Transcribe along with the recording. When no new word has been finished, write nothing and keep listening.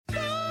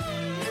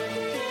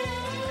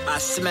I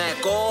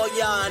smack all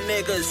y'all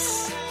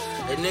niggas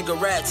and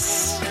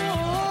niggerettes.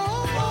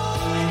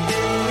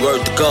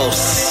 Word to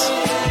ghosts.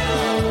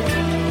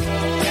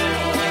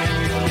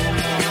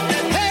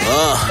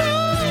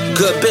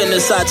 Good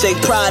business, I take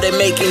pride in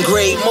making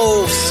great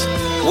moves.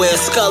 Wear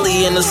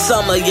Scully in the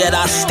summer, yet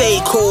I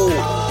stay cool.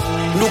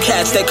 New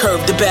cats that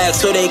curve the bag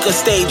so they can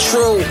stay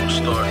true.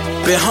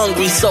 Been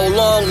hungry so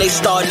long, they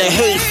starting to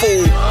hate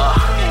food.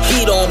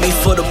 Heat on me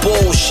for the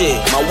bullshit,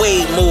 my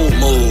weight move.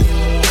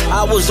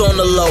 I was on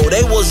the low,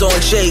 they was on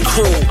J.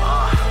 Crew.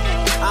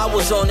 I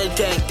was on the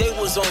dank, they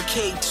was on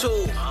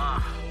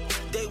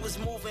K2. They was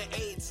moving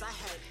eights, I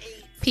had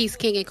 8. Peace,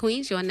 King and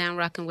Queens. You're now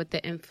rocking with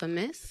the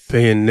infamous,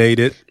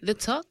 opinionated, the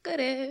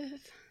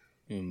talkative,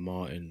 and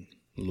Martin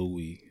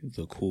Louis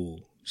the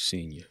Cool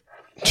Senior.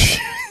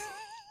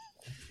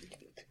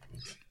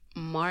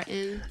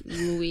 Martin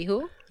Louis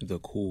who? The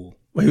Cool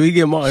Wait, where you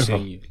get Martin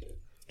from? Senior.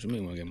 What you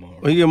mean when I get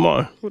Martin? Where you get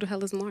Martin? Who the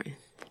hell is Martin?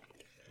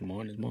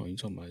 Martin is Martin. You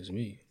talking about it's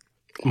me.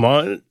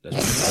 Martin? That's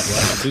why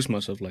I introduce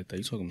myself like that.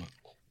 You talking about?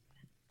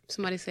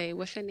 Somebody say,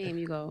 what's your name?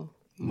 You go,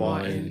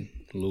 Martin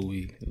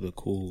Louis the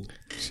Cool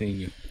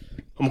Senior.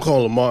 I'm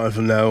calling him Martin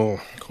from now on.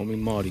 Call me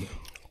Marty.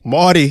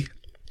 Marty.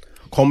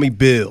 Call me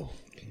Bill.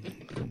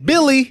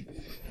 Billy.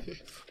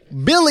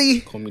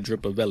 Call me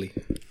Dripavelli.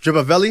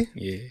 Dripavelli?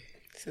 Yeah.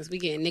 Since we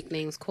getting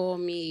nicknames, call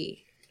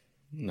me.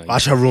 No,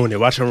 Watch her ruin it.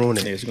 Yeah,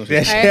 she gonna say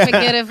All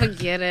right,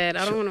 forget it.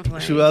 I don't want to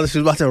play. She was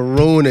about to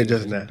ruin it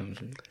just now.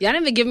 Y'all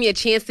didn't even give me a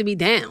chance to be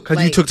down.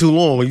 Because you took too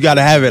long. You got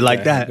to have it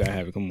like that. You gotta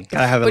have it. Come on.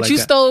 Gotta have it But like you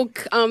that. stole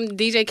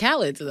DJ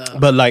Khaled's though.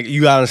 But like,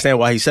 you got to understand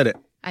why he said it.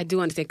 I do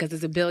understand because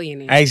it's a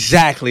billionaire.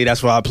 Exactly.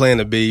 That's what I plan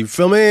to be. You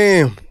feel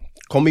me?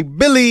 Call me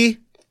Billy.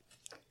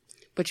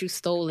 But you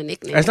stole a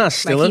nickname. That's not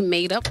stealing. Like he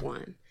made up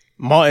one.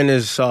 Martin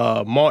is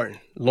Martin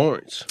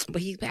Lawrence.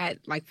 But he had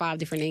like 5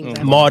 different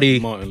names. Marty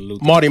Martin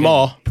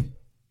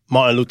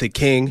Luther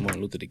King.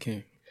 Martin Luther the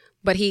King.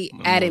 But he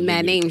added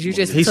mad names. You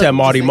just He said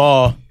Marty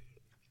Marr.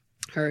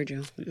 Heard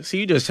you.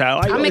 See, you just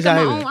sound. I'll make up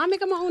my own. I'll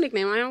make up my own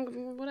nickname. I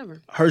don't.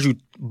 Whatever. Heard you,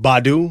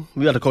 Badu.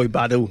 We got to call you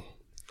Badu.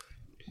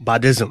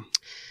 Badism.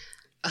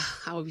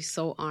 I would be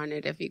so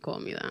honored if you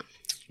called me that.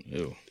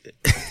 Ew.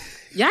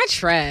 Y'all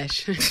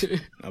trash.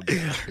 I'll be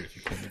honored if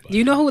you call me Badu. Do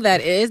you know who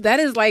that is? That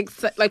is like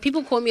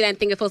people call me that and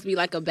think it's supposed to be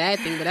like a bad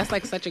thing, but that's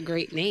like such a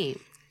great name.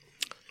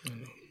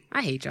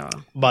 I hate y'all.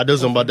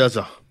 Badism.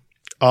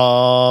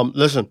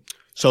 Listen.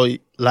 So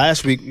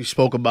last week we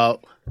spoke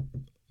about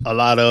a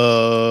lot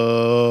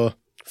of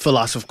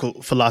philosophical.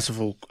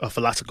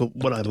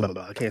 What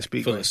I can't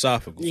speak.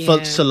 Philosophical. Yeah.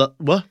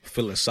 What?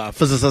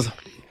 Philosophical.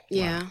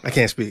 Yeah. I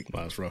can't speak.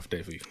 Wow, it's a rough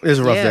day for you. It's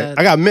a rough day.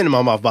 I got mint in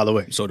my mouth, by the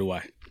way. So do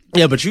I.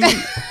 Yeah, but you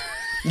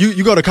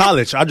go to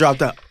college. I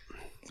dropped out.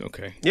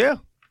 Okay. Yeah.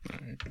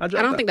 I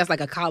don't think that's like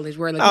a college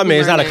word. Like I mean,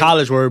 it's not a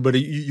college word, but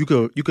you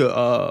could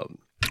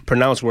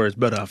pronounce words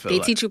better. I feel they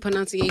like. teach you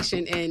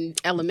pronunciation in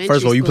elementary.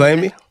 First of all, you school.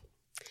 playing me?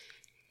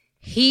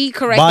 He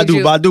corrected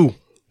you. Badu.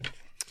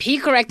 He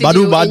corrected you.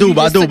 And you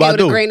just took it with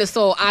a Badu. grain of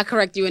salt. I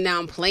correct you, and now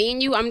I'm playing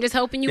you. I'm just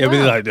helping you. Yeah, but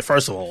out. like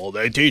first of all,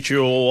 they teach you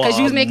Because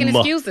you was making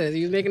excuses.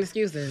 You was making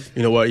excuses.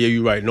 You know what? Yeah,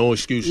 you're right. No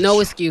excuses. No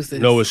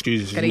excuses. No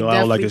excuses. They You know, I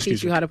don't like definitely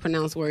excuses. teach you how to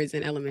pronounce words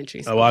in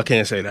elementary school. Oh, well, I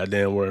can't say that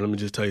damn word. Let me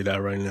just tell you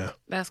that right now.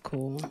 That's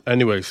cool.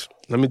 Anyways,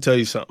 let me tell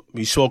you something.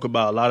 We spoke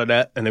about a lot of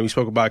that, and then we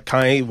spoke about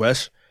Kanye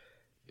West.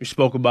 We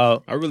spoke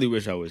about. I really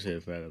wish I was here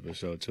for that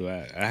episode too.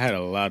 I had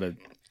a lot of.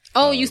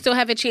 Oh, you still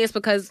have a chance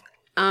because,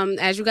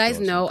 as you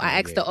guys know, I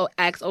asked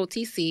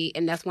OTC,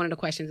 and that's one of the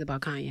questions about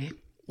Kanye.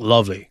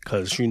 Lovely,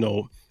 because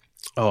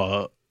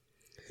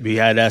we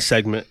had that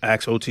segment,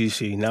 Ask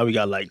OTC. Now we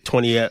got like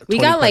 20. We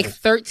got like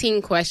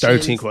 13 questions.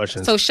 13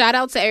 questions. So shout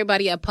out to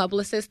everybody at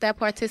Publicist that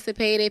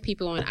participated,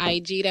 people on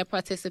IG that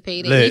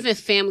participated, Lit. even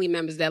family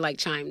members that like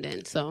chimed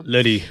in. So,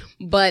 Liddy.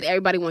 but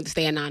everybody wanted to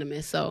stay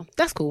anonymous, so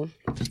that's cool.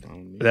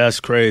 That's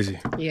crazy.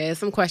 Yeah, there's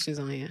some questions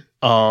on here.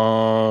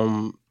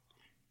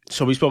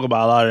 So we spoke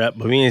about a lot of that,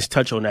 but we didn't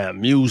touch on that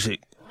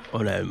music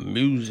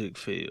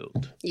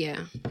field.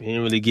 Yeah.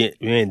 We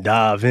didn't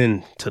dive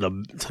in to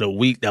the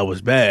week that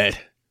was bad.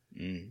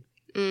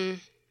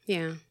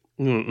 Yeah.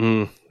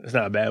 It's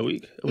not a bad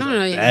week. It was No,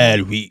 a yeah.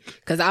 bad week.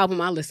 Because the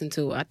album I listened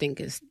to, I think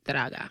is that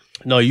I got.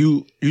 No,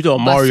 you thought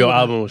Mario Basura.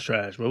 album was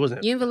trash, but it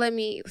wasn't. You didn't even let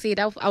me see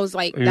that. I was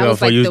like, You that know,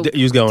 was like you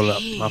the, was going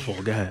up. My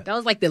fault. Go ahead. that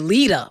was like the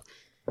lead up.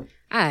 All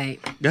right.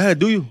 Go ahead.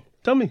 Do you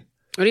tell me?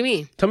 What do you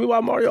mean? Tell me why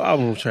Mario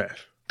album was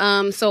trash.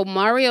 So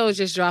Mario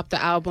just dropped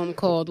the album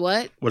called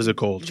what? What is it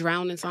called?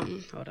 Drowning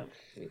something. Hold up.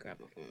 Let me grab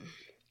my phone.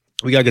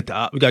 We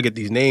gotta get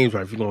these names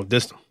right if we're gonna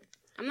diss them.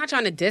 I'm not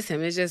trying to diss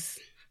him. It's just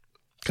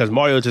Because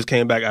Mario just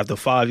came back after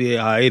 5-year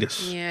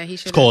hiatus. yeah, he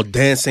should. It's called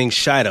Dancing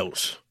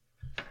Shadows.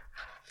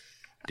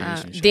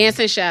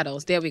 Dancing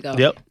Shadows. There we go.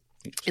 Yep.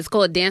 It's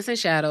called Dancing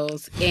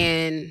Shadows,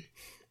 and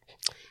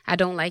I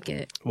don't like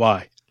it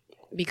Why?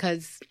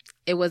 because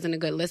it wasn't a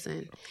good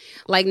listen.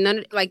 Like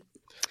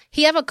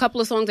he have a couple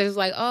of songs that is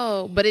like,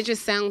 oh, but it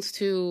just sounds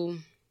too.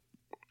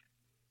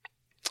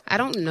 I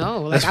don't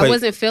know. Like Let's I play-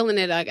 wasn't feeling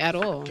it like at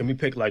all. Can we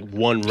pick like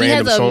one He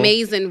random has an song?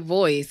 amazing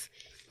voice,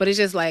 But it's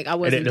just like I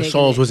wasn't And the digging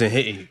songs it wasn't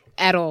hitting you.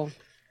 at all.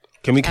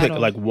 Can we pick all.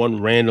 like one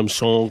random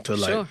song to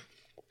like? Sure.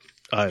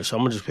 All right, so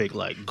I'm gonna just pick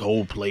like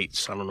Gold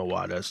Plates. I don't know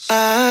why that's.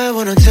 I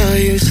wanna tell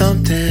you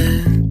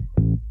something.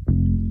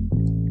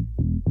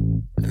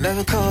 I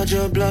never called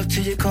your bluff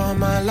till you called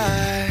my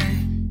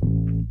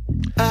line.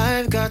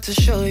 I've got to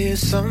show you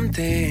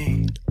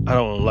something. I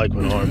don't like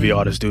when R&B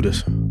artists do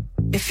this.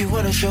 If you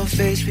wanna show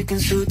face, we can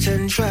suit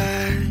and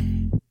try.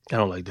 I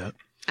don't like that.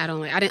 I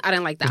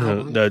didn't like the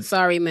album. that-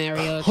 Sorry,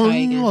 Mario. Try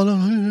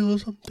again.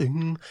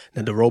 Something.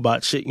 And the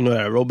robot shit, you know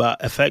that robot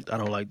effect. I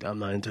don't like that. I'm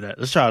not into that.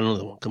 Let's try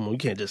another one. Come on, we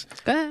can't just.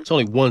 Go ahead. It's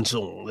only one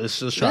song. Let's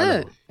just try another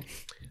Good. one.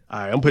 All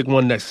right, I'm picking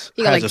one next.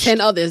 You got Has like a 10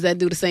 others that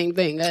do the same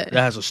thing. Go ahead.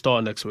 That has a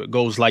star next to it.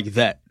 Goes like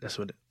that. That's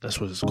what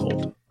it's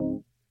called.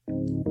 Oh,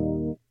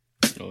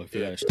 if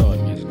you got to start,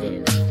 it means it's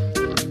good, right?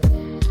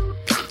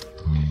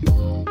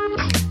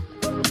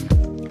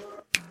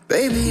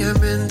 Baby,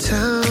 I'm in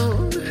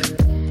town.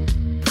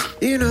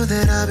 You know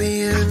that I'll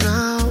be in and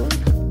out.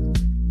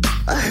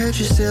 I heard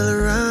you're still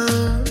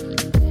around.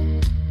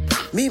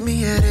 Meet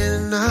me at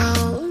In and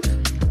Out.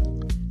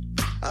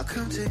 I'll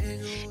come to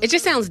England. It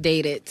just sounds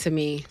dated to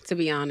me, to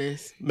be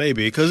honest.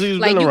 Maybe because he's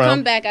Like been you around.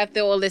 come back after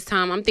all this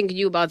time, I'm thinking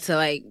you about to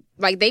like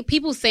they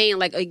people saying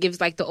like it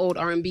gives like the old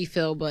R&B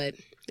feel, but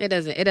it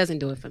doesn't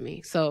do it for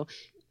me. So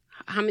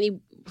how many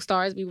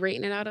stars we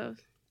rating it out of?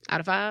 Out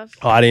of 5?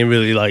 Oh, I didn't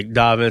really like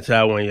dive into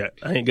that one yet.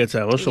 I didn't get to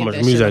that. There's so much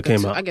music that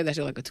came out. I give that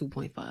shit like a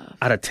 2.5.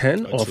 Out of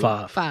 10 or 2?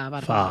 5? 5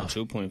 out of 5.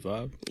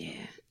 2.5. Yeah.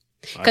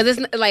 Because it's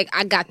not, like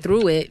I got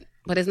through it,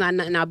 but it's not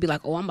nothing I'll be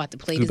like, oh, I'm about to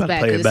play You this about to back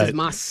play it because this back. is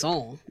my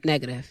song.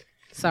 Negative.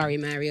 Sorry,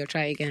 Mario.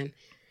 Try again.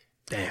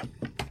 Damn.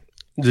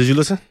 Did you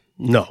listen?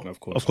 No. Of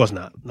course. Of course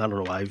not. I don't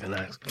know why I even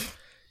asked.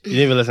 You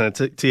didn't even listen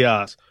to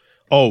T.I.'s.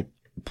 Oh,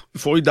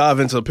 before we dive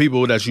into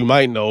people that you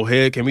might know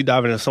here, can we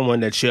dive into someone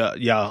that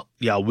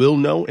y'all will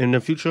know in the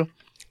future?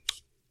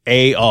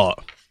 AR.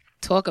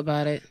 Talk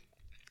about it.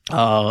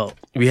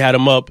 We had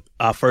him up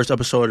our first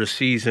episode of the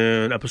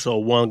season, episode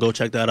 1. Go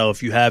check that out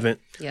if you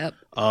haven't. Yep.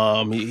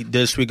 He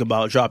did speak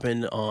about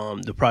dropping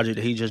the project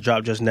that he just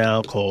dropped just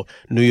now called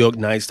New York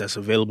Nights. That's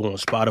available on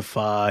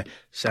Spotify,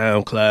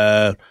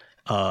 SoundCloud,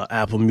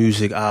 Apple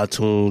Music,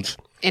 iTunes.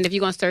 And if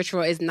you're going to search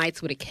for it, it's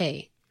Nights with a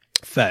K.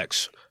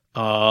 Facts.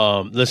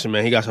 Listen,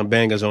 man, he got some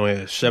bangers on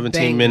here. 17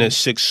 Bangers. minutes,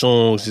 6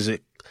 songs. Is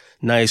it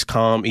nice,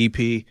 calm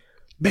EP?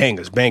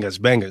 Bangers.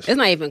 It's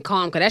not even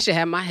calm because that shit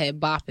had my head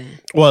bopping.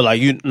 Well, like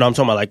I'm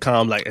talking about like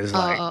calm, like it's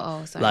like,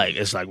 sorry. like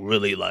it's like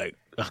really like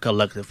a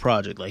collective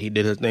project. Like he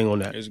did his thing on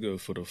that. It's good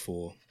for the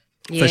 4.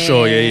 Yeah. For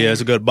sure, yeah,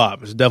 it's a good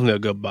bop. It's definitely a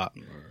good bop.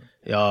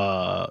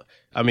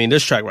 I mean,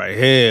 this track right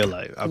here,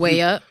 like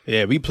Way Up.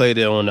 Yeah, we played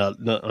it on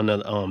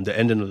the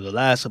ending of the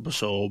last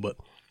episode, but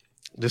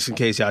just in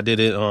case y'all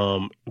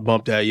didn't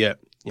bump that yet,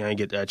 y'all ain't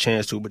get that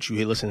chance to. But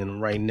you listening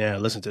right now,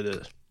 listen to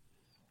this.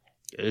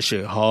 Yeah, this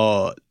shit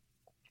hard.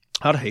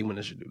 I'd hate when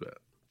this should do that.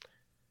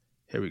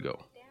 Here we go.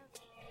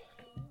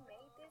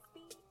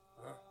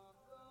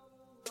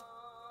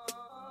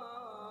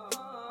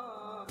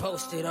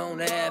 Posted on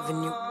the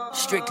avenue,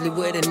 strictly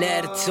with an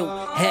attitude.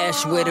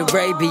 Hash with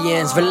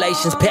Arabians,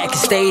 relations pack a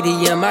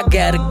stadium. I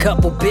got a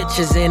couple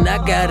bitches in, I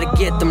gotta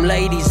get them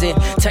ladies in.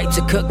 Type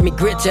to cook me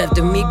grits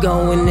after me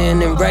going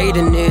in and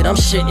raiding it. I'm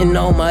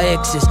shitting on my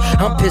exes,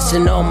 I'm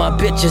pissing all my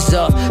bitches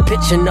off.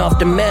 Pitching off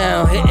the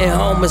mound, hitting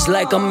homers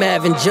like I'm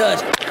Marvin Judge.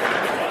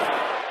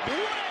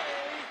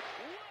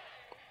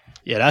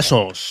 Yeah, that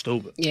song's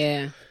stupid.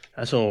 Yeah.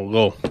 That song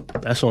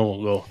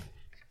will go.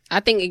 I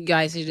think you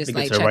guys should just It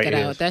like gets the check right it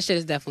ears. out. That shit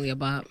is definitely a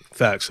bop.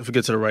 Facts. If it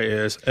gets to the right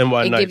ears,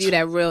 NY It Nights. give you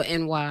that real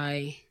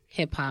NY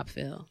hip hop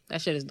feel.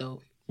 That shit is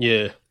dope.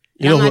 Yeah. And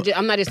You know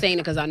I'm not just saying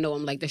it because I know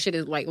him. Like the shit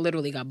is like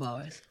literally got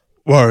bars.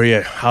 Well,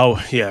 yeah.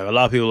 A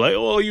lot of people like,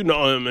 oh, you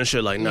know him and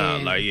shit. Like, nah,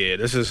 Yeah. like, yeah,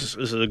 this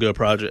is a good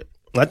project.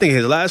 I think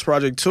his last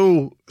project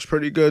too is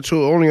pretty good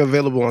too. Only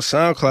available on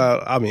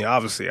SoundCloud. I mean,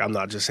 obviously, I'm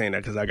not just saying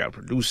that because I got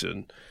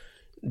producing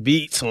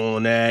beats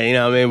on that. You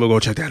know what I mean? We'll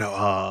go check that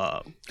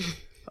out.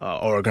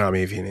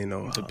 Origami, if you didn't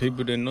know. The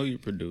people didn't know you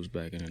produced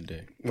back in the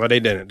day. Well, they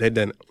didn't.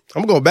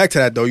 I'm gonna go back to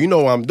that though. You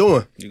know what I'm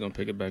doing. You gonna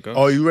pick it back up?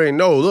 Oh, you already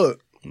know. Look,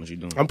 What you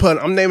doing?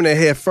 I'm naming it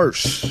here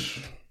first.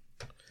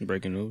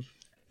 Breaking news.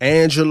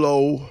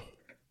 Angelo,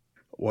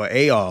 or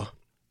AR,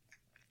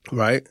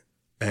 right?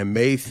 And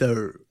May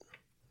 3rd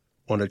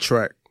on the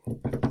track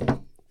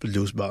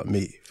produced by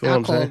me. Feel what I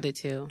I'm saying? called it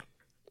too.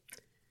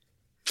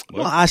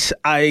 Well, I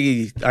thought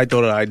of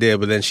the idea,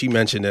 but then she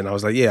mentioned it, and I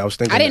was like, yeah, I was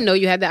thinking. I didn't know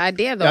you had the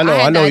idea though. I know, I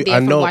had the idea I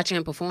from know. watching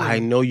him perform. I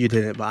know you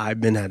didn't, but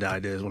I've been had the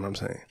idea is what I'm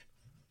saying.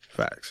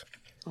 Facts.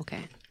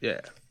 Okay.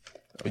 Yeah.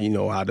 You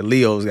know how the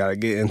Leos got to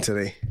get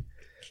into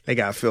they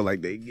got to feel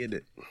like they get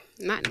it.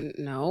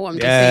 No, I'm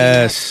just saying.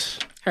 Yes.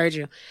 Heard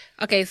you.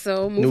 Okay,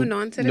 so moving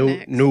on to the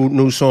next.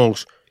 New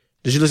songs.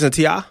 Did you listen to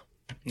T.I.?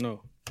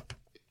 No.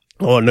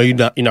 Oh, no, you're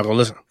not going to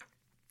listen.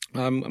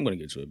 I'm gonna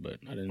get to it, but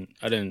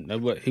I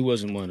didn't. He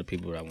wasn't one of the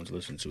people that I want to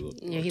listen to.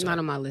 Yeah, he's not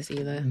on my list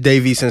either.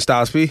 Dave East and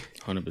Styles P?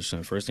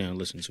 100%. First thing I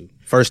listened to.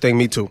 First thing,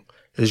 me too.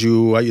 Is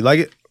you like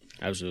it?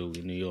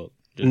 Absolutely, New York.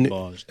 Just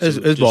bars.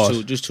 It's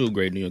bars. Just two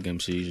great New York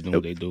MCs doing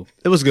what they do.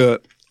 It was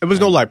good. It was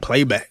no like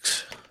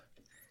playbacks.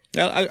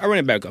 I ran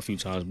it back a few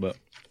times, but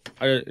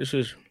it's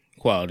just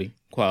quality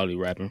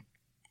rapping.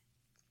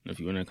 If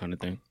you in that kind of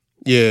thing,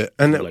 Yeah,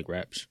 and like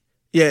raps.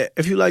 yeah,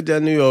 if you like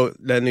that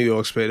New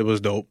York spit, it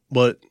was dope.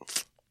 But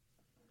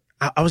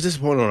I was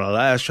disappointed on the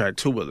last track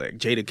too, with like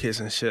Jadakiss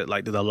and shit,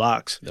 like the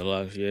locks. The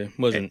locks, yeah,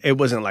 wasn't. It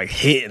wasn't like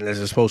hitting as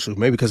it's supposed to.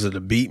 Maybe because of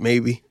the beat.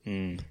 Maybe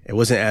it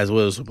wasn't as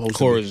well as supposed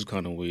Chorus to. is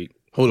kind of weak.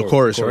 The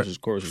chorus, right?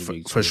 Chorus is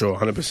weak For sure,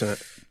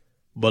 100%.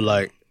 But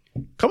like,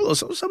 some of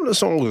the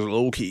songs was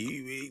low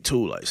key weak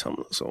too. Like some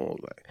of the songs,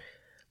 like,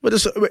 but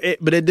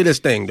it did its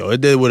thing though. It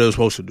did what it was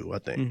supposed to do. I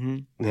think. Mm-hmm.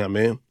 You know what I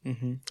mean?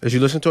 Mm-hmm. Did you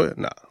listen to it?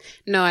 Nah.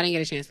 No, I didn't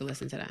get a chance to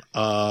listen to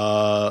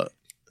that.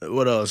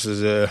 What else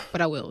is there?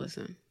 But I will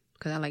listen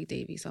because I like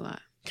Davies a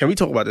lot. Can we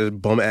talk about this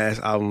bum ass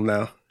album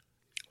now?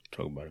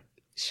 Talk about it.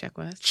 Sheck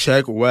West.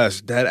 Check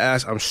West. That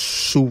ass. I'm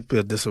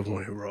super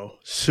disappointed, bro.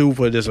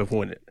 Super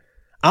disappointed.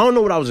 I don't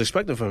know what I was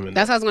expecting from him.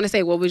 That's what I was going to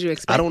say. What would you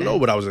expect? I don't know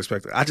what I was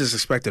expecting. I just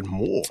expected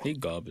more. He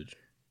garbage.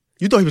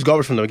 You thought he was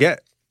garbage from the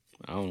get?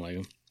 I don't like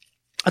him.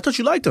 I thought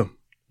you liked him.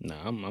 Nah,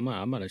 I'm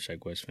not a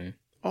Sheck West fan.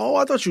 Oh,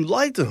 I thought you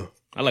liked him.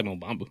 I like Mo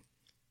Bamba,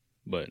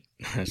 but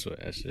that's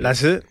it.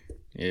 That's it?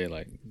 Yeah,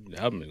 like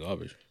the album is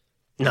garbage.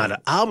 Nah,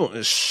 the album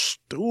is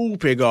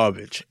stupid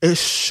garbage. It's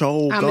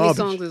so How garbage.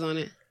 many songs is on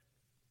it?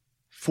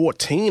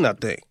 14, I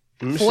think.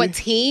 Let me see.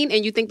 14?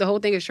 And you think the whole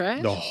thing is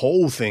trash? The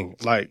whole thing.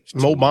 Like,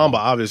 Mo Bamba,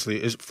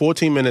 obviously, is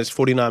 14 minutes,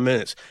 49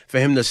 minutes for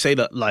him to say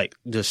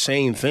the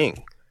same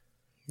thing.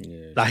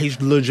 Yeah. Like,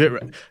 he's legit.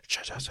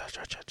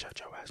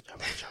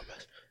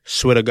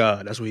 Swear to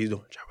God, that's what he's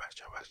doing.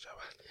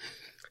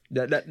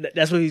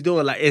 That's what he's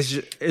doing. Like,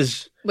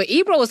 it's. But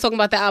Ebro was talking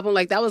about the album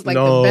like that was like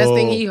the best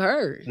thing he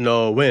heard.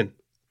 No, when?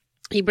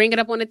 He bring it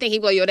up on the thing. He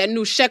be like, yo, that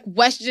new Sheck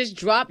West just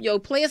dropped. Yo,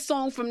 play a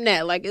song from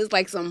that. Like, it's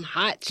like some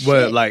hot shit.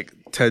 What, like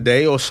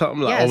today or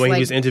something? Like, Yes, or when like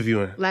he was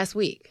interviewing? last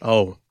week.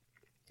 Oh.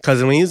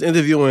 Because when he was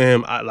interviewing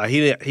him, he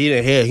didn't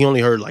hear. He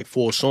only heard like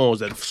 4 songs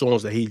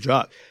that he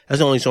dropped. That's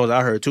the only songs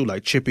I heard too,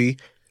 like Chippy,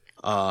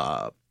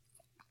 Live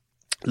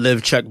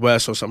Check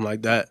West or something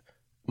like that.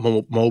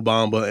 Mo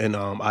Bamba and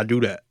I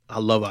Do That. I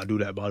love I Do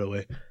That, by the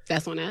way.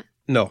 That's on that?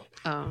 No,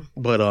 Oh.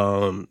 but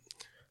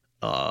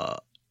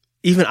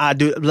even I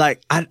Do,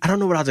 like I don't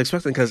know what I was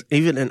expecting, because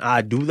even in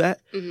I Do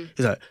That, he's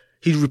like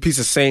he repeats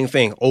the same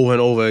thing over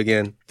and over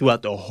again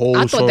throughout the whole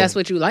I song. thought that's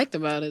what you liked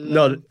about it.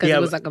 No, because yeah, it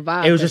was like a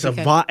vibe. It was that just a you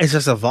kept- vibe. It's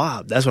just a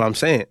vibe. That's what I'm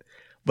saying.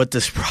 But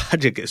this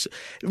project is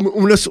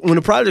when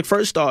the project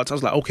first starts, I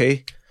was like,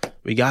 okay,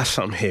 we got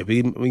something here.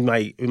 We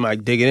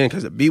might dig it in,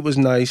 because the beat was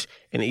nice,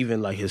 and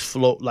even like his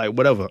flow, like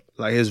whatever,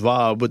 like his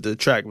vibe with the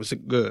track was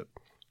good.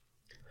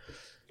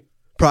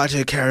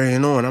 Project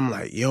carrying on, I'm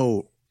like,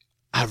 yo,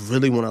 I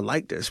really want to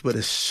like this, but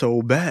it's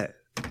so bad.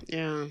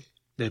 Yeah.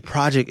 The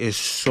project is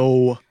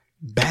so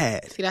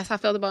bad. See, that's how I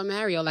felt about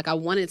Mario. Like, I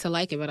wanted to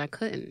like it, but I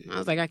couldn't. I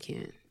was like, I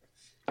can't.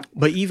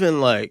 But even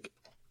like,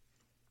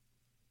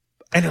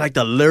 and like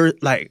the lyric,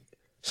 like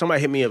somebody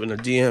hit me up in the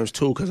DMs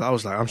too, because I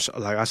was like,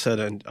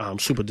 I'm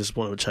super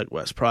disappointed with Check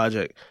West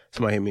project.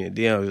 Somebody hit me in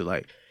the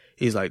DMs,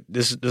 he's like,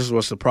 this is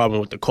what's the problem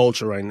with the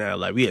culture right now.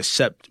 Like we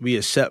accept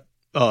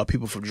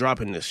people for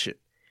dropping this shit.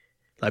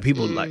 Like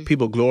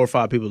people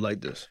glorify people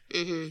like this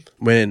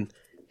when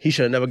he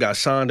should have never got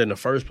signed in the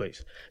first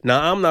place.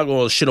 Now I'm not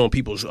gonna shit on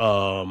people's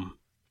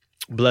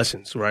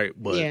blessings, right?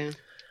 But Yeah.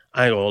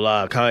 I ain't gonna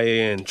lie,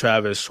 Kanye and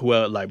Travis,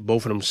 like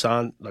both of them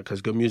signed, like,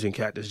 cause Good Music and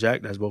Cactus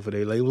Jack, that's both of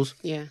their labels.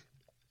 Yeah.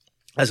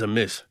 That's a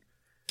miss.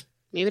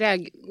 Maybe I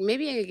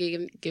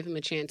could give him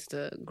a chance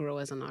to grow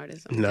as an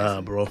artist. I'm Nah,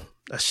 guessing. bro,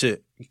 that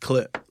shit. He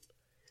clipped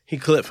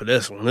for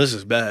this one. This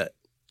is bad.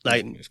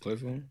 Like, It's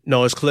Cliff one?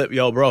 no, it's clip,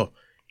 yo, bro.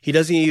 He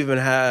doesn't even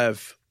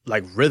have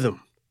like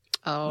rhythm.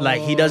 Oh.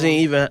 Like he doesn't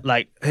even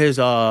like his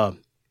like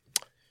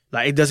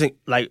it doesn't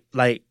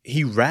like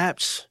he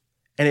raps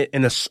and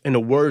the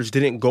words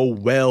didn't go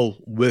well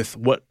with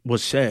what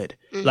was said.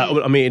 Like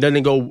I mean, it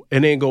didn't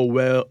go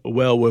well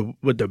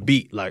with the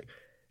beat. Like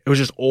it was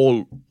just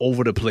all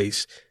over the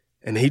place,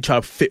 and he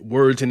tried to fit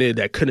words in there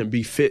that couldn't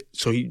be fit.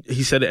 So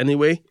he said it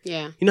anyway.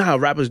 Yeah. You know how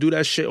rappers do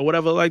that shit or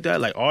whatever like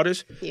that, like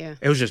artists. Yeah.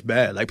 It was just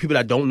bad. Like people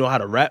that don't know how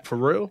to rap for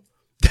real.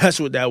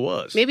 That's what that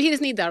was. Maybe he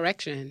just need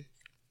direction.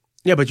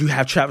 Yeah, but you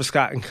have Travis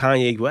Scott and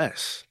Kanye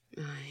West.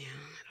 Oh, yeah,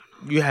 I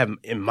don't know. You have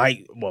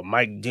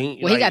Mike Dean.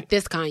 Well, he got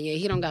this Kanye.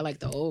 He don't got like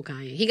the old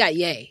Kanye. He got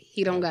Ye.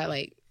 He don't got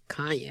like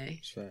Kanye.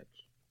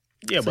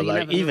 Yeah, So but you like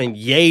never know. even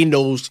Ye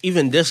knows.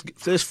 Even this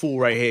fool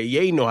right here,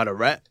 Ye know how to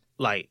rap.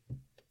 Like,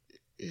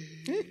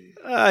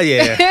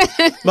 yeah.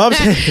 But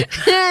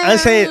I'm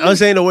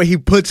saying the way he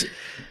puts.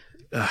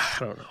 I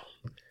don't know.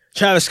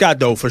 Travis Scott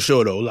though, for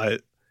sure though.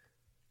 Like,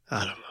 I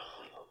don't know.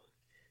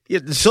 Yeah,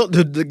 so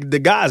the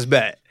guy's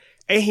bad.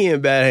 Ain't he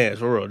in bad hands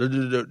for real?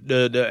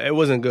 It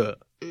wasn't good.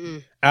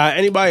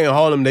 Anybody in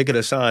Harlem they could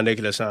have signed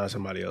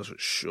somebody else for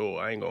sure.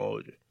 I ain't gonna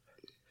hold you.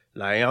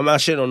 Like I'm not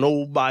shitting on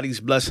nobody's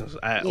blessings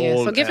at Yeah,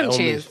 all. so give him a at all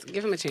chance. means.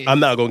 Give him a chance. I'm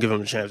not gonna give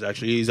him a chance.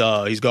 Actually, he's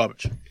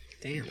garbage.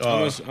 Damn.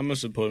 I'm gonna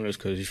support him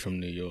because he's from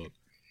New York.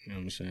 You know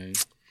what I'm saying?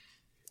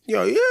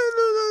 Yo,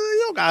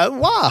 guys,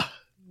 why?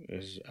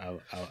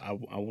 I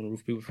want to root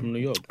for people from New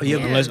York. Yeah.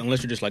 Unless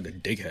you're just like a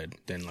dickhead,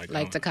 then like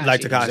Tekashi.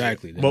 Like Tekashi.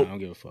 Exactly. Then But I don't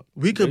give a fuck.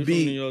 we could If he's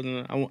be- from New York,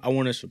 then I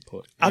want to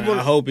support. I And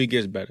wanna- I hope he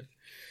gets better.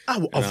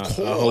 Of And course.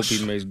 I hope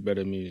he makes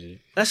better music.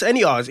 That's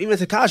any artist, even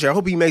Tekashi. I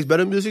hope he makes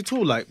better music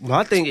too. Like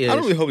my thing is, I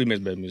don't really hope he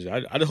makes better music.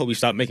 I just hope he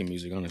stopped making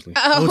music. Honestly,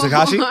 oh,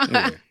 Tekashi.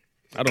 yeah.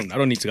 I don't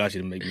need Tekashi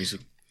to make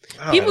music.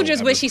 People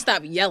just wish he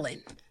stopped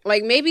yelling.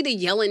 Like maybe the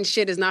yelling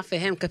shit is not for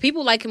him because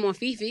people like him on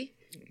Fifi.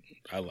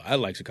 I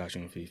like Tekashi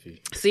and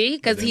Fifi. See,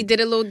 because he did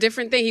a little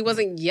different thing. He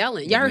wasn't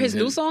yelling. Y'all heard his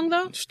new song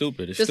though?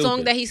 Stupid. It's The stupid.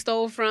 song that he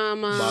stole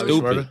from. Bobby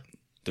Stupid. Shmurda?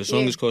 The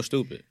song Yeah. is called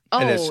Stupid.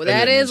 And it's- Oh, and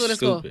that it's is what it's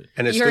called. stupid.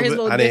 And it's You heard his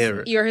stupid? little I didn't diss. hear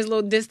it. You heard his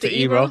little diss to To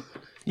Ebro. Ebro.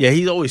 Yeah,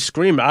 he's always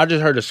screaming. I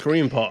just heard the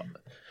scream part.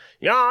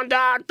 Yo,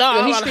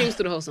 he screams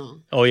through the whole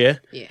song. Oh yeah,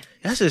 Yeah.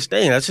 that's his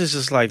thing. That's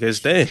just like his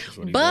thing.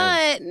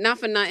 But not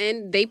for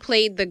nothing, they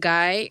played the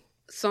guy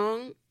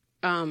song,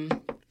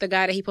 the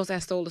guy that he supposed to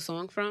have stole the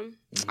song from.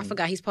 I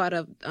forgot he's part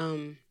of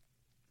Bobby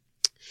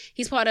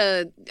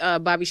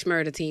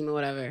Shmurda team or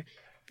whatever,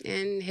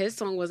 and his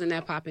song wasn't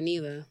that popping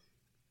either.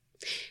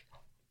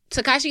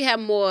 Tekashi had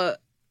more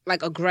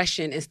like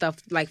aggression and stuff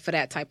like for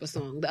that type of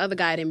song. The other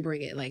guy didn't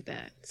bring it like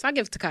that, so I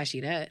give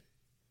Tekashi that.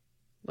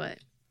 But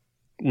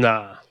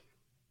Nah,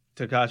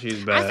 Tekashi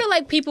is bad. I feel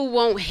like people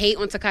won't hate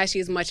on Tekashi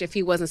as much if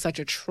he wasn't such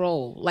a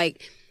troll.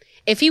 Like,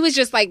 if he was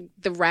just like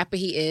the rapper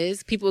he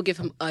is, people would give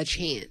him a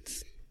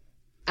chance.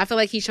 I feel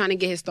like he's trying to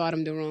get his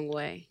stardom the wrong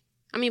way.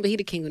 I mean, but he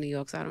the king of New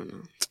York, so I don't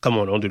know. Come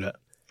on, don't do that.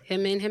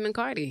 Him and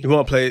Cardi. You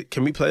want to play?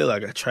 Can we play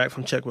like a track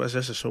from Check West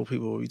just to show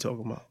people what we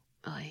talking about?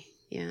 Oh,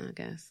 yeah, I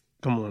guess.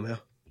 Come on now.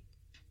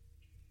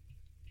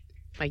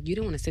 Like, you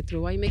don't want to sit through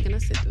it. Why you making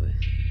us sit through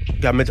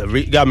it?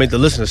 Gotta make the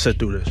listeners sit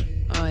through this.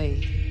 Oh,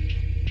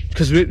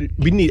 Because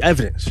we need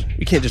evidence.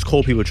 You can't just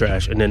call people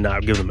trash and then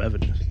not give them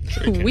evidence.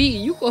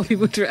 you call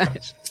people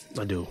trash.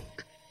 I do.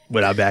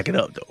 But I back it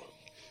up, though.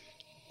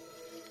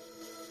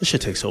 This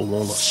shit takes so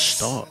long to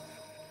start.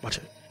 Watch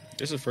it.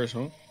 This is the first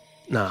song.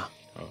 Nah.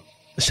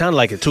 It sounded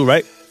like it too,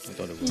 right? I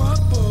thought it was.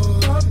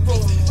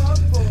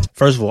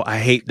 First of all, I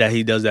hate that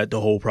he does that the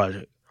whole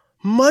project.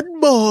 Mud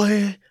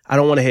Boy. I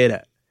don't want to hear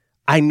that.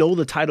 I know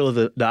the title of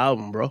the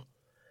album, bro.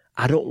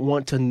 I don't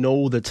want to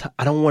know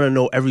I don't want to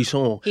know every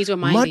song. He's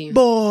reminding you. Mud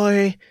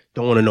Boy.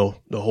 Don't want to know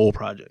the whole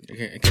project.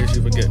 In case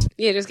you forget.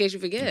 Yeah, just in case you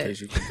In forget.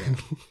 case you forget.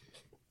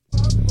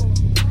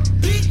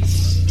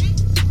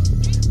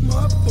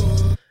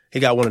 He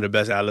got one of the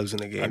best ad-libs in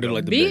the game. I do bro.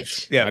 like the Bitch.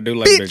 bitch. Yeah, I do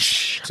like bitch.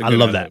 bitch. It's a I good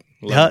love ad-lib.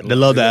 that. Yeah, they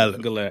love the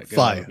ad-lib. Good ad.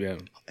 Fire. Yeah,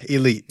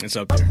 Elite. it's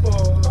up there.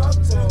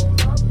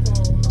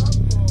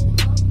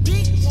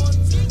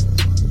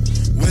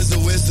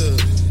 Whizzer,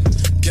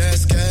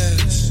 gas,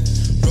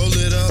 roll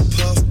it up,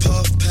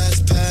 puff,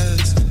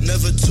 pass,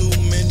 never too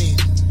many,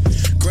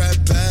 grab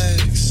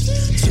bags,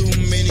 too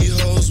many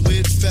hoes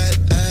with fat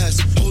ass,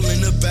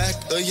 holding the back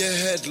of your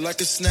head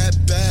like a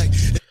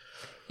snapback.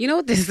 You know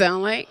what this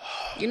sound like?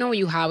 You know when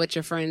you high with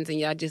your friends and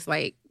y'all just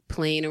like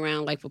playing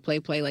around like for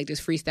play, like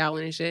just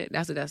freestyling and shit?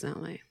 That's what that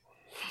sound like.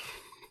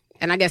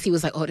 And I guess he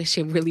was like, oh, this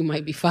shit really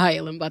might be fire.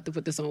 I'm about to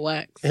put this on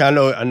wax. Yeah,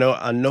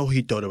 I know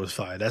he thought it was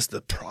fire. That's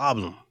the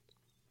problem.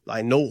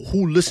 Like, know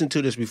who listened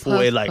to this before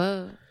Puff, it, like,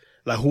 puff.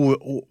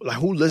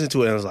 who listened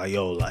to it and was like,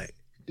 yo, like,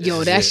 Yo,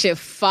 this that is it. shit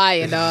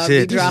fire, dog.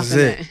 This is Be it. dropping This is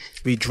it.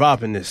 that. Be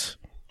dropping this.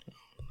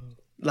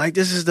 Like,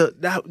 this is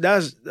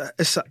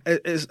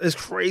it's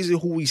crazy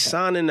who we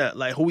signing that,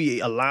 like, who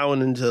we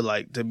allowing into,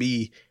 like, to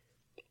be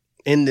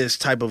in this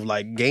type of,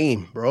 like,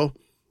 game, bro.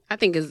 I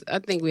think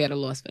we had a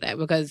loss for that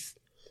because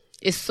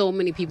it's so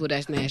many people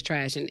that smash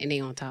trash and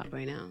they on top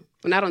right now.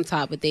 Well, not on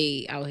top, but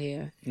they out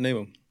here. Name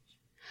him.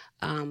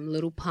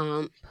 Little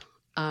Pump.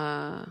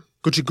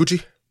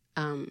 Gucci.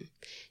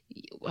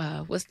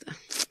 What's the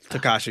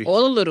Tekashi.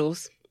 all the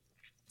littles?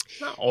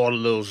 Not all the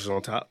littles is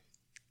on top.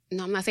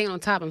 No, I'm not saying on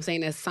top. I'm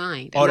saying that's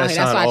signed. Oh, that's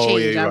why I signed. Oh,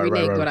 changed. yeah, I right,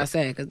 reneged right. what I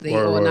said because they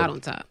Word, all word. not on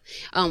top.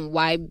 Young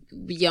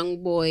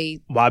Boy,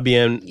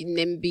 YBN.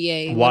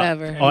 NBA,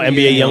 whatever. Oh,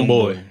 NBA Young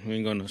Boy. We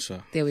ain't gonna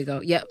say. There we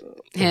go. Yep.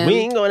 Him. We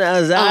ain't going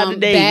outside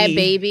today. Bad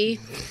Baby.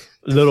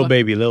 Little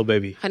baby.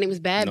 Her name is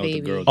Bad No, the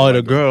Baby. girl. Oh,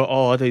 the girl.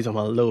 Oh, I thought you were talking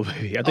about Little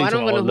Baby. I I don't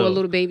know know who a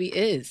Little Baby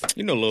is.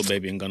 You know Lil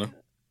Baby and Gunna.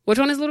 Which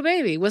one is Little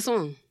Baby? What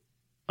song?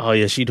 Oh,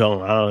 yeah, she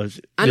don't.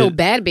 I know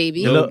Bad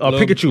Baby. Lil-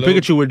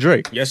 Pikachu with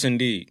Drake. Yes,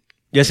 indeed.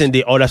 Yes,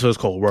 indeed. Oh, that's what it's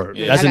called. Word.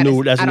 Yeah. That's I a gotta-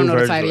 new. That's a I don't new know the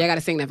version. title. Y'all got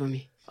to sing that for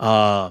me.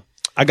 I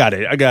got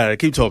it.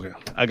 Keep talking.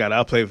 I got it.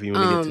 I'll play it for you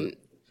when you get to it.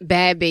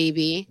 Bad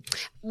Baby,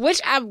 which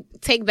I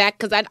take back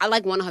because I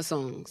like one of her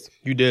songs.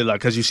 You did,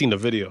 like, because you seen the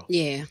video.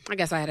 Yeah, I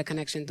guess I had a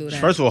connection through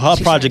that. First of all, her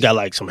She project said- got,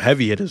 like, some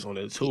heavy hitters on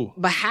it, too.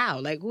 But how?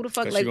 Like, who the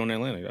fuck? Cause Like, she on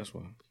Atlantic. That's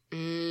why.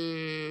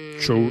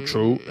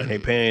 True. And they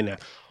paying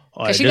that.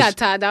 All Cause right, she got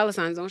Ty Dolla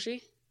 $igns, don't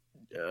she?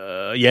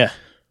 yeah.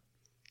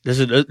 This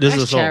is a That's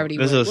song. charity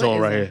This work. is a song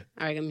What right that? here.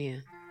 All right, I'm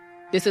here.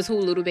 This is who,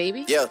 Little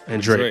Baby? Yeah.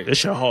 And Drake. Drake. This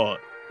shit hard.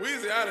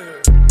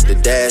 The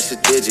dash a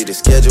digi, the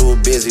schedule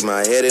busy. My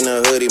head in a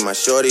hoodie, my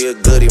shorty a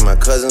goodie. My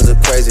cousins are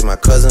crazy, my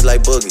cousins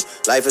like Boogie.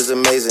 Life is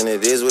amazing,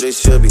 it is what it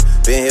should be.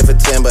 Been here for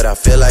 10, but I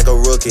feel like a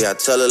rookie. I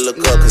tell her look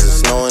up, cause it's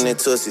snowing in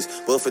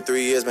Tussies. Booked for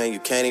 3 years, man, you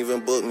can't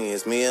even book me.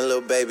 It's me and Lil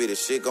Baby, the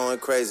shit going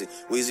crazy.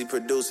 Weezy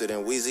produced it,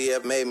 and Weezy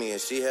F made me.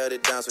 And she held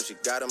it down, so she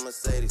got a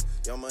Mercedes.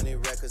 Your Money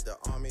Records, the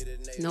Army, the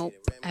Navy. Nope,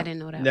 I didn't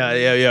know that.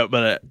 Yeah,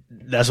 but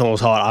that song was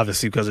hard,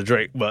 obviously, because of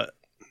Drake. But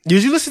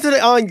did you listen to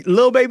the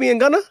Lil Baby and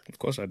Gunna? Of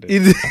course I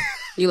did.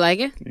 You like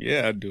it?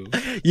 Yeah, I do.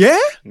 Yeah?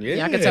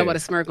 Yeah, I can tell by the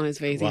smirk on his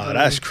face. Wow,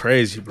 that's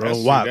crazy, bro.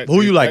 That's- Why? that-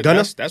 Who you like, that-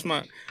 Gunna? That's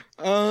my.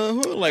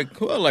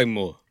 Who I like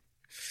more?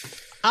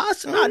 I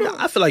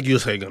feel like you'll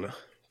say Gunna.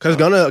 Because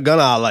Gunna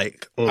I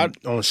like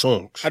on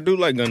songs. I do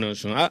like Gunna.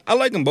 I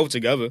like them both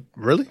together.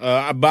 Really?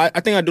 But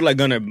I think I do like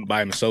Gunna by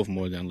himself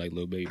more than like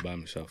Lil Baby by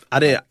himself. I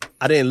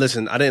didn't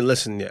listen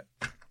yet.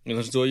 You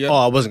listen to it yet? Oh,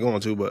 I wasn't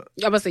going to, but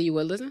I was say you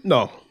would listen.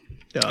 no.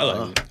 I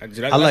like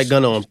it. I like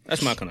Gunna on.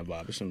 That's my kind of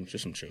vibe. It's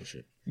just some chill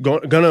shit.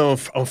 Gunna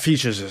on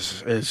features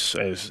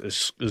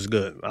is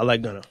good. I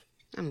like Gunna.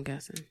 I'm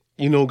guessing.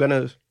 You know who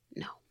Gunna is?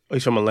 No. Oh,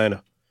 he's from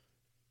Atlanta.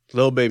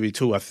 Lil Baby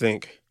too, I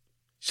think.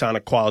 Sound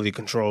of Quality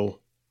Control.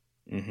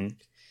 Mm-hmm.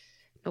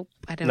 Nope,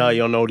 I don't. No,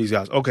 you don't know these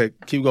guys. Okay,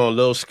 keep going.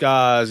 Lil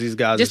Skies, these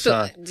guys Just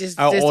are signed. just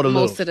All the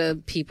most Lils. of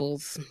the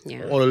people's.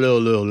 Yeah. All the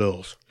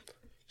Lils.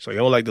 So you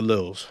don't like the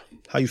Lils.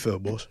 How you feel,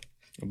 boss?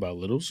 About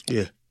littles?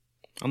 Yeah.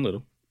 I'm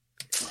little.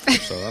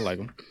 So I like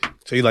them.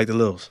 So you like the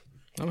Lils.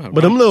 But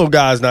But them little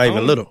guys not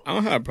even little. I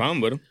don't have a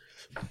problem with them.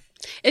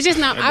 It's just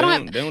not. I don't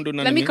have. They don't do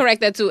nothing. Let me to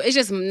correct that too. It's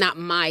just not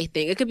my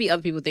thing. It could be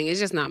other people's thing. It's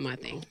just not my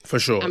thing. For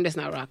sure. I'm just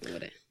not rocking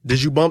with it.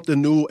 Did you bump the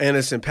new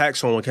Anderson .Paak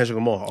song with Kendrick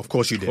Lamar? Of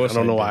course you did. course I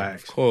don't know I why did. I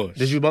asked. Of course.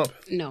 Did you bump?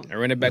 No. I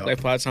ran it back like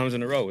 5 times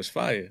in a row. It's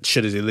fire.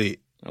 Shit is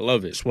elite. I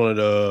love it. It's one of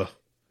the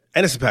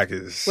Anderson .Paak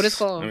is What it's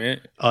called? I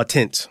mean,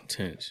 Tense.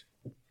 tense.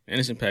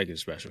 Innocent Pack is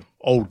special.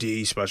 OD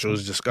special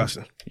is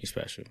disgusting. He's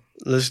special.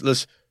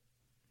 Let's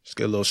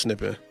get a little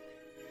snippet.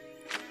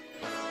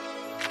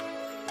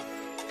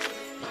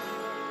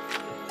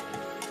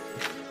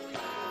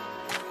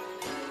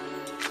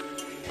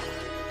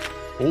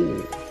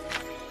 Ooh.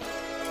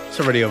 It's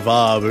already a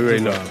vibe. We already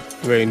It's a know.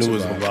 vibe. We already knew it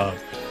It's was a a vibe.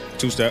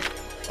 2-step.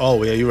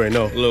 Oh, yeah, you already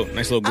know.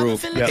 Nice little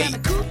groove. Yeah.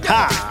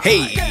 Ha! Hey!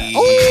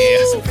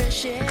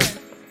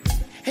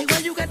 Hey, why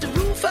you got the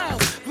roof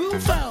out?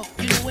 Roof out.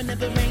 You know it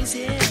never rains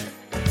here.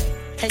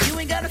 And you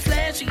ain't got a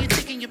flash when you're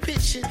taking your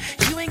picture.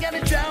 You ain't got to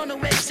drown no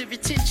extra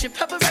attention.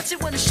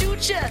 Paparazzi wanna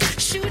shoot ya.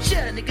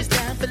 Niggas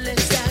down for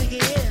less out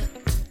here.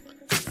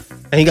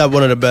 And he got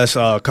one of the best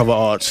cover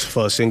arts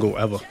for a single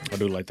ever. I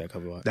do like that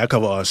cover art. That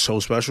cover art is so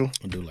special.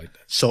 I do like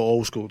that. So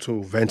old school,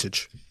 too.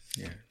 Vintage.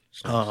 Yeah.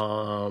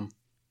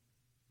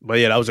 But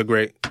yeah, that was a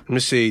great. Let me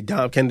see.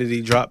 Dom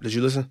Kennedy dropped. Did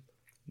you listen?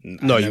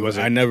 No, you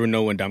wasn't. I never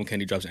know when Dom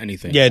Kennedy drops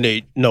anything. Yeah,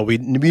 no, we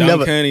Dom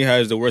never. Kennedy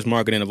has the worst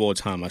marketing of all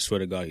time. I swear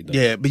to God, he does.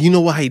 Yeah, but you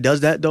know why he does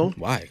that though?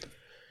 Why?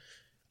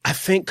 I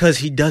think because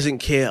he doesn't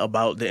care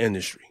about the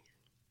industry.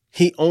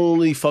 He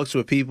only fucks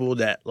with people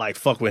that like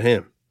fuck with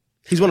him.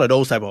 He's one of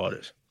those type of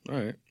artists. All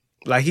right.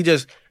 Like he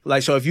just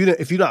like so if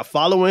you're not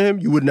following him,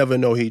 you would never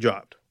know he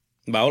dropped.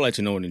 But I would like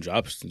to know when he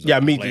drops.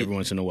 Yeah, me like, too. every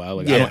once in a while.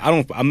 Like, Yeah.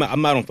 I'm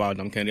not on follow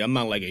Dom Kennedy. I'm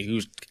not like a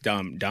huge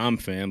Dom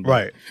fan. But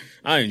Right.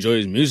 I enjoy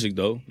his music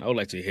though. I would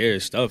like to hear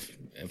his stuff.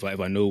 If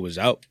I knew it was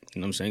out,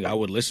 you know what I'm saying? I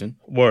would listen.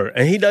 Word.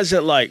 And he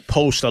doesn't like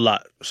post a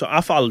lot. So I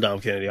follow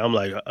Dom Kennedy. I'm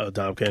like a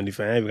Dom Kennedy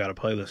fan. I even got a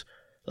playlist.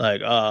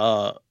 Like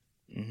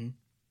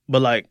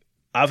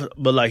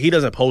but he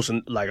doesn't post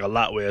like a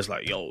lot where it's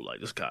like, yo,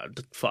 like this guy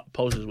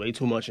posts way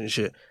too much and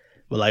shit.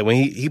 But like when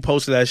he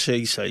posted that shit,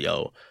 he said,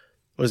 yo,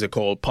 what is it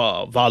called?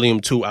 Volume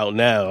 2 out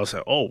now. I was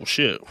like, oh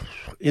shit.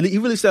 He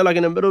released that like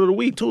in the middle of the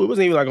week too. It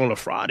wasn't even like on a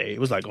Friday. It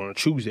was like on a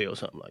Tuesday or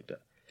something like that.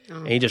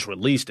 And he just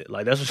released it.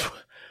 Like that's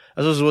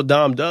what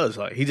Dom does.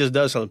 Like he just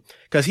does something.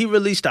 Cause he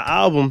released the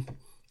album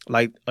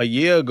like a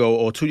year ago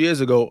or 2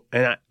 years ago,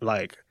 and I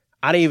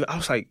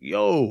was like,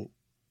 yo,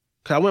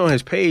 cause I went on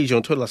his page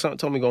on Twitter. Like something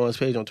told me to go on his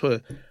page on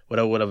Twitter,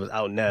 whatever's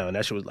out now, and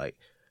that shit was like,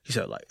 he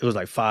said like it was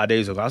like 5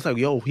 days ago. I was like,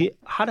 yo,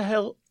 how the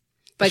hell?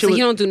 Like, so you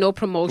don't do no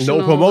promotion?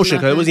 No promotion,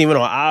 because it wasn't even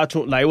on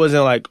iTunes. Like, it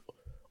wasn't like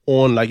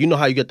on, like, you know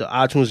how you get the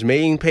iTunes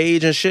main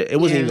page and shit? It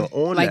wasn't even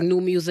on like that. new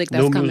music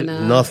that's coming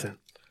up. Nothing.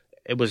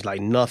 It was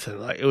like nothing.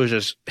 Like, it was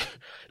just,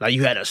 like,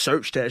 you had to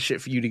search that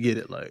shit for you to get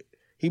it. Like,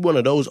 he one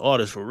of those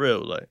artists for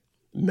real. Like,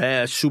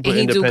 mad, super And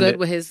he do independent. good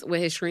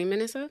with his streaming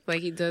and stuff? Like,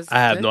 he does I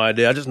have good? no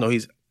idea. I just know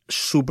he's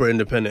super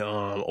independent.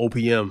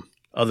 OPM,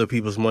 Other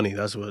People's Money.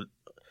 That's what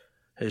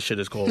his shit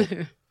is called.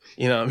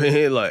 You know what I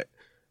mean? Like,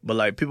 but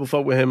like people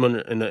fuck with him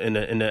in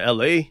the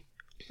LA.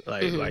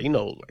 Like, like, you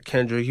know, like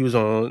Kendrick, he was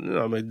on, you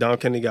know, I mean, Dom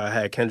Kennedy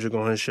had Kendrick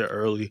on his shit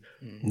early,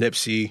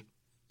 Nipsey,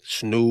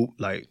 Snoop,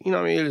 like, you know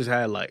what I mean? He just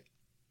had like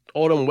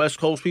all them West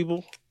Coast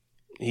people.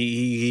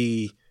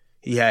 He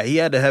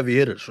had the heavy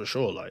hitters for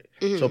sure. Like,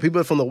 so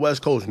people from the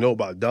West Coast know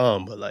about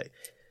Dom, but like,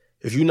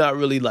 if you're not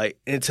really like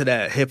into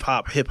that hip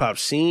hop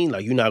scene,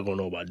 like you're not gonna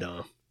know about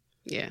Dom.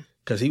 Yeah.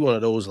 Cause he one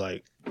of those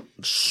like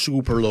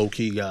super low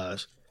key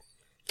guys.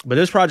 But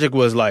this project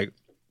was like,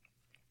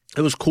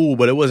 it was cool,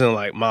 but it wasn't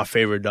like my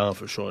favorite Dom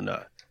for sure.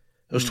 Not.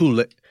 It was too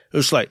late. It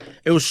was like,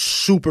 it was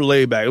super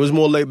laid back. It was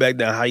more laid back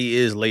than how he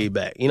is laid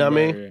back. You know what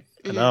I mean?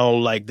 Yeah. And I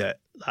don't like that.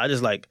 I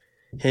just like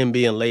him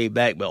being laid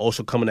back, but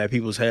also coming at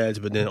people's heads,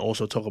 but then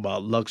also talk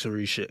about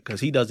luxury shit,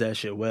 because he does that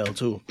shit well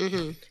too.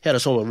 He had a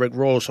song with Rick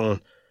Ross on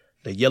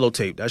the Yellow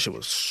Tape. That shit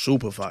was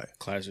super fire.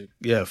 Classic.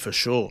 Yeah, for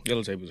sure.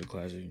 Yellow Tape was a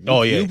classic.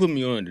 Oh, yeah. You put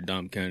me on to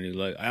Dom Kennedy.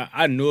 Like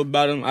I knew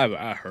about him.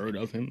 I heard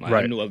of him. I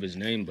Right. knew of his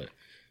name, but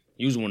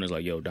he was the one that's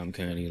like, yo, Dom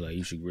Kennedy, like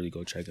you should really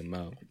go check him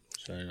out.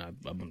 So then I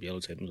bumped Yellow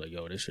Tape and was like,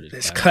 yo, this shit is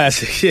It's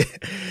classic.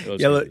 classic.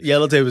 Yeah.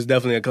 Yellow Tape is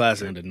definitely a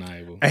classic.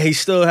 Undeniable. And he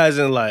still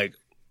hasn't like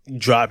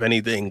dropped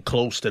anything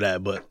close to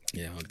that, but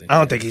Yeah, I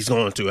don't think he's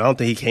going to. I don't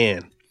think he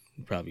can.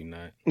 probably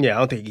not. Yeah, I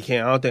don't think he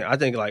can. I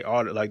think like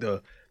all like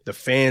the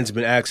fans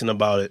been asking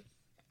about it.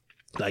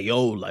 Like,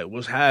 yo, like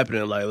what's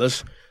happening? Like,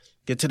 let's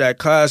get to that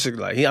classic.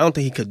 Like, I don't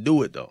think he could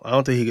do it though. I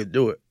don't think he could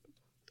do it.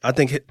 I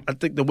think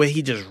the way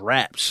he just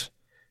raps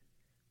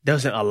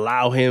doesn't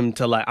allow him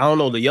to, like, I don't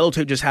know, the Yellow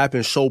Tape just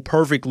happened so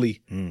perfectly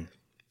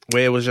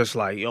where it was just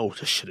like, yo,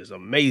 this shit is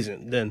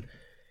amazing. Then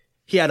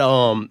he had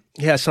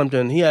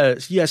something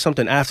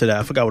after that.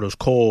 I forgot what it was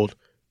called.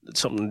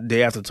 Something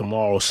Day After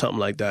Tomorrow, something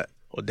like that,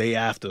 or Day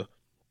After.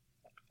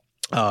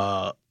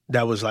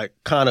 That was like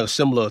kind of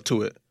similar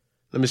to it.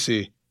 Let me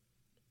see.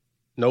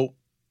 Nope.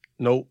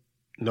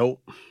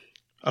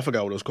 I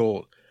forgot what it was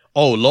called.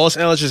 Oh, Los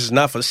Angeles is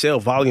Not For Sale.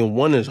 Volume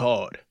 1 is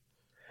hard.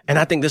 And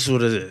I think this is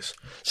what it is.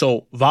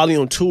 So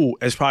Volume 2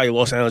 is probably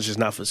Los Angeles is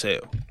Not For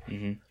Sale.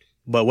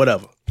 But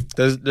whatever.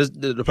 This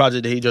the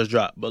project that he just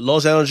dropped. But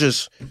Los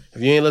Angeles,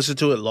 if you ain't listened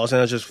to it, Los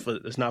Angeles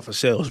It's Not For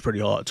Sale is pretty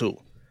hard too.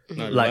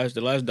 No, Like-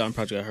 the last Dom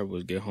project I heard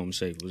was Get Home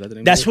Safe. Was that the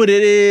name? That's of it? what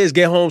it is.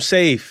 Get Home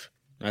Safe.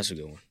 That's a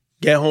good one.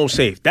 Get Home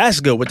Safe. That's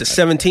good. With the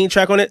 17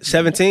 track on it.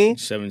 17.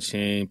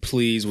 17.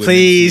 Please, with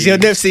Please, Nipsey. yo,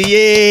 Nipsey.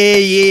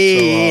 Yeah.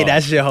 So hard.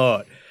 That shit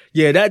hard.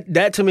 Yeah,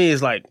 that to me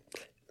is like,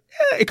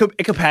 it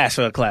could pass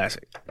for a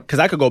classic. Because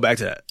I could go back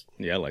to that.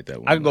 Yeah, I like that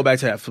one. I could go back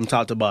to that from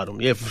top to bottom.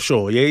 Yeah, for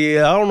sure.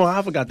 Yeah. I don't know how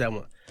I forgot that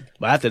one.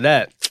 But after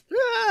that,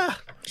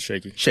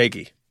 Shaky.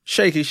 shaky.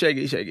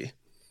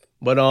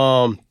 But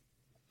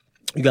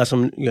you got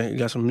some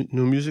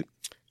new music?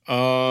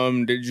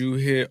 Did you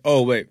hear?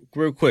 Oh wait,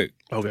 real quick.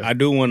 Okay. I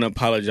do want to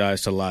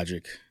apologize to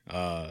Logic.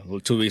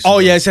 2 weeks. Oh ago.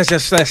 yes. Let's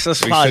We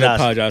should apologize.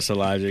 apologize to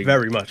Logic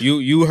Very much.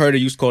 You heard it.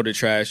 You called it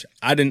trash.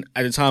 I didn't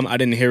at the time. I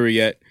didn't hear it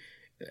yet.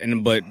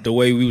 But the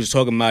way we was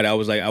talking about it, I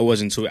was like, I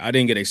wasn't too. I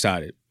didn't get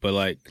excited. But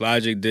like,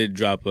 Logic did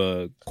drop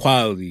a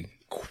quality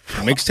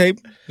mixtape,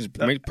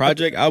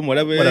 project, album,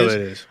 whatever it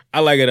is.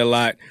 I like it a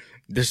lot.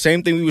 The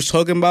same thing we was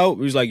talking about.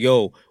 We was like,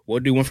 yo,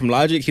 what do you want from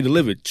Logic? He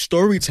delivered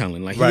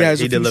storytelling. Like Right, he has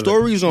he a few delivered.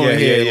 stories on Yeah,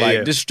 here. yeah, like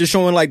yeah. just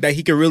showing like that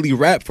he can really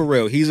rap for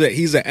real. He's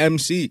a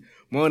MC.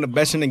 One of the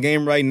best in the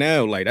game right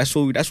now. Like that's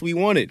what we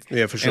wanted.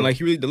 Yeah, for sure. And like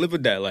he really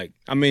delivered that. Like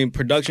I mean,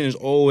 production of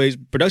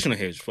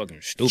here is fucking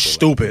stupid.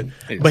 Stupid.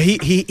 Like, But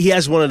he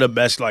has one of the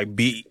best like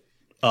beat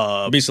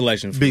beat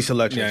selection. Beat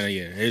selections.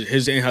 Yeah.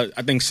 His in-house,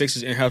 I think Six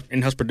is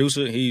in-house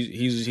producer.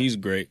 He's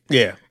great.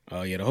 Yeah.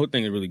 Yeah, the whole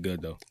thing is really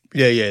good though.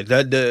 Yeah.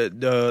 That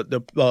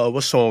the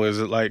what song is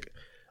it, like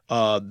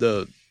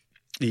the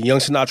Young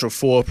Sinatra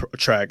 4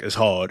 track is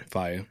hard.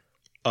 Fire.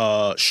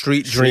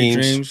 Street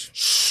Dreams.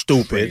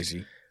 Stupid.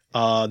 Crazy.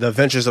 The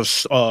Adventures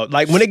of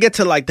like when they get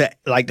to like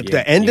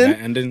the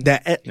ending,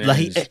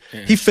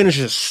 he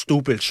finishes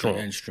stupid strong.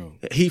 And strong.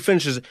 He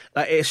finishes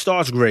like it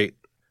starts great,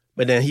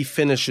 but then he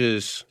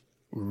finishes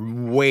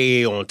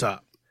way on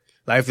top.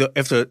 Like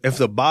if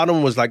the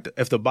bottom was like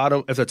if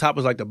the top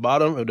was like the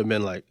bottom, it would have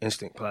been like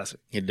instant classic.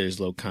 He did his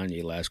little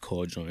Kanye last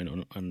call joint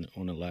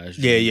on the last.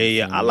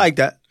 Yeah. I like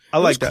that. I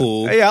was like that.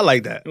 cool. Yeah, I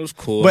like that. It was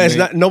cool. But it's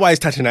man. not nobody's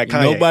touching that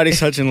Kanye. Nobody's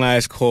touching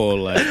last call.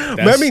 Like that's,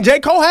 But I mean, J.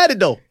 Cole had it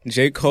though.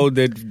 J. Cole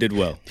did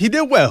well. He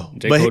did well.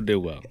 J. but Cole did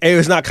well. It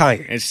was not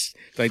Kanye. It's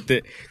like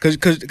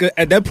because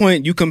at that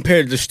point you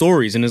compared the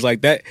stories and it's like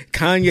that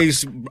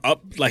Kanye's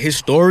up like his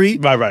story.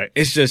 Right.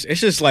 It's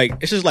just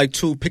like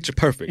two picture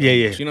perfect. Yeah.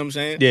 You know what I'm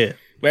saying? Yeah.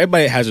 But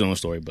everybody has their own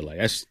story, but like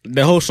that's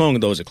the whole song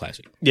though is a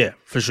classic. Yeah,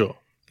 for sure.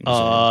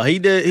 He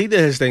did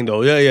his thing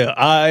though. Yeah.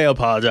 I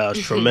apologize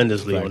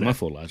tremendously Right, on my that.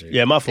 fault, Logic.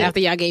 Yeah, my fault. After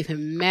y'all gave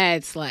him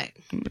mad slack.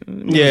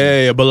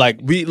 Yeah. But like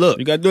we look,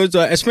 You gotta do it.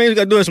 As fans, you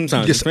gotta do it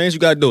sometimes. Yes. As fans,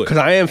 you gotta do it. because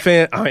I am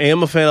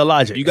a fan of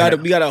Logic. We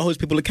gotta hold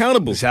people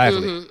accountable.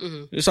 exactly.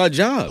 It's our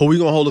job. Who we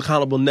gonna hold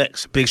accountable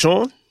next? Big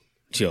Sean?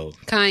 Yo,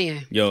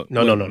 Kanye. No.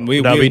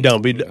 We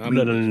done. I'm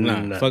not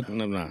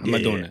Yeah.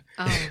 doing that.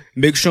 Oh.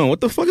 Big Sean, what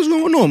the fuck is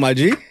going on, my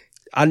G?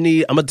 I'm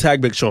gonna tag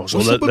Big Sean. So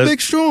What's up with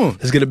Big Sean?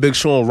 let's get a Big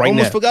Sean right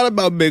Almost now. forgot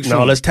about Big Sean.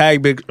 No, let's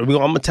tag Big. I'm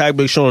gonna tag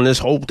Big Sean on this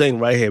whole thing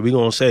right here. We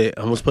gonna say it.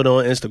 I'm gonna put it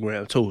on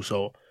Instagram too.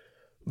 So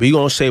we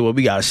gonna say what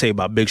we gotta say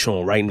about Big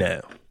Sean right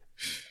now.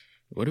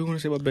 What do you want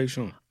to say about Big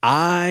Sean?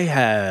 I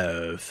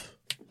have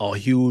a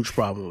huge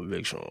problem with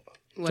Big Sean.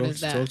 What is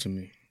Talk that? to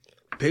me.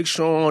 Big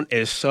Sean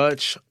is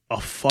such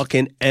a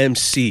fucking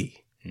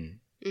MC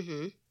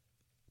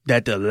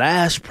that the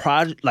last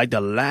project, like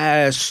the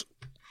last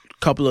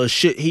couple of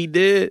shit he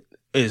did,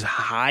 is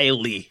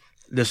highly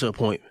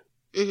disappointment.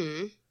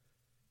 Mm-hmm.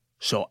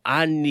 So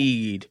I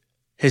need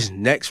his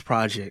next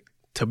project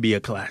to be a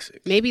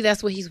classic. Maybe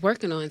that's what he's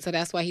working on, so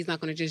that's why he's not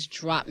going to just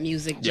drop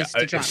music just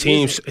to drop it seems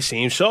music. it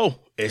seems so.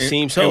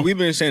 Seems so. And we've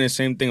been saying the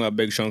same thing about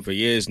Big Sean for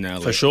years now.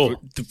 For sure.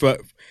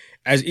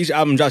 As each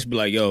album drops, be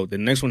like, yo, the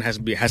next one has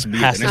to be it. The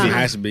next one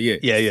has to be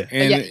it. Yeah.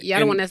 And, Y'all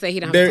don't want to say he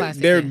don't have a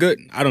classic. They're then. good.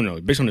 I don't know.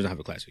 Big Sean doesn't have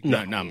a classic.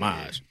 Not in my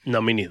eyes.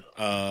 No, me neither.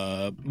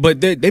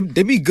 But they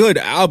be good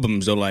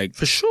albums though. Like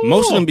For sure.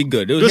 most of them be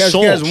good. Good He has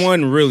songs.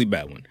 one really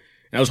bad one.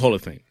 That was Hall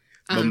of Fame.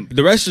 But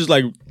the rest is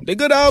like they're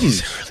good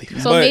albums.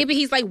 So maybe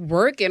he's like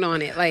working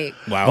on it. Like,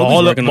 Wow,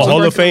 But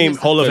Hall of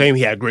Fame,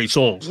 he had great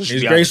songs.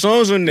 There's great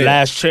songs on there.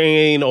 Last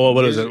Chain, or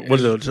what is it?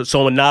 What is it?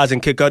 Song with Nas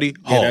and Kid Cudi?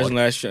 Yeah, that's Hard.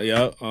 last show.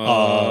 Yeah.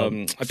 I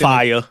think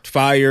Fire.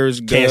 Fire's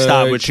good. Can't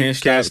Stop with You.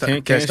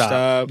 Can't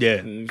stop.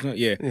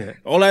 Yeah.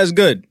 All that's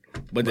good.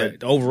 But the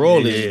overall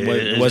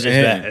wasn't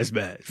him. It's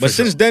bad. But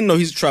since then, though,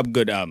 he's dropped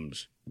good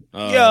albums.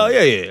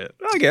 Yeah.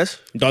 I guess.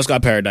 Dark Sky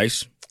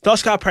Paradise. Dark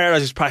Sky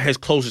Paradise is probably his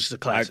closest to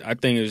classic. I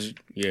think is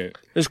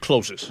His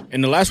closest.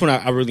 And the last one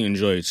I really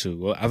enjoyed too.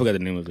 Well, I forgot the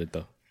name of it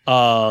though.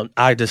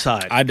 I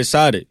Decide. I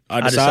decided.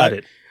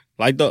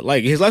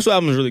 Like his last two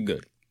albums really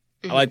good.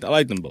 Mm-hmm. I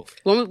like them both.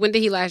 when did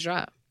he last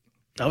drop?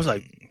 That was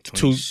like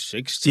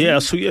 2016. Yeah,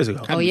 2 years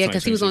ago. Oh yeah,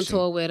 because he was on 2016.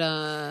 tour with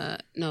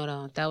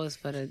no, that was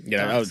for the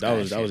Yeah, Dark that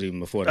was Sky shit. even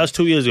before That was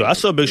 2 years ago. I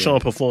saw Big Sean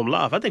perform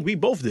live. I think we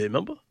both did.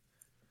 Remember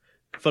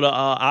for the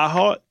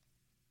iHeart.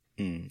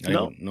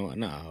 No,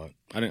 not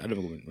I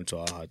never went to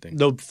a hard thing.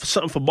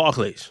 Something for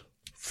Barclays.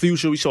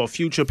 Future. We saw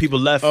Future. People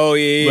left. Oh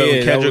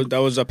yeah. Kendrick. That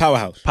was a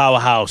Powerhouse.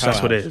 Powerhouse.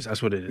 That's what it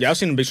is. Yeah, I've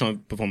seen Big Sean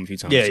perform a few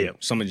times. Yeah, too. yeah.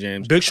 Summer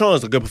Jams. Big Sean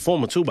is a good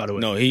performer too, by the way.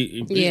 No,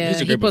 he's a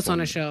He great puts on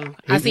performer. a show.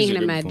 I He's seen a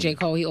him great at J.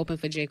 performer. Cole. He opened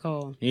for J.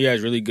 Cole. He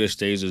has really good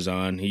stages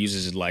on. He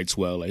uses his lights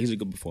well. Like he's a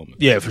good performer.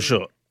 Yeah, for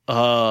sure.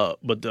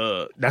 But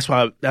that's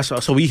why.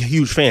 So we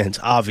huge fans,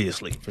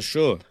 obviously. For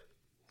sure.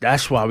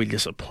 That's why we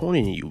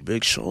disappointing you,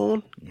 Big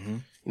Sean. Mm-hmm.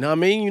 You know what I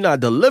mean? You're not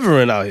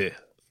delivering out here.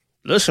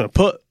 Listen,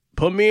 put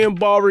me and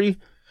Bari,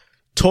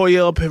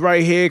 Toya up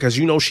right here because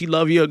you know she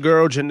love your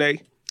girl,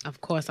 Janae.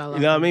 Of course, I love.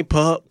 You know what I mean?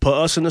 Put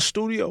us in the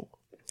studio.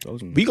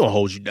 We gonna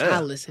hold you I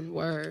down. listen.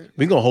 Word.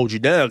 We gonna hold you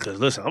down because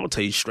listen, I'm gonna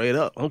tell you straight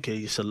up. I don't care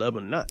if you're celeb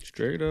or not.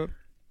 Straight up.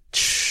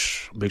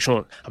 Big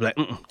Sean. I'm like,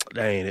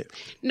 that ain't it.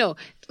 No,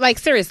 like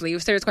seriously, a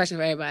serious question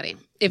for everybody.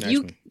 If Ask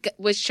you me.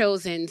 was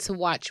chosen to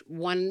watch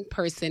one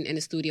person in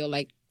the studio,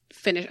 like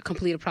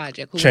complete a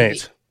project, who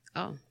Chance. would it be?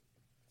 Oh,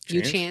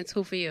 you Chance? Chance.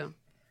 Who for you?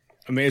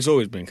 I mean, it's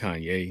always been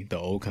Kanye, the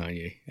old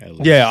Kanye. At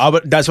least. Yeah,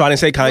 that's why I didn't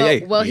say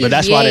Kanye. Well, he's but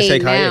that's why I didn't say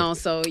Ye Kanye. now,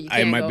 so you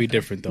can't It might go be for-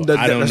 different though. That-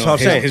 I don't that's know.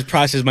 what I'm saying. His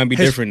process might be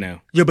different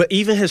now. Yeah, but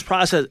even his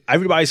process,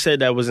 everybody said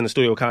that was in the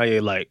studio with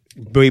Kanye, like,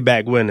 way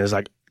back when, is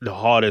like the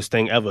hardest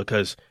thing ever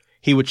because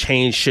he would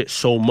change shit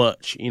so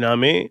much. You know what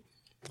I mean?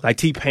 Like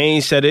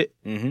T-Pain said it.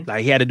 Mm-hmm.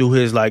 Like he had to do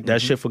his, like,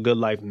 that shit for Good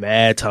Life,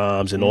 Mad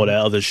Times, and all that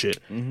other shit.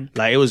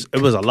 Like, it was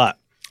a lot.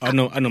 I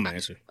know my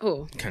answer.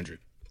 Who? Kendrick,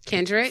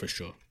 Kendrick. for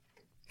sure.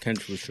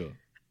 Kendrick for sure.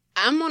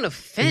 I'm on a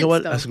fence. You know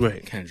what? Though. That's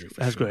great. Kendrick for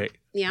That's sure. great.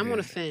 Yeah, I'm on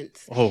a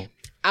fence. Oh,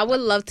 I would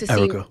love to see.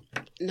 Erica.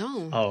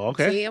 No. Oh,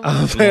 okay. See,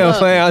 I'm playing.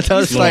 I'm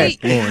You playing.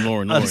 swear-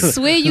 Lauren. I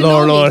swear you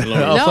Lauren, know Lauren. me.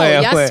 I'm No, playing,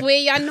 I'm y'all playing. swear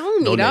y'all know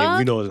me, No dog. name.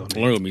 You know his own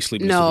name. Lauren will be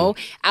sleeping. No,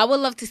 I would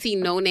love to see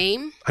No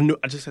Name,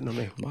 I just said no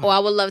name. or I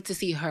would love to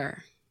see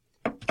her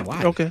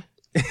Why? Okay.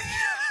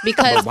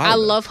 because why I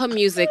though? love her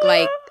music.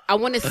 Like I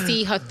want to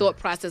see her thought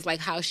process, like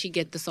how she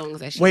get the songs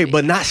that she. Wait, make.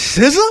 but not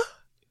SZA?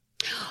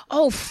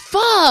 Oh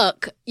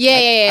fuck!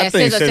 Yeah. I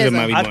think Scissor, SZA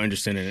might be I- more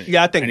interested in it.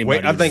 Yeah, I think- Anybody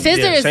wait, I think- would.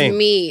 Scissor Yeah, is same.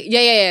 me.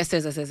 Yeah.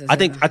 Scissor. I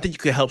think you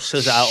could help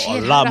SZA out Shit, a how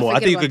did lot I more. I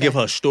forget think you about could give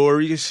that? her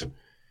stories.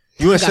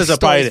 You and got SZA stories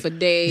probably for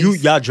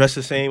days. y'all dress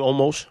the same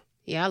almost.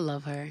 Yeah, I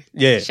love her.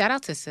 Yeah. Shout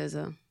out to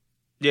SZA.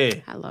 Yeah.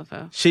 I love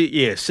her.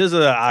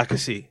 SZA I can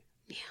see.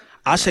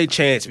 I say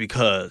Chance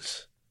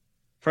because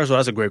first of all,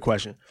 that's a great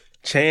question.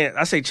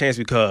 I say Chance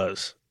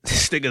because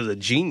this nigga's a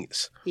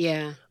genius.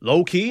 Yeah.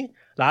 Low key.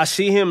 Like, I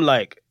see him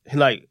like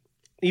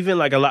even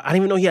like a lot. I didn't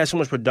even know he had so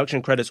much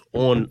production credits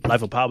on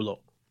Life of Pablo.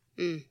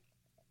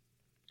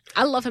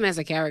 I love him as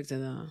a character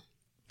though.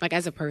 Like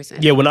as a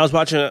person. Yeah, when I was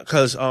watching it,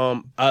 because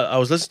I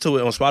was listening to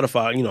it on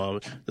Spotify, you know,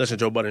 listening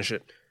to Joe Budden and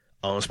shit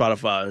on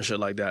Spotify and shit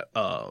like that.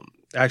 I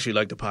actually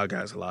like the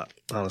podcast a lot,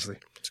 honestly.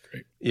 It's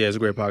great. Yeah, it's a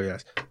great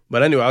podcast.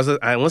 But anyway,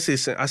 once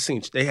I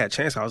seen they had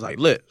Chance, I was like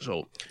lit.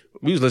 So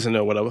we was listening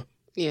or whatever.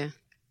 Yeah.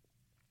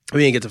 We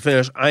didn't get to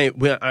finish.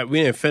 We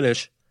didn't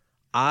finish.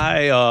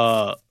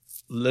 I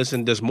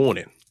listened this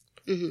morning.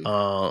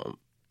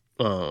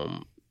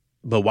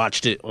 But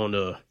watched it on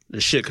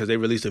the shit because they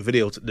released a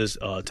video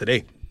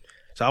today.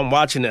 So I'm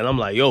watching it and I'm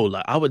like, yo,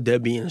 like I would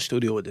dead be in the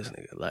studio with this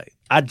nigga. Like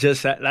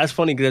that's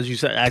funny because you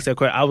asked that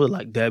question. I would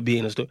like dead be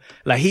in the studio.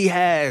 Like he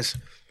has,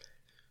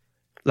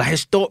 like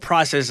his thought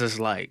process is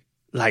like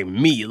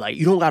me. Like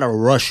you don't gotta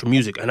rush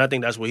music, and I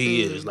think that's what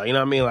he is. Like you know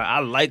what I mean? Like I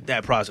like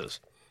that process.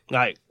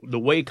 Like the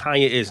way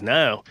Kanye is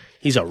now,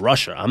 he's a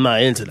rusher. I'm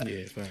not into that.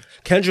 Yeah, facts.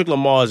 Kendrick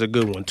Lamar is a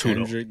good one too,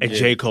 Kendrick, though. And yeah.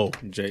 J. Cole.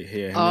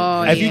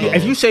 Oh,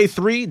 If you say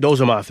 3,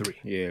 those are my 3.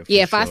 Yeah,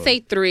 Yeah, if I say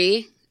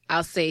 3,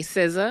 I'll say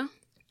SZA.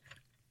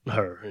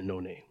 Her and No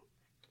Name.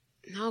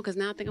 No, because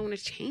now I think I want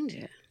to change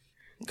it.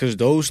 Because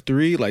those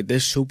 3, like, they're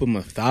super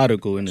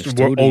methodical in the We're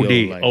studio.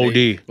 OD, like,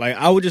 OD. Like,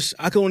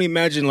 I can only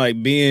imagine,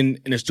 like, being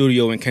in the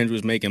studio when Kendrick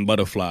was making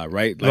Butterfly,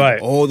 right? Like,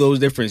 Right. all those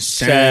different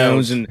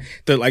sounds and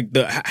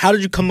how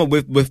did you come up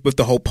with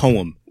the whole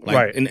poem? Like,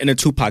 Right. in a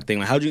Tupac thing.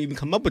 Like, how did you even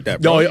come up with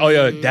that, Oh, bro?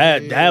 yeah,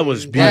 that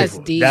was beautiful.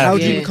 That's deep. How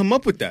did you Yeah. even come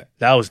up with that?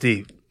 That was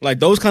deep.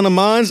 Like, those kind of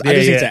minds, I Yeah,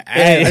 just need yeah. to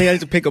add. Yeah. I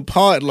need to pick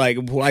apart, like,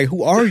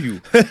 who are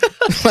you?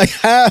 Like,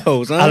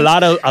 how, son? A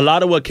lot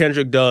of what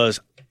Kendrick does,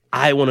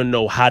 I want to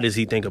know how does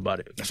he think about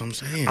it. That's what I'm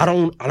saying. I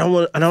don't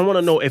want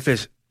to know if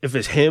it's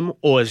him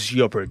or it's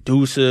your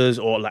producers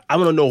or like I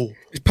want to know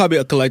It's probably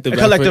a collective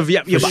collective.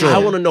 effort, Yeah, for but sure. I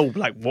want to know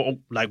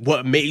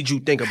what made you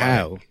think about it.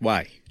 How?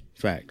 Why?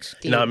 Facts.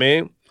 You know what I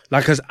mean?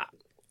 Like, cause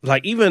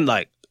like even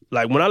like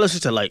when I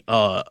listen to like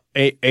AR,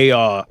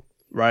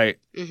 right?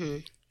 Mm-hmm.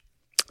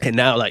 And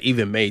now like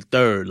even May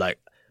 3rd, like,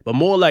 but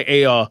more like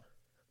AR,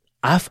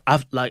 I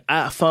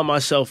find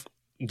myself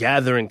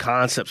gathering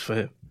concepts for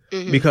him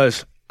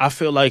because I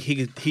feel like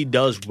he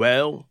does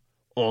well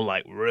on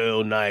like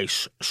real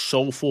nice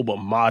soulful but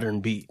modern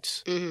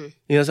beats. Mm-hmm.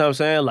 You know what I'm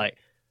saying? Like,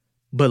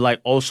 but like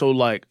also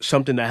like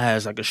something that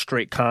has like a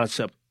straight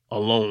concept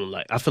alone.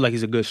 Like I feel like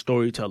he's a good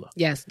storyteller.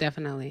 Yes,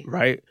 definitely.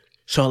 Right?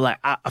 So like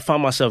I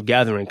find myself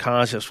gathering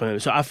concepts for him.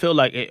 So I feel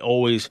like it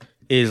always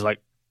is like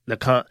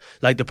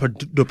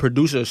the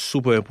producer is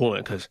super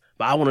important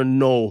but I want to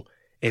know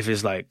if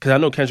it's like because I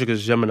know Kendrick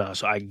is Gemini,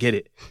 so I get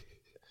it.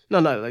 No,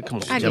 like come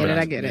on, I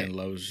Gemini. get it. Man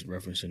loves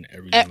referencing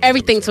everything.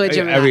 Everything to a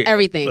Gemini.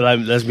 Everything. But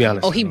let's be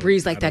honest. Oh, he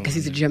breathes like that because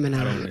he's a Gemini.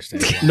 I don't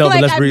understand. No,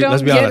 Like, but I let's don't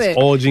be get honest. it.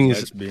 All Let's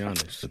geniuses be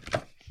honest. is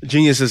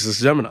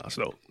Geminis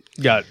though.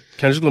 You got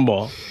Kendrick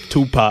Lamar,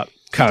 Tupac,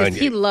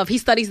 Kanye. He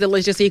studies the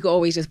list just so he could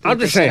always just put I'm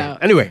this just shit saying.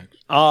 out. Anyway,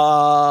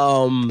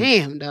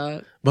 Damn,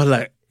 dog. but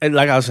like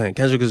I was saying,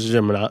 Kendrick is a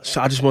Gemini, so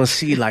I just want to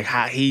see like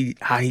how he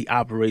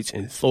operates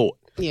in thought.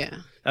 Yeah.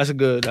 That's a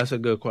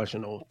good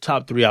question though.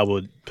 Top 3, I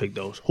would pick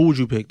those. Who would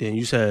you pick then?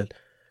 You said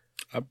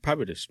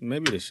Probably this.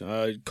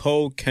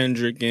 Cole,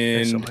 Kendrick,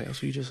 and somebody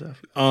else. You just said.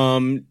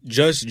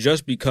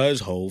 just because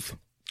Hove.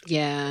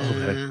 Yeah.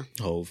 Okay.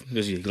 Hove.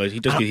 Because I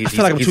I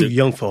feel like I'm too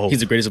young for Hov. He's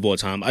the greatest of all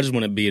time. I just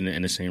want to be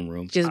in the same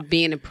room. Just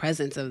be in the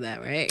presence of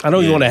that, right? I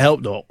don't even want to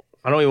help though.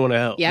 I don't even want to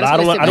help. Yeah, Like, I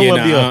don't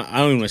want to be I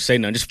don't even want to say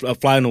nothing. Just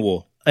fly on the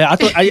wall.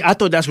 I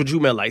thought that's what you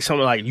meant, like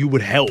something like you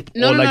would help.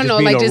 No, or, like, no.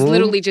 be in Like a just room.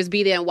 literally just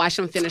be there and watch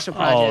them finish a Oh,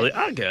 project.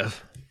 I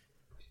guess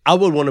I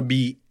would want to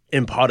be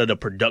in part of the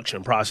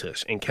production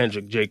process in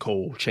Kendrick, J.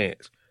 Cole,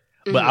 Chance,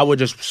 but I would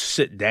just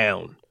sit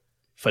down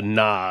for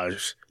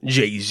Nas,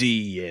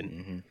 Jay-Z,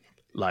 and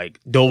like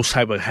those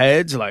type of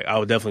heads. Like I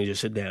would definitely just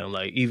sit down.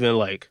 Like even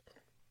like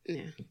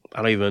Yeah.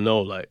 I don't even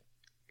know. Like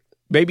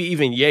maybe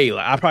even Ye.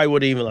 Like I probably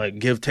wouldn't even like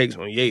give takes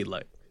on Ye.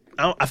 Like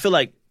I feel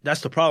like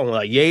that's the problem.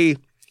 Like Ye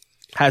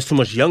has too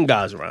much young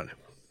guys around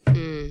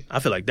him. I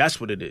feel like that's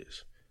what it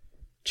is.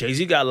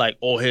 Jay-Z got like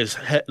all his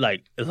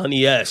like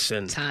Lenny S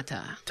and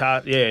Tata.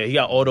 yeah, he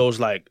got all those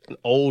like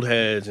old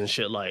heads and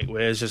shit like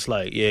where it's just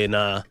like, yeah,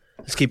 nah,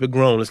 let's keep it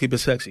grown, let's keep it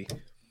sexy.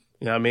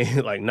 You know what I mean?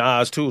 Like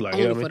Nas too, like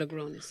Only you know for what I the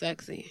grown and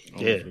sexy.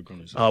 mean?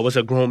 Yeah. What's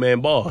a grown man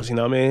boss? You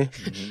know what I mean?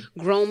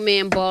 Grown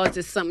man balls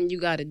is something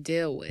you got to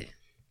deal with.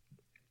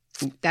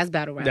 That's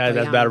battle rap. That's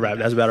though. Y'all battle know rap.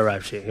 that. That's battle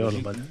rap shit. You don't know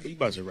about that. You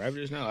about to rap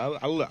this now?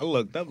 I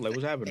looked up like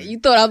what's happening. You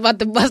thought I was about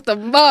to bust the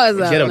bars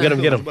out.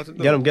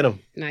 Get him.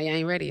 Nah, y'all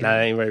ain't ready. Nah,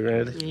 I ain't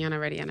ready. Y'all not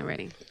ready. Y'all not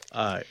ready.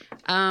 All right,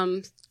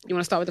 You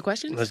want to start with the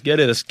questions? let's get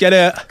it.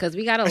 Because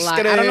we got a lot.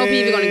 I don't know if you're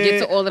even going to get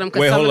to all of them.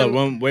 Wait, hold up.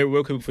 up. Wait,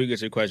 real quick before you get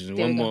to your questions.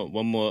 There One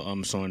we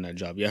more song that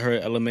dropped. You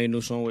heard LMA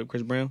new song with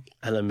Chris Brown?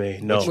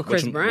 LMA. No, With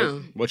Chris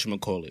Brown. What you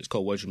call it? It's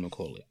called What You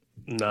Call It.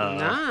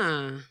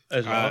 Nah.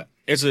 That's right.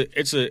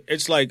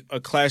 It's like a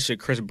classic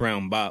Chris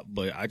Brown bop,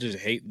 but I just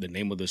hate the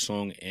name of the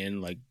song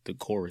and like the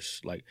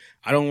chorus. Like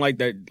I don't like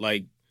that.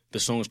 Like the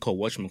song is called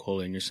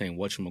Whatchamacallit, and you're saying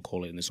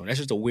Whatchamacallit in the song. That's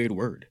just a weird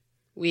word.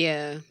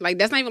 Yeah. Like,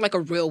 that's not even like a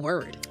real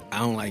word. I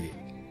don't like it.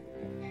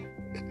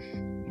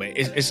 But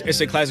it's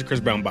a classic Chris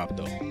Brown bop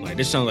though. Like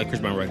this sounds like Chris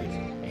Brown record,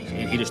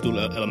 and he just threw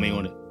LMA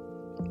on it.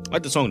 I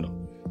like the song though.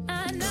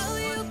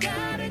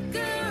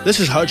 This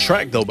is her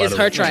track though. By It's the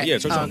her way. track. Yeah,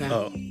 it's her song. Okay.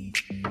 Oh.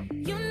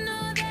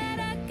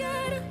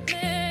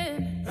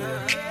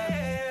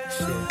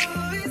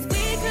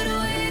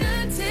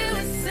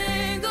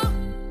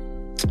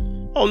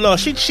 Oh no,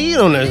 she cheated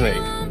on this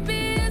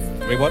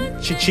nigga. Wait,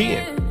 what? She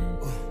cheating.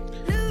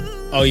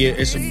 Oh yeah,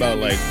 it's about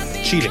like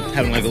cheating,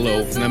 having like a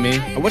little. You know what I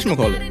mean?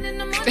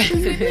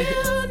 Whatchamacallit?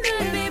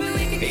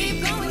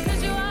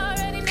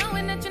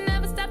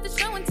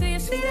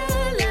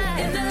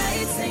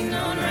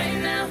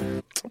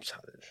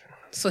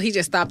 So he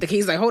just stopped it.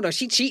 He's like, hold on,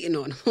 she cheating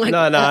on him. Like, No,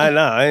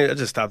 I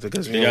just stopped it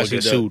because we Did y'all won't see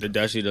get sued. Did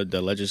y'all see the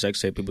alleged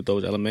sex tape people thought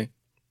was LMA?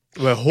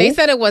 Well, who? They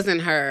said it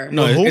wasn't her.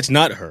 No, Who? it's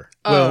not her.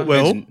 Well,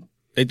 It's-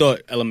 They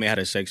thought LMA had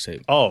a sex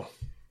tape. Oh,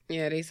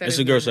 Yeah, they said It's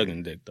a girl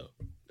sucking dick, though.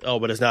 oh,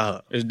 but it's not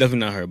her. It's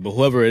definitely not her, but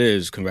whoever it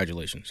is,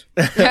 congratulations.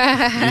 You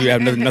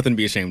have nothing to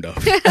be ashamed of.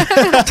 Wait,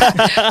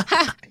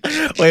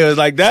 it was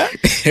like that?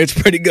 It's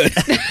pretty good.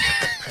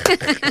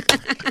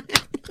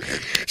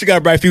 She got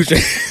a bright future.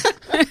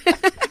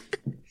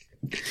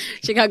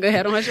 She got a good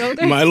head on her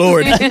shoulder. My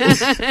lord.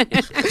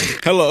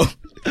 Hello.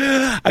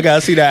 I gotta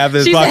see that after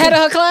this She's the head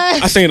podcast. of her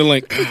class. I seen the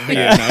link.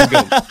 Yeah, no, it's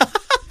good.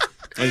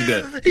 That's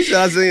good. He said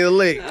I seen the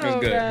link. Oh, That's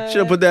good. Should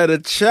have put that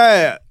in the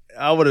chat.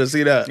 I would have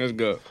seen that. That's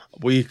good.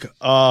 Weak. Go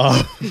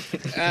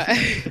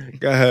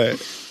ahead.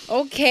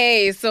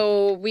 Okay,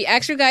 so we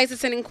asked you guys to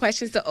send in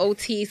questions to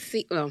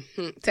OTC.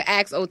 To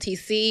ask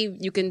OTC,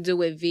 you can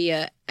do it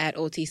via at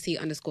OTC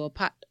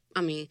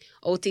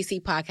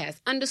podcast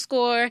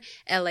underscore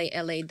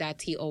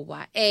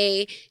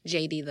LALA.TOYA,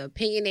 JD the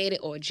opinionated,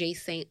 or J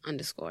Saint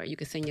underscore. You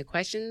can send your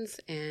questions,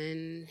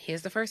 and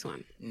here's the first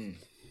one.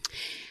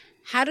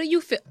 How do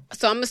you feel?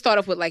 So I'm gonna start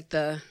off with like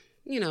the,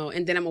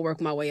 and then I'm gonna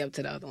work my way up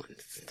to the other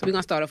ones. So we're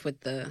gonna start off with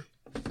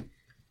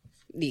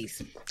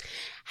these.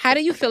 How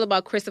do you feel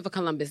about Christopher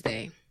Columbus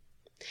Day?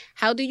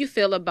 How do you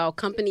feel about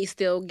companies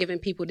still giving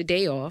people the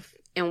day off?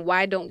 And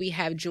why don't we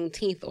have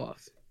Juneteenth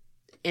off?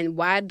 And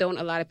why don't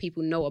a lot of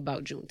people know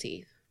about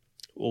Juneteenth?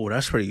 Oh,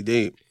 that's pretty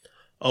deep.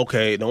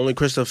 Okay, the only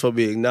Christopher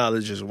be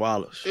acknowledged is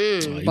Wallace.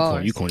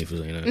 You corny for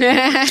saying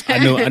that.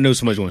 I know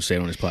somebody's going to say it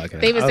on this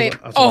podcast. They even say,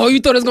 "Oh, you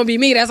thought it was gonna be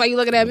me? That's how you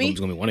looking at me?" It's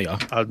going to be one of y'all.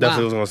 I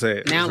definitely was gonna say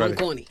it. Now It's I'm ready.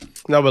 corny.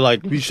 No, but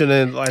like we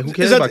shouldn't. Like, who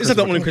cares Is that, about is that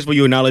the only Christopher? Christopher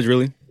you acknowledge,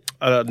 really?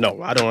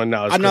 No, I don't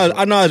acknowledge. I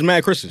know it's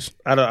Mad Chris's.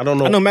 I don't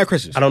know. I know Mad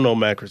Chris's. I don't know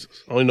Mad Chris.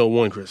 I only know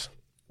one Chris.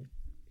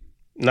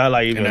 Not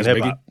like even And that's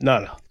hip hop.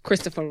 No.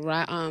 Christopher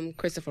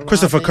Christopher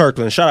Robin.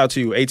 Kirkland. Shout out to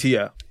you,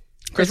 ATL.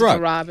 Chris Christopher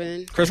Rock.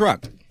 Robin. Chris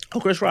Rock. Oh,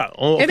 Chris Rock.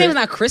 Oh, His okay. name is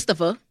not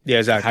Christopher. Yeah,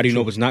 exactly. How do you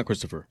know if it's not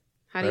Christopher?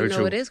 How do you Very know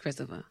true. it is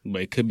Christopher?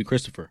 But it could be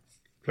Christopher.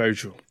 Very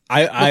true.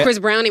 But Chris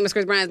Brown name is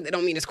Chris Brown. It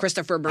don't mean it's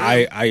Christopher Brown.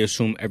 I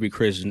assume every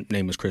Chris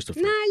name is Christopher.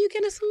 Nah, you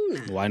can assume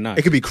that. Why not?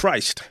 It could be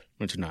Christ.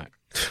 It's not.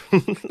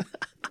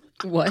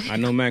 What? I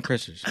know Mad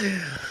Chris's.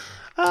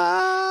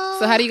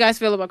 So how do you guys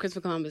feel about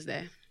Christopher Columbus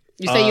Day?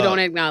 You say you don't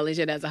acknowledge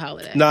it as a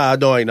holiday. Nah, I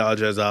don't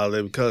acknowledge it as a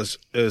holiday because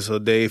it's a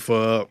day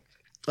for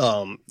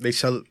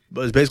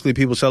it's basically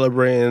people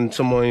celebrating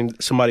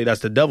somebody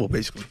that's the devil,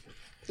 basically.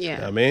 Yeah. You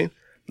know what I mean?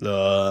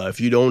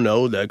 If you don't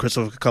know that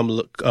Christopher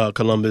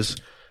Columbus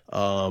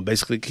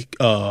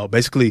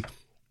basically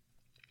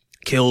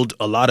killed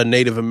a lot of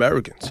Native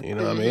Americans, you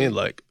know what I mean?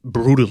 Like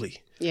brutally.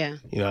 Yeah.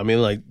 You know what I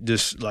mean? Like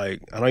just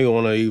like I don't even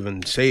want to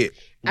even say it.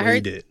 I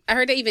He did.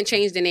 heard they even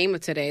changed the name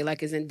of today,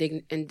 like it's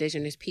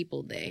Indigenous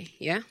People Day.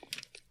 Yeah.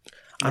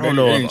 I don't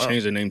know. They didn't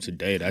change their name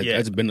today. Yeah.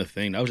 That's been a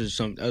thing. That was just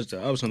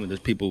something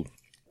that people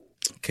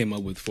came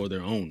up with for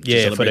their own.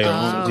 Yeah, to for their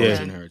celebrate own, culture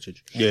yeah. and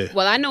heritage. Yeah.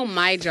 Well, I know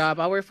my job.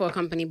 I work for a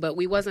company, but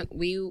we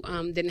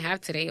didn't have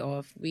today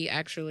off. We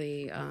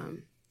actually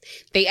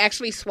they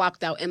actually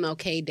swapped out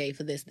MLK Day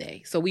for this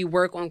day. So we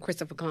work on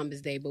Christopher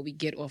Columbus Day, but we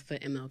get off for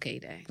MLK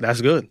Day.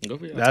 That's good. Go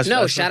for it. That's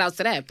Shout out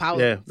to that. Power.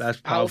 Yeah,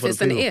 that's power for the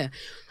fist in the people.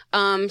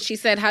 air. She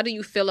said, "How do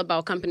you feel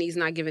about companies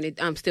not giving it?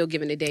 Still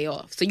giving the day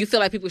off? So you feel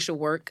like people should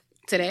work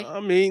today? I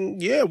mean,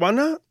 yeah, why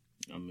not?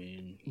 I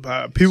mean,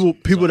 But people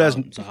that's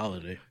it's a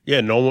holiday. yeah,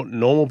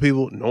 normal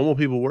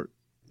people work.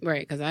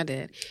 Right, because I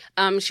did.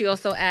 She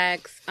also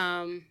asks,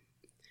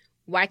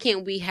 why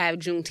can't we have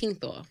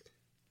Juneteenth off?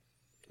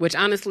 Which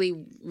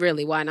honestly,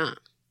 really, why not?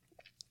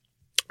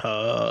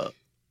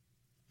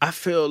 I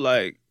feel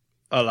like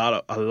a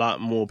lot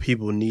more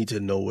people need to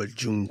know what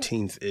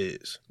Juneteenth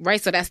is.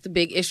 Right, so that's the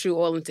big issue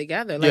all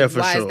together. Like, Yeah, for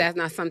why sure. is that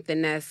not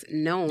something that's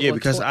known? Yeah, or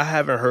because taught? I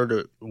haven't heard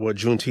of what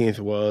Juneteenth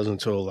was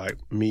until like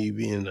me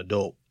being an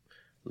adult.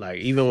 Like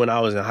even when I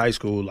was in high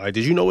school, like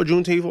did you know what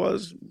Juneteenth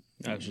was?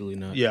 Absolutely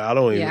not. Yeah, I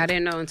don't even. Yeah, I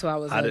didn't know until I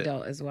was I an didn't-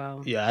 adult as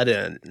well. Yeah, I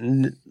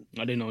didn't.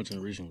 I didn't know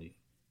until recently.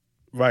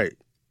 Right.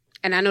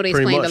 And I know they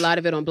Pretty explained much. a lot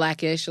of it on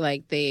Blackish.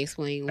 Like they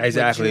explained what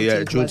Exactly. Yeah,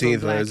 was on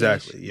Juneteenth. Blackish.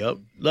 Exactly. Yep.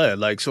 Yeah.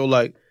 Like so.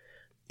 Like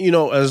you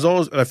know, as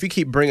long as if you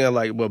keep bringing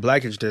like what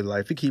Blackish did,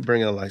 like if you keep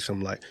bringing like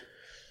some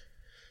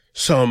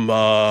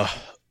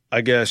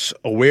I guess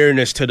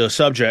awareness to the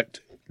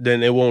subject,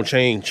 then it won't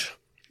change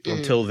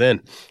until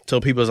then. Until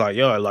people's like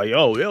yo. This is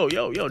Yeah,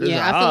 a I feel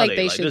like holiday.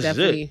 they should this is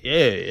definitely-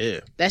 it. Yeah.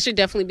 That should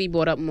definitely be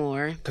brought up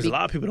more. Because a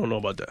lot of people don't know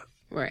about that.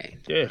 Right.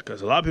 Yeah,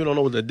 because a lot of people don't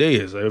know what the day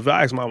is. Like, if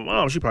I ask my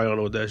mom, she probably don't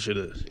know what that shit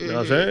is. You know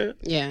what I'm saying?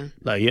 Yeah.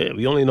 Like, yeah,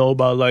 we only know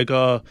about like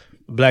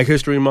Black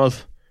History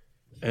Month,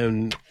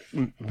 and a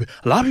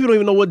lot of people don't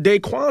even know what day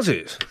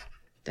Kwanzaa is.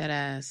 That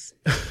ass.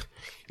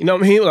 You know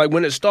what I mean? Like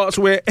when it starts,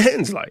 where it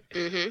ends. Like,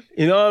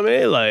 you know what I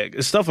mean? Like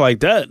it's stuff like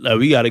that. Like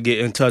we got to get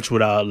in touch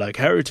with our like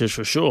heritage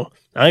for sure.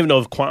 I don't even know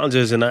if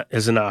Kwanzaa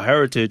is in our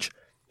heritage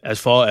as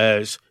far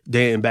as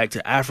dating back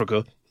to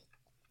Africa,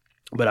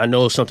 but I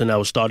know it's something that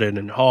was started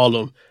in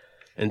Harlem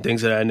and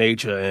things of that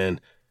nature.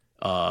 And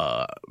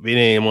we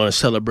didn't want to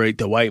celebrate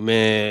the white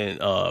man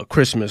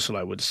Christmas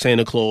like with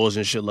Santa Claus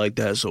and shit like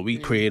that. So we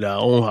created our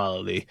own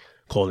holiday,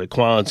 called it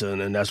Kwanzaa,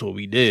 and then that's what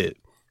we did.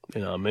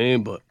 You know what I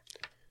mean? But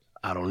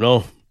I don't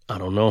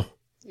know.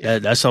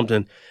 That's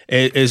something.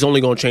 It's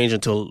only going to change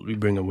until we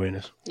bring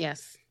awareness.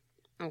 Yes.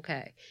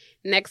 Okay.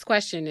 Next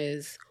question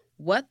is,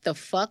 what the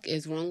fuck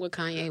is wrong with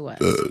Kanye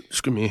West?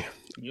 Excuse me.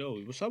 Yo,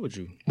 what's up with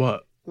you?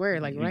 What? Where,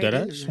 like, right dead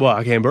in ass? the- What?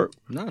 I can't burp?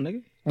 Nah,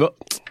 nigga. Well,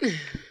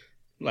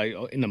 Like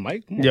in the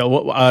mic? Come on.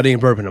 yeah, I didn't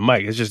burp in the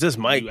mic. It's just this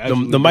mic. You The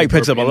absolutely mic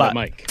picks up a burping in lot.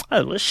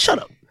 the mic. Shut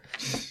up.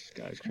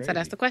 Guy's crazy. So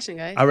that's the question,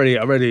 guys. I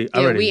already.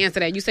 Yeah, we answered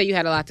that. You said you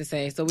had a lot to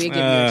say, so we'll give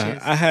you a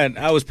chance.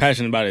 I was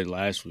passionate about it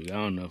last week. I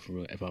don't know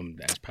if I'm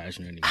as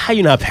passionate anymore. How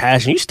you not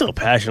passionate? You still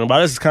passionate about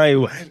it. This is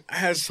Kanye West. I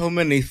had so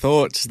many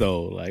thoughts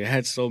though. Like I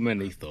had so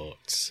many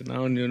thoughts, and I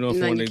don't even know if I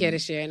None want you care to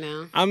share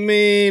now. I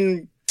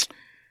mean,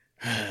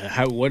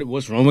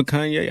 what's wrong with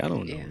Kanye? I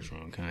don't know Yeah. what's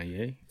wrong with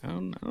Kanye. I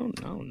don't know.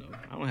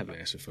 I don't have an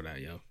answer for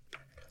that, yo.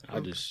 I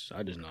just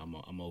know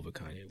I'm over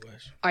Kanye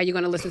West. Are you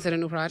going to listen to the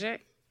new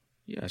project?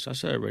 Yes, I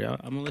said already. I'm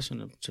gonna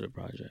listen to the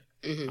project.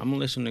 Mm-hmm. I'm gonna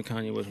listen to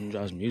Kanye West when he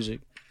drops music,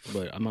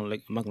 but I'm not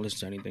gonna listen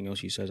to anything else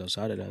he says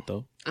outside of that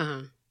though.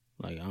 Uh-huh.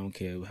 Like I don't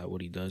care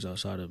what he does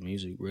outside of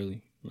music,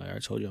 really. Like I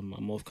told you,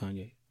 I'm off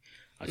Kanye.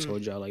 I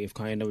told y'all like if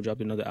Kanye never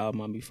dropped another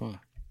album, I'd be fine.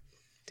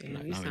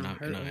 Damn, you sound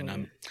hurt. I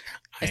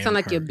It am sound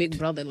like your hurt. big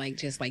brother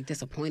just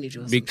disappointed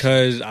you or some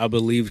Because I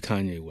believe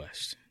Kanye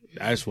West.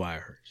 That's why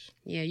it hurts. shit.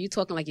 Yeah, you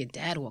talking like your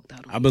dad walked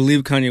out on I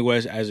believe Kanye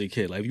West as a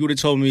kid. Like if you would have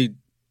told me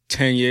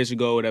 10 years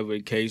ago, whatever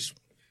the case,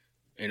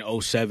 in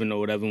 07 or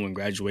whatever, when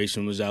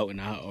graduation was out, and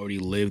I already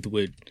lived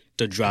with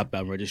the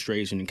Dropout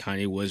registration, and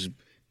Kanye was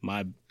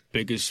my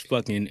biggest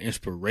fucking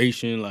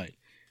inspiration. Like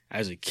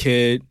as a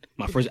kid,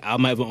 my first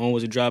album I ever owned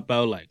was a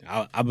Dropout. Like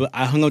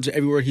I hung on to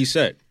every word he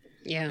said.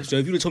 Yeah. So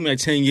if you would have told me like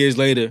 10 years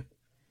later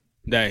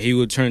that he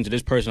would turn to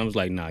this person, I was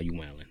like, nah, you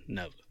wildin'.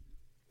 Never.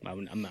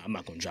 I'm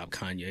not gonna drop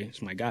Kanye.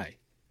 It's my guy.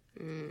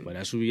 But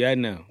that's where we at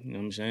now. You know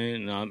what I'm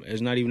saying? No, I'm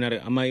not even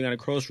at a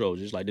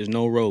crossroads. It's like there's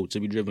no road to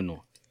be driven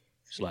on.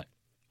 It's like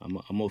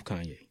I'm off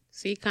Kanye.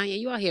 See, Kanye,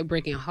 you out here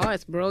breaking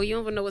hearts, bro. You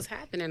don't even know what's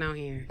happening out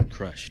here.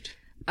 Crushed.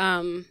 So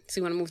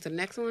you want to move to the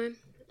next one?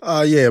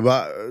 Yeah,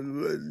 but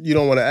you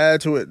don't want to add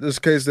to it. This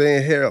case they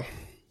ain't here.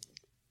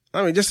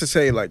 I mean, just to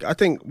say, like, I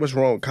think what's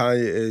wrong with Kanye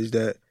is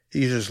that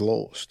he's just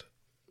lost.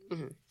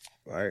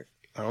 Like,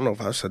 I don't know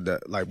if I said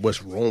that. Like,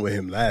 what's wrong with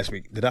him last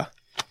week? Did I?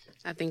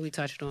 I think we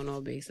touched on all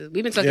bases.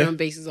 We've been touching on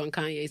bases on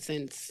Kanye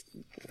since.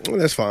 Well,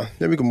 that's fine.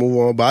 Then we can move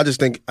on. But I just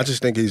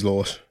think he's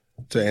lost.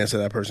 To answer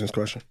that person's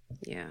question.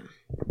 Yeah,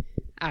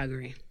 I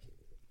agree.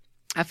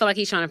 I feel like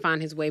he's trying to find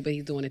his way, but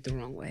he's doing it the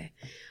wrong way.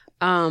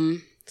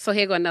 So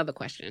here go another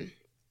question.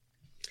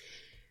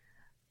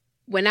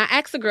 When I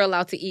ask a girl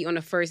out to eat on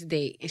the first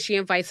date and she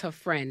invites her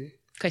friend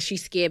because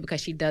she's scared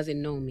because she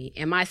doesn't know me,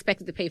 am I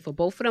expected to pay for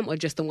both of them or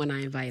just the one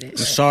I invited?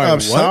 Sorry, I'm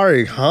what?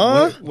 sorry,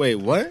 huh? Wait,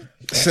 what?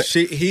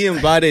 He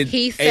invited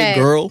He said, a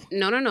girl.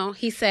 No.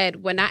 He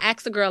said, when I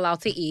asked a girl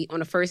out to eat on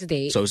the first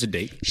date, So it's a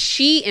date.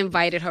 she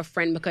invited her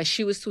friend because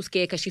she was too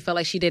scared because she felt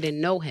like she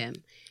didn't know him.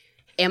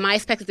 Am I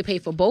expected to pay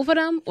for both of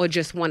them or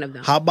just one of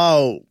them? How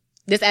about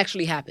This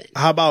actually happened.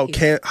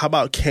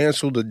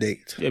 cancel the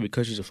date? Yeah,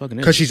 because she's a fucking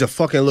Because she's a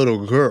fucking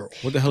little girl.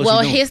 What the hell is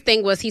Well, she doing? his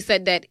thing was he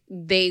said that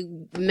they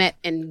met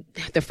and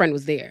the friend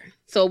was there.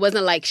 So it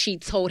wasn't like she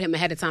told him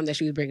ahead of time that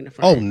she was bringing the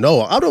friend. Oh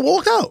no, I would have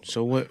walked out.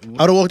 So what?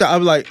 I'd have walked out. I'd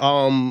be like,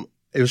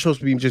 it was supposed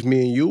to be just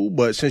me and you,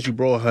 but since you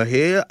brought her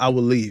here, I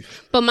will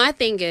leave. But my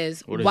thing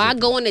is, What is why it?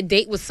 go on a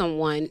date with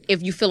someone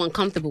if you feel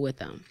uncomfortable with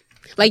them?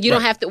 Like, you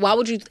don't have to, why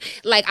would you,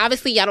 like,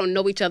 obviously, y'all don't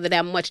know each other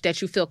that much that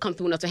you feel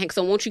comfortable enough to hang.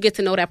 So won't you get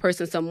to know that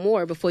person some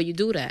more before you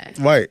do that?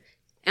 Right.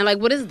 And, like,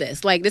 what is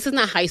this? Like, this is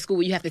not high school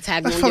where you have to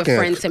tag That's on your fucking-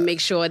 friends to make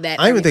sure that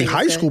I don't even think everything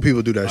high is school good.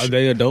 people do that Are shit.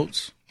 they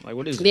adults? Like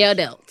what is it? They're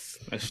adults.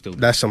 That's stupid.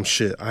 That's some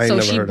shit. I ain't So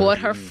never she heard bought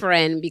of. her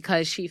friend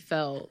because she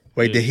felt,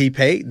 Wait, did he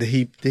pay? Did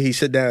he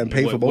sit down and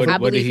pay for both? I of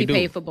them? What did believe he he do?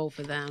 paid for both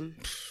of them.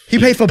 He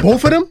paid for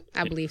both of them?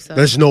 I believe so.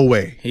 There's no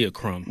way. He a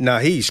crumb. Nah,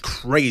 he's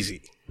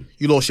crazy.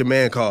 You lost your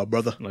man card,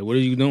 brother. Like what are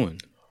you doing?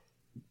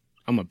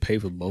 I'm gonna pay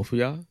for both of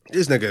y'all.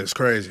 This nigga is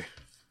crazy.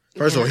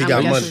 First of all, he I'm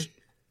got guessing. money.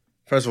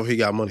 First of all, he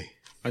got money.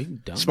 Are you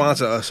dumb?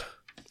 Sponsor us.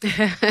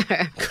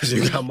 Because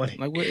you got money.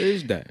 Like what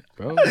is that,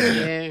 bro?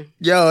 Yeah.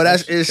 Yo,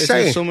 that's There's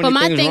insane. so many But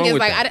my things thing wrong is, with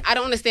like, that. I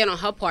don't understand on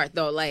her part,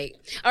 though. Like,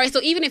 all right, so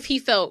even if he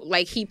felt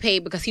like he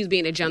paid because he was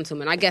being a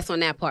gentleman, I guess on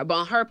that part. But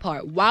on her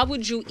part, why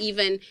would you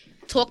even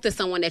talk to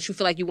someone that you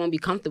feel like you won't be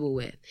comfortable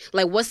with?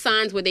 Like, what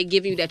signs would they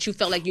give you that you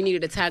felt like you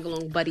needed a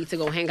tag-along buddy to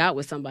go hang out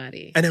with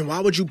somebody? And then why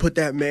would you put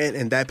that man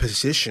in that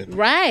position?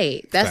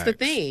 Right. That's the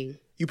Facts. thing.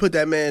 You put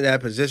that man in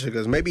that position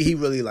because maybe he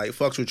really like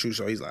fucks with you,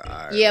 so he's like,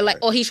 all right. Yeah, like,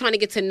 or he's trying to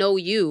get to know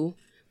you,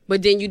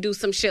 but then you do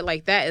some shit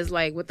like that. It's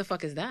like, what the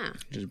fuck is that?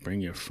 Just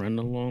bring your friend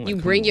along. Like, You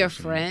come bring on, your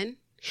son. friend?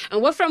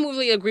 And what friend would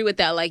really agree with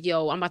that? Like,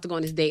 yo, I'm about to go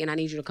on this date and I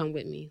need you to come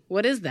with me.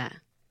 What is that?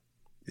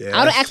 Yeah,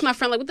 I would ask my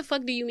friend, like, what the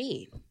fuck do you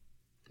mean?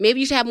 Maybe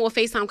you should have more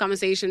FaceTime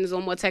conversations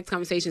or more text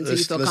conversations so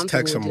you feel let's comfortable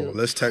text him with more. you.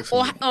 Let's text him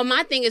more. Or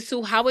my thing is,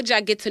 too, how would y'all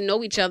get to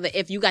know each other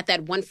if you got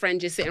that one friend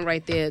just sitting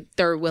right there,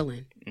 third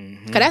wheeling?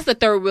 Because that's the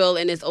third wheel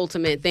in this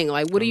ultimate thing.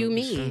 Like, what do you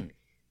mean?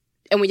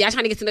 And when y'all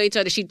trying to get to know each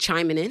other, she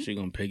chiming in. She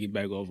gonna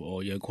piggyback off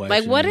all your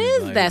questions. Like, what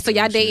is like, that? So y'all you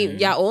know what I'm dating? saying?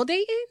 Y'all all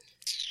dating?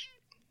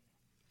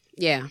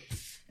 Yeah.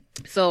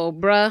 So,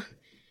 bruh,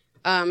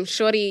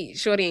 shorty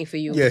ain't for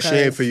you. Yeah, she because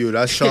ain't for you.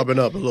 That's sharpen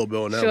up a little bit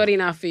on that. Shorty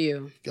not for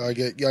you. Y'all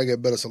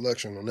get better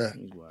selection on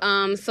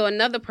that. So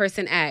another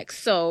person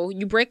asks, so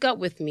you break up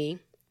with me,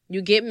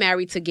 you get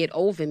married to get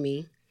over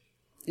me,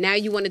 now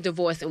you want a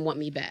divorce and want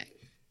me back.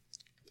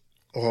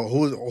 Oh,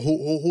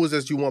 who is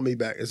this? You want me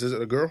back? Is this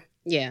a girl?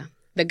 Yeah.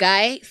 The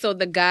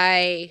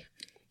guy,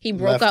 he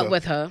broke Left up her.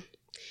 with her.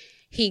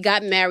 He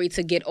got married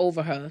to get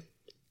over her,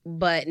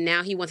 but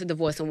now he wants a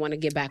divorce and want to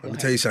get back Let me with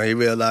tell her. you something. He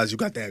realized you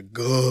got that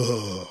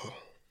good.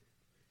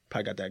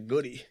 Probably got that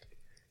goodie.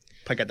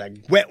 Probably got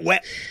that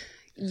wet,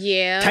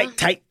 Yeah.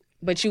 tight.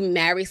 But you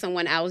marry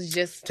someone else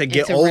just To and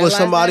get to over realize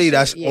somebody, that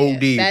that's shit? Yeah,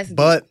 OD. that's deep.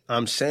 But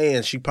I'm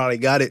saying she probably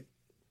got it.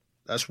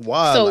 That's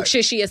why. So like,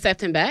 should she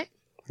accept him back?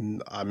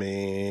 I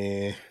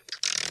mean,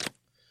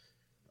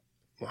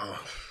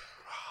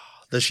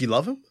 does she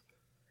love him?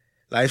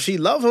 Like, if she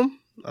love him,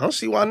 I don't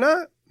see why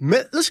not.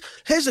 Men, listen,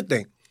 here's the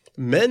thing: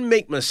 men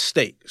make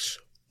mistakes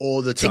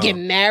all the To time. get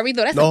married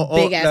though, that's No, a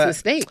big ass that-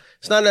 mistake.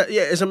 It's not that.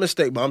 Yeah, it's a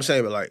mistake, but I'm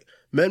saying, but like,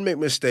 men make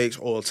mistakes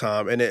all the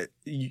time, and it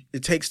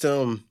takes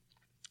them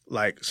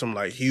like some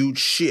like huge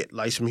shit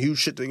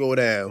to go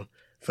down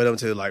for them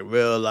to like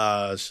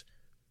realize,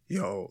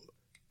 yo,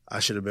 I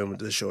should have been with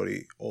this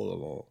shorty all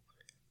along.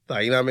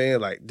 Like, you know what I mean?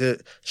 Like,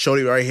 the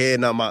shorty right here,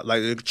 not my,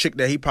 like, the chick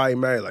that he probably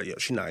married, like, yo,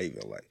 she not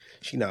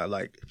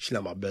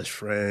my best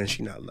friend.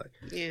 She not like,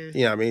 Yeah.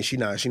 you know what I mean? She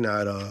not,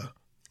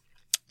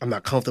 I'm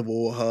not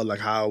comfortable with her like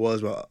how I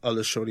was with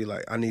other shorty.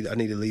 Like, I need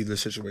to leave this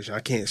situation. I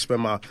can't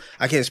spend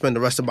the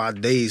rest of my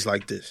days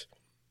like this.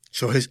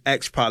 So his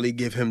ex probably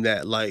give him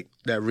that, like,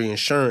 that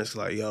reinsurance,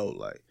 like, yo,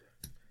 like,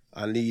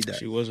 I need that.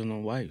 She wasn't a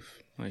wife.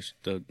 Like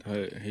girl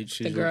he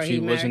she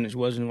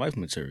wasn't wife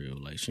material.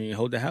 Like she didn't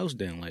hold the house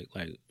down like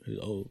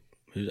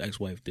his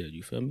ex-wife did.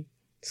 You feel me?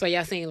 So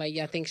y'all saying like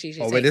y'all think she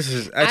should? Oh, say, wait, this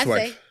is his I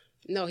ex-wife. say,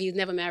 no, he's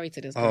never married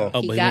to this Oh. girl.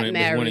 Oh, he but he got wanted- but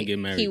he married. wanted to get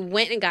married. He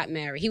went and got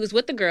married. He was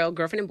with the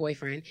girlfriend and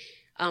boyfriend.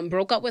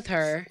 Broke up with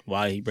her.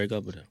 Why he break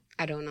up with her?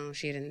 I don't know.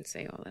 She didn't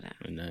say all of that.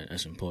 And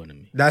that's important to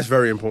me. That's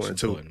very important,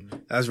 That's too. important to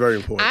me. That's very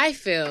important. I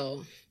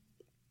feel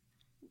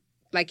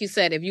like you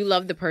said, if you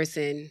love the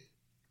person,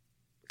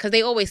 because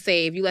they always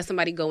say if you let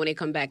somebody go and they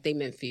come back, they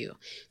meant for you.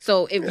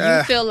 So if Yeah.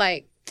 you feel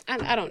like,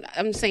 I don't know,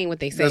 I'm saying what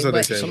they say. That's what they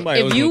but say. Somebody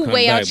if always you gonna come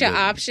weigh back, out your but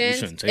you options,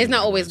 shouldn't take it's them not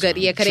all always the good.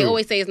 time. Yeah, because they True.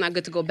 always say it's not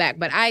good to go back.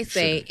 But I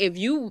say if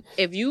you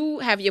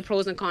have your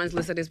pros and cons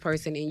list of this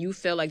person and you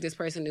feel like this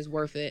person is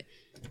worth it,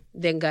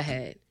 then go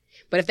ahead.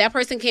 But if that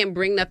person can't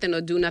bring nothing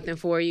or do nothing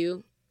for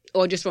you,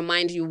 or just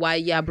remind you why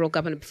y'all broke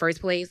up in the first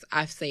place,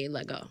 I say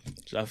let go.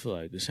 So I feel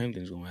like the same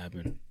thing's gonna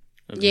happen.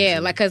 Yeah,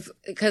 eventually. like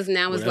because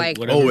now it's like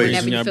whatever always.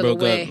 whenever reason you y'all feel broke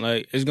away. up,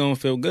 like it's gonna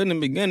feel good in the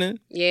beginning.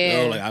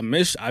 Yeah. Yo, like I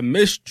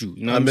missed you.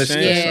 You know I what I'm miss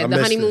saying? this. Yeah, I the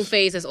miss honeymoon this.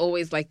 phase is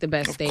always like the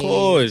best stage. Of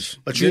course.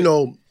 But you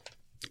know,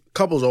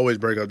 couples always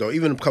break up though.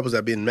 Even couples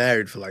that been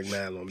married for like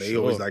mad long, they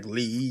Sure. always like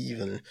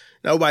leave, and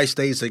nobody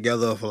stays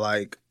together for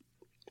like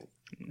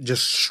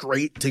just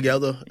straight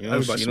together. You don't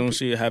Everybody-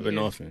 see it happen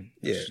often.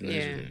 Yeah.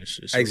 It's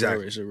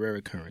Exactly. It's a rare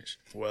occurrence.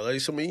 Well,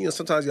 like, so, I mean, you know,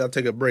 sometimes you gotta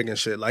take a break and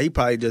shit. Like he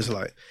probably just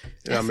like, you know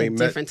That's what I mean, a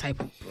different type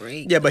of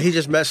break. Yeah, but he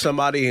just met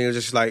somebody and it was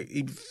just like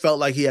he felt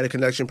like he had a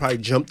connection. Probably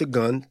jumped the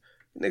gun.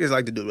 Niggas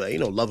like to do that, you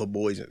know, lover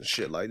boys and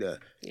shit like that.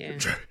 Yeah.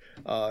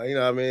 You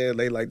know what I mean?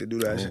 They like to do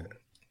that shit.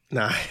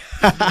 Nah.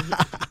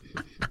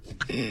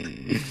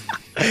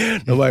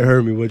 Nobody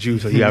heard me but you,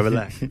 so you gotta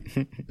relax.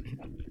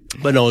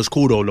 But no, it's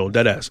cool though. No,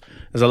 deadass.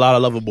 There's a lot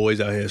of lover boys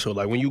out here. So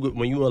like when you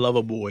a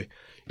lover boy,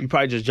 you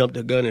probably just jump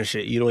the gun and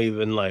shit. You don't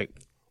even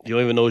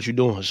know what you're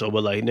doing. So,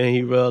 but like then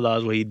he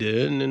realized what he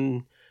did and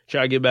then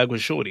try to get back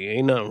with Shorty.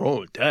 Ain't nothing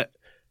wrong with that.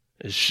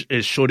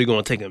 Is Shorty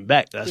gonna take him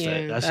back? That's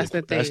Yeah, That's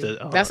the thing.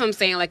 That's what I'm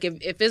saying. Like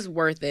if it's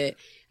worth it,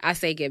 I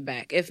say get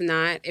back. If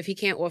not, if he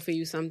can't offer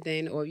you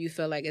something, or if you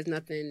feel like it's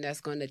nothing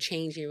that's going to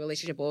change your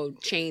relationship or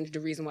change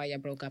the reason why y'all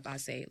broke up, I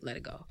say let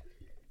it go.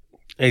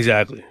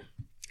 Exactly.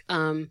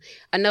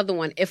 Another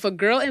one. If a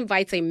girl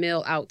invites a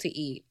meal out to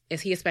eat,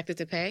 is he expected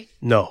to pay?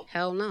 No.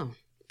 Hell no.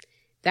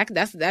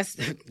 That's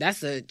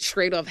a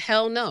straight off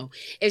hell no.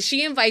 If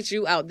she invites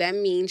you out, that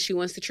means she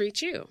wants to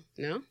treat you.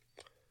 No.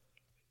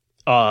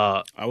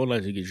 I would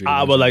like to get treated.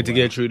 I would like to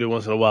get treated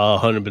once in a while,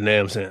 100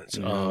 banana cents.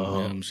 You know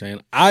what I'm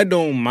saying? I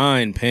don't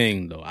mind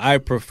paying though. I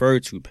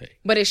prefer to pay.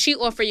 But if she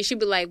offer you, she'd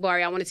be like,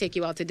 "Barry, I want to take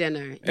you out to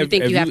dinner." You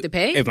think you have to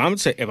pay? If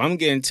I'm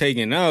getting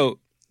taken out,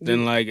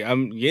 then like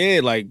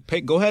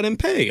pay. Go ahead and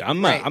pay. I'm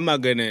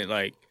not gonna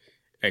like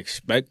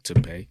expect to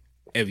pay.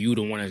 If you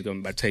the one that's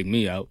gonna take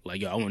me out,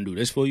 like yo, I want to do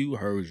this for you.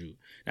 Heard you.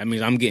 That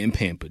means I'm getting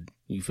pampered.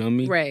 You feel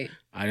me? Right.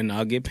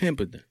 I'll get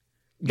pampered then.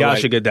 Guys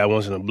should get that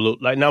once in a blue.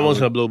 Like, not once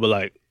in a blue, but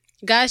like.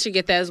 Guys should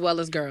get that as well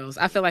as girls.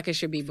 I feel like it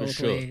should be both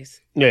sure. ways.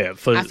 Yeah.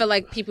 I feel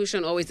like people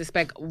shouldn't always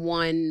expect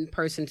one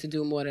person to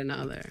do more than the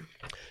other.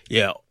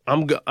 Yeah. I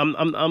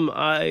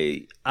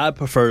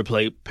prefer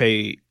to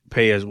pay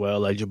as well,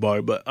 like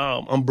Jabari, but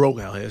I'm broke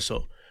out here,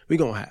 so we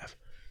gonna have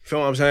Feel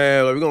what I'm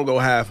saying? Like, we're gonna go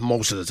half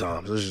most of the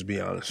time. Let's just be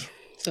honest.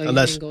 So you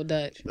Unless- can go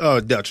Dutch. Oh,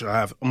 Dutch. I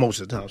have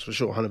most of the times for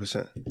sure,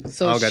 100%.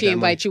 So I don't if got she that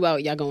invite you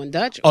out, y'all going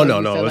Dutch? Oh Or no,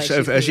 you no. feel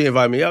If, like if she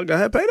invite me out, go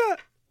ahead, pay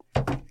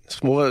that.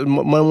 It's more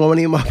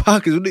money in my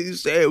pockets. What did you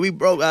say? We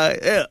broke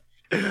out here.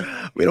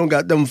 We don't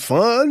got them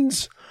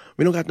funds.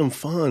 We don't got them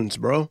funds,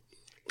 bro.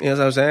 You know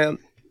what I'm saying?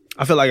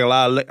 I feel like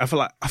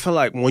I feel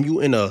like when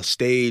you in a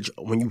stage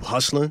when you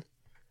hustling,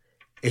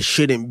 it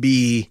shouldn't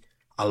be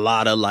a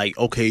lot of like,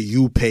 okay,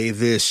 you pay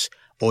this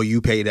or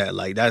you pay that.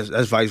 Like that's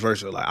vice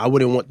versa. Like I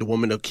wouldn't want the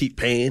woman to keep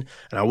paying,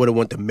 and I wouldn't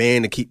want the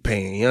man to keep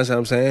paying. You know what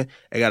I'm saying?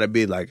 It got to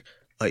be like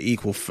an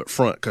equal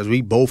front because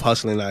we both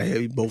hustling out here.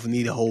 We both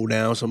need to hold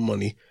down some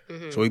money,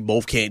 so we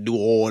both can't do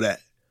all that.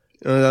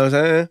 You know what I'm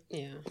saying?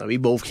 Yeah. Like, we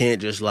both can't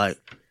just like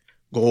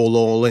go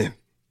all in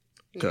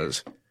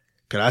because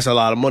that's a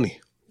lot of money.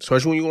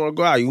 Especially when you want to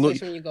go out.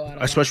 Especially when you go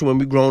out. Especially when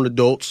we grown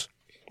adults,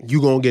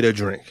 you gonna get a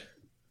drink.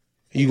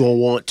 You gonna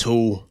want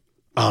to.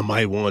 I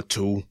might want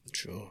to.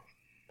 Sure.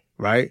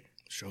 Right?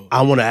 Sure.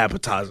 I want an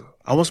appetizer.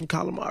 I want some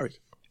calamari.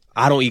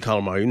 I don't eat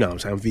calamari. You know what I'm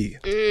saying? I'm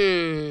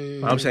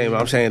vegan.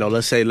 I'm saying though.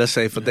 Let's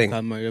say for things.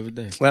 Calamari every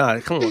day. Well,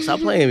 come on, stop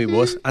playing me,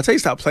 boss. I tell you,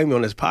 stop playing me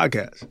on this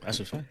podcast. That's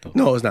a fact, though.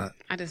 No, it's not.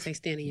 I just say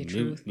stand in your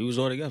truth. We was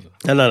all together.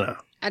 No.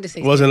 I just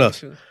say It wasn't stand in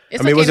us. your truth.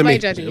 It's I mean, okay, it wasn't nobody me.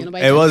 judging you.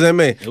 Nobody It wasn't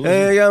me. It wasn't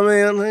Hey, got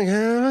me.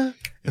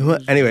 I'm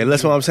like, anyway,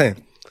 that's what I'm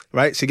saying.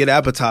 Right? So get an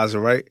appetizer,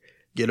 right?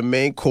 Get a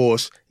main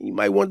course. You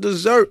might want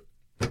dessert.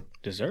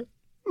 Dessert?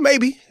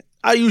 Maybe.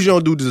 I usually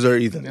don't do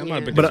dessert either. I'm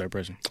not a big But dessert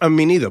person. I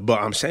mean, neither.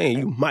 But I'm saying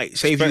you might.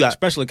 Say if you got.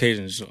 Special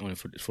occasions only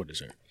for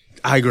dessert.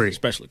 I agree.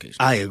 Special occasions.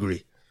 I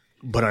agree.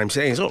 But I'm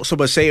saying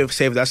but say if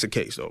that's the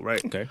case though,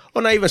 right? Okay.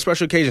 Or not even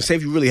special occasion. Say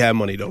if you really have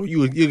money though,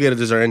 you get a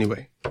dessert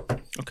anyway,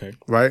 Okay.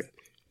 right?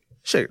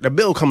 Shit, the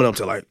bill coming up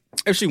to like,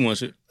 If she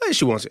wants it. hey,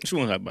 she wants it. If she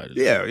wants, I buy it.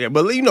 Yeah,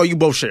 but you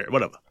both share it,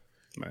 whatever.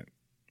 Right.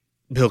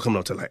 Bill coming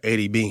up to like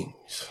 80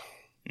 beans.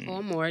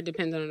 Or more,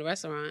 depending on the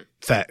restaurant.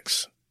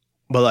 Facts.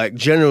 But like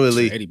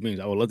generally, 80 beans.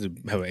 I would love to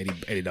have an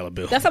 $80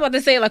 bill. That's about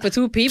to say, like for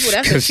two people,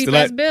 that's a Cause cheap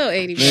like- ass bill,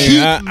 80.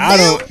 Man, I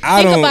Think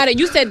don't. about it.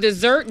 You said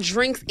dessert,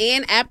 drinks,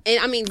 and I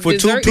mean For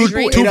dessert, two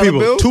drinks.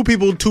 people, two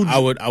people, I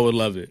would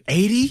love it.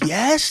 80.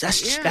 Yes,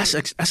 that's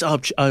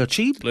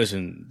cheap.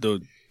 Listen,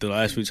 the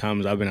last few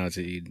times I've been out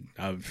to eat, you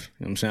know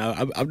what I'm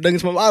saying, I've done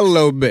some out a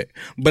little bit,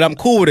 but I'm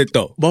cool with it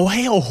though. But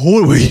hell,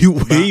 where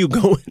you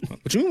going?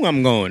 What you mean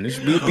I'm going?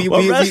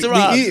 What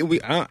restaurants?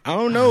 I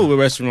don't know what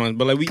restaurants,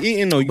 but like we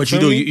eating though. But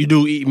feel me? you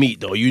do eat meat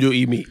though. You do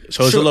eat meat,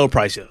 so it's a Sure. little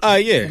pricier.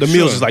 Yeah. The sure.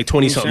 meals is like $20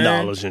 You know something what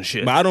I'm dollars saying? and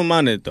shit. But I don't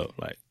mind it though.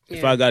 Like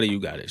if Yeah. I got it, you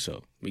got it.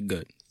 So we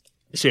good.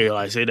 Seriously,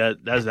 like say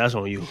that's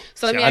on you.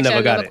 So let me See, I ask you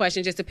never got another it.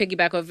 question, just to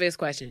piggyback off this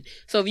question.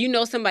 So if you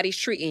know somebody's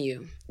treating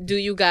you, do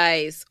you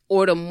guys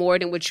order more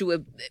than what you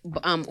would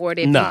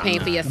order if Nah, you're paying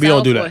for nah. yourself? We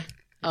don't do or- that.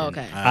 Oh,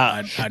 okay.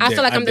 I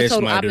feel like I'm the dare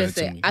total somebody do that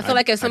to opposite. me. I feel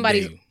like if dare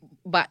somebody's you.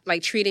 but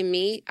like treating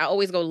me, I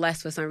always go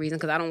less for some reason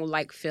because I don't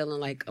like feeling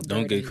like a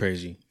Don't burden. get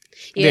crazy.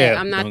 Yeah, Yeah,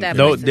 I'm not that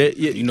Don't, person.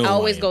 You know I who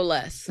always am. go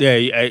less. Yeah,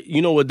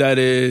 you know what that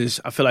is?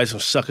 I feel like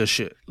some sucker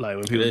shit. Like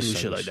when people do is shit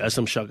sucker like shit. that, that's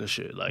some sucker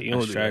shit. Like you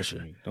That's don't do that trash shit.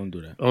 to me. Don't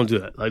do that. Don't do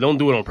that. Like don't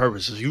do it on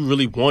purpose. If you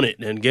really want it,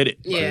 then get it.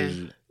 Yeah.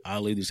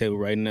 I'll leave the table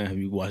right now. Have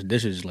you washed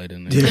dishes later?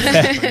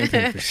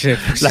 Yeah. Shit.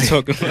 Like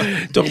talking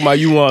about. talking about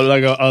you want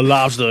like a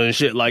lobster and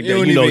shit like You that.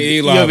 don't You know, even eat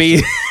you ever lobster.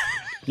 eat-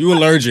 You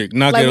allergic?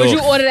 Knock Like, it would off.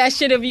 you order that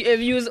shit if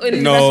you was in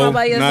the No, restaurant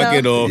by yourself? knock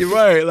it off. You're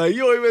right. Like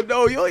you don't even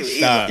know. You don't even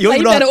Stop. eat. You Like,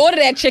 don't you even better know. order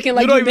that chicken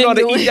like You don't you've even know how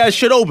been to doing. eat that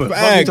shit open. What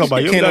you talking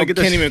about? You don't know how to get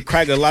that Can't even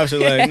crack a lobster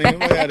leg. Nigga,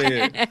 fuck out of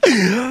here.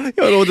 You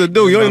don't know what to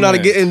do. You don't even know how to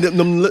get in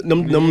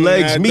them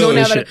legs, Nah, meat Don't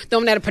and know, shit.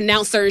 don't know how to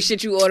pronounce certain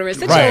shit you ordering.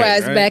 Sit Right, your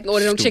ass right. back and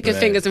order them Stupid chicken ass.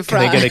 fingers and Can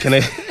they fries. get it? Can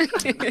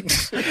they?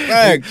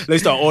 Facts. They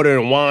start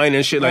ordering wine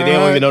and shit like they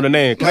don't even know the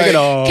name. Can I get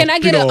a? Can I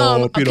get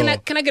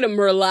Pinot? can I get a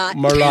merlot?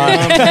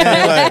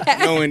 Merlot Like,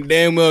 knowing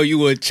damn well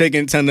you a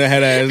chicken tender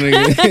head ass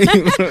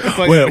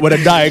nigga. with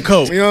a Diet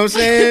Coke. You know what I'm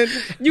saying?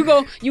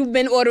 You've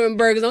been ordering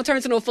burgers. Don't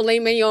turn to no filet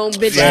mignon,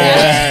 bitch.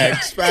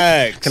 Facts.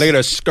 Can I get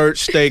a skirt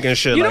steak and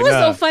shit You know like what's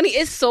that? so funny?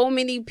 It's so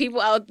many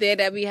people out there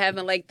that be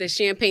having like the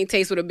champagne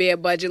taste with a bare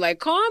budget. Like,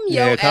 calm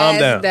your Yeah, calm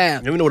ass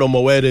down. You know what a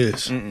Moet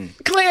is.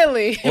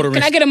 Clearly. Ordering-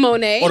 Can I get a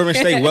Monet? Ordering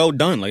steak well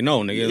done. Like,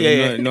 no, nigga.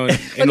 Yeah. No, But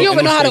you don't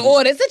even know how to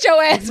order. Sit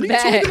your ass What are you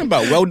back. talking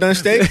about? Well done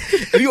steak?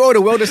 If you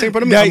order well done steak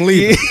from me, I'm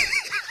leaving.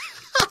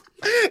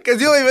 Because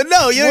you don't even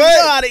know. You don't even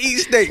know how to eat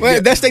steak.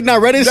 Wait, that steak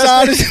not red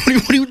inside?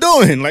 What are you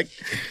doing? Like,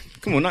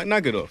 come on,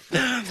 knock it off.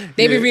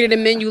 They be reading the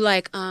menu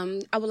like, I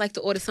would like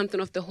to order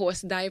something off the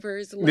horse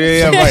divers list.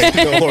 Yeah, right.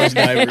 The horse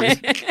divers.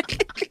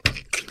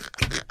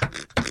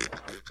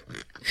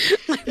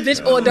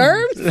 Bitch, hors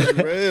d'oeuvres? It's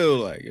real,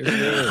 like, it's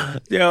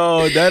real.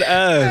 Yo, that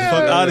ass.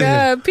 Fuck out of here.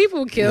 God,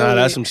 people kill Nah, me.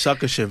 that's some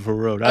sucker shit for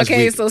real. That's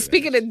Okay, weak. so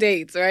speaking of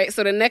dates, right?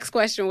 So the next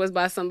question was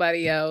by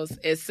somebody else.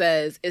 It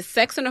says, is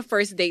sex on a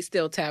first date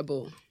still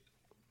taboo?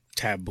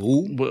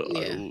 taboo.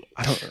 Yeah.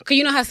 I don't. Cause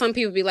you know how some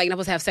people be like, "Not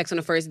supposed to have sex on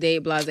the first date,"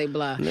 blah blah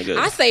blah. Nigga.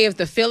 I say if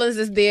the feelings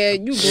is there,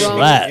 you grown.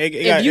 Slap.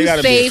 If you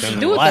safe,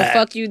 do what the Slap.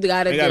 fuck you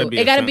gotta do.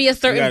 It gotta be a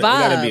certain vibe. It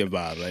gotta be a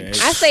vibe. Like,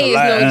 I say it's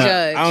no Slap.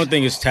 judge. I don't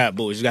think it's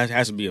taboo. It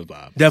has to be a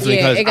vibe. Definitely,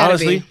 Yeah, it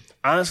because gotta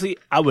honestly,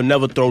 I would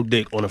never throw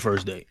dick on the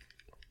first date.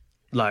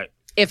 Like,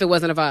 if it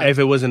wasn't a vibe. if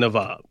it wasn't a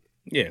vibe.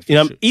 Yeah, You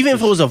know, sure. even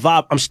if it was a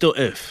vibe, I'm still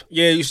if.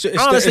 Yeah, it's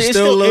Honestly,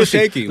 still a little iffy.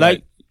 shaky.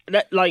 Like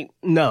that,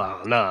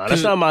 nah,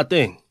 that's not my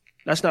thing.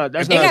 That's not.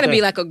 It my gotta thing.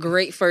 be like a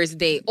great first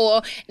date,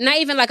 or not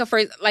even like a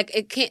first. Like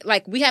it can't.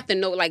 Like we have to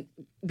know. Like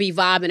be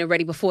vibing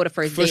already before the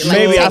first date. sure. Like,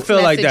 Maybe I text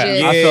feel like that.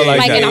 messages. I feel like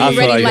Like, that. and I I'm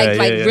feel already like that,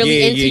 like yeah. really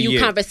Yeah, into yeah, you yeah.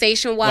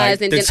 conversation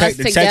wise, and then us the text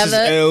is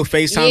together. ill,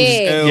 FaceTime is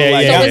Yeah. ill. Yeah,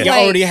 like, yeah, y'all, yeah.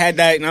 y'all already had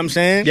that, you know what I'm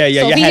saying? Yeah,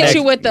 yeah, So yeah. if he hit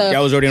you with the,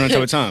 Y'all was already on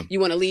top of time. you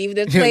want to leave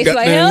this place?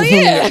 Like hell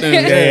yeah.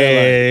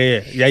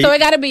 Yeah. So it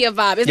got to be a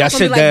vibe. It's Y'all not gonna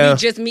be sit like down. we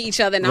just meet each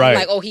other and Right. I'm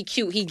like, oh, he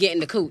cute, he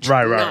getting the cooch.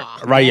 Right.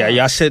 Nah. Yeah,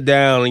 y'all sit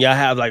down and y'all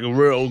have like a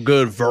real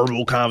good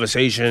verbal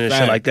conversation and shit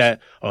Facts. like that.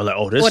 Or like,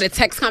 oh, this. Or the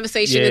text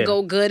conversation Yeah. to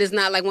go good is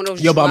not like one of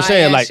those. Yo, but I'm dry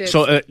saying ass like, shits.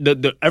 so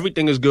the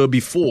everything is good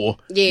before.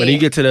 Yeah. But then you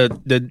get to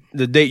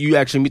the date, you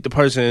actually meet the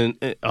person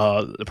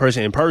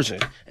in person,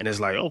 and it's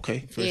like,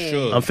 okay, For Yeah.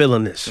 sure. I'm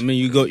feeling this. I mean,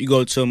 you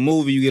go to a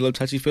movie, you get a little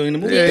touchy feeling in the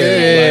movie. Yeah.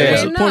 theater. Like,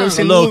 what's the Yeah. point of A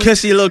seeing little the movie?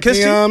 kissy, a little kissy.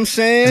 You know what I'm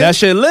saying? That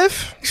shit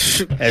lift.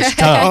 It's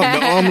time.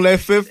 the arm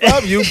left fifth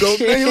up, you go.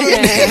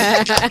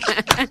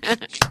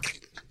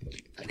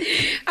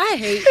 I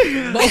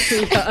hate both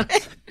of y'all.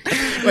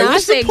 No, I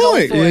what's the say go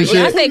point? for it. Yeah,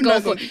 Yeah, I shit. say go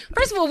for it.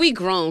 First of all, we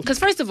grown. Because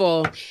first of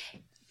all,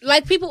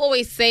 like people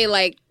always say,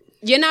 like,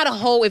 you're not a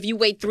hoe if you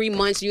wait 3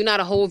 months. You're not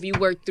a hoe if you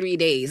work 3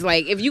 days.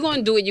 Like, if you're going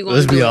to do it, you're going to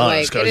Let's do be it.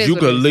 honest, Like, it because is you what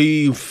could it is.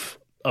 leave.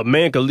 A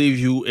man could leave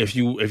you if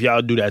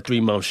y'all do that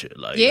 3 month shit.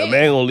 Like Yeah. a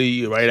man gonna leave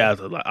you right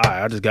after. Like, all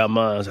right, I just got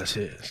mine. That's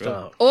it. Stop. Or You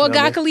know a what I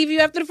guy mean? could leave you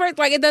after the first.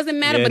 Like, it doesn't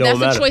matter. Yeah, but it that's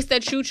don't a matter. choice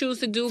that you choose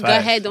to do. Go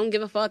Facts. ahead. Don't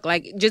give a fuck.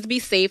 Like, just be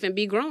safe and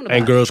be grown about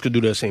And it. girls could do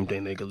the same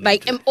thing. They could leave.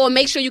 Like, too. or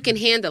make sure you can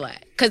handle it.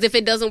 Because if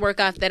it doesn't work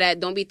after that,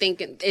 don't be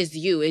thinking it's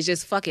you. It's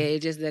just fuck it. It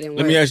just didn't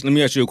work. Let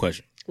me ask you a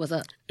question. What's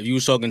up? If you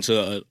was talking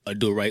to a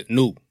dude, right?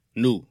 New.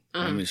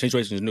 I mean,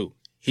 situation is new.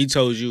 He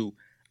tells you,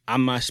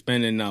 I'm not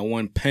spending not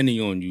one penny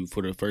on you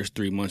for the first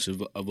 3 months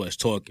of us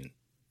talking.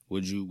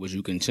 Would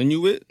you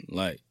continue it?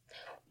 Like,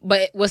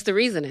 But what's the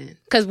reasoning?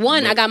 Because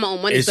one, I got my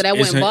own money, so that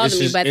wouldn't it's bother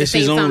me. his- But at the it's same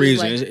his own time,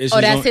 reason. it's like, It's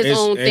oh, that's his it's-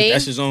 own thing.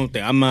 That's his own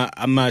thing. I'm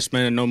not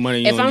spending no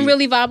money If on I'm you.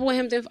 really vibing with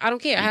him, then I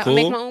don't care. I cool?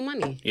 make my own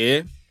money.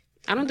 Yeah.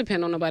 I don't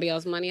depend on nobody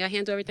else's money. I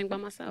handle everything by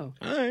myself.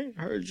 All right,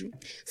 I heard you.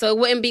 So it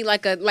wouldn't be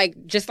like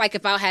just like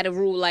if I had a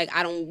rule like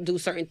I don't do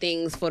certain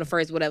things for the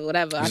first whatever.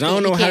 Cause I think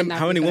don't he know can't knock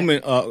how me many for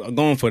that. women are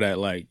going for that.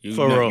 Like,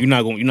 For real. you're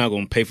not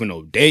going to pay for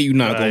no date. You're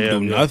not going to do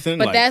nothing.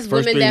 But like, that's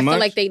first women 3 that feel months?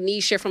 like they need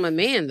shit from a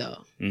man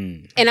though.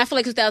 And I feel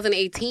like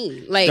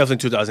 2018, like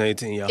Definitely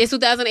 2018, y'all. it's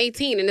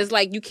 2018, and it's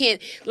like you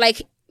can't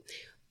like.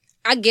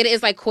 I get it.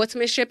 It's like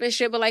courtsmanship and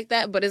shit, but like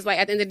that. But it's like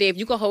at the end of the day, if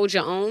you can hold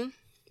your own,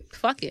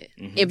 fuck it.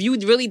 If you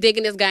really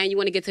digging this guy and you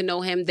want to get to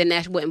know him, then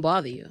that wouldn't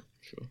bother you.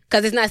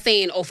 Because it's not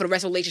saying, oh, for the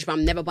rest of the relationship,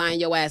 I'm never buying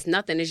your ass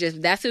nothing. It's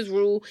just that's his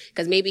rule.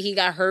 Because maybe he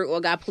got hurt or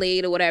got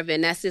played or whatever,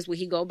 and that's just what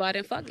he go about.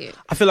 And fuck it.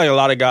 I feel like a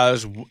lot of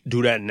guys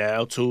do that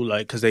now too,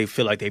 like because they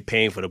feel like they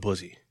paying for the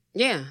pussy.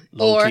 Yeah.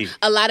 Low or key.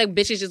 a lot of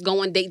bitches just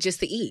go on date just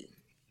to eat.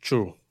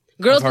 True.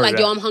 Girls I've be heard like,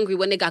 that. yo, I'm hungry.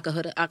 When they got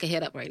I could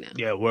hit up right now.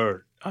 Yeah,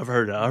 word. I've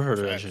heard that. I've heard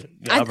of that shit.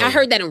 Yeah, I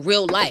heard that in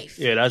real life.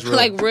 Yeah, that's real.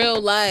 Like real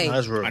life.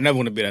 That's real. I never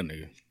want to be that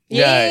nigga.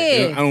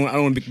 Yeah. I don't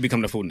want to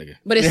become the fool nigga.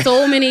 But it's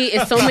so many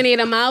of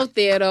them out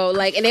there though.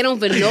 Like, and they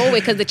don't even know it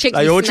because the chicks.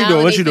 Like, be yo, what you smiling,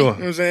 doing? What they you think- doing? You know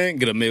what I'm saying?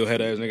 Get a male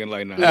head ass nigga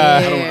like, nah. Yeah.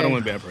 I don't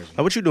want to be that person.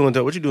 What you doing?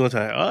 What you doing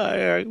tonight? All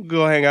right, we'll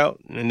go hang out.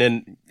 And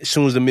then as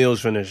soon as the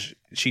meal's finished,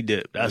 she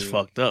dipped. That's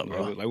fucked up,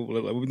 bro. Like,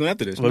 what we doing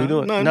after this? What we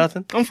doing?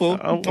 Nothing. I'm full.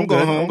 I'm I'm good.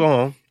 going home. I'm going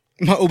home.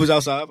 My Uber's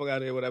outside. I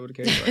got it. Whatever the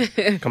case.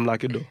 Like, Come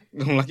lock your door.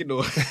 don't lock your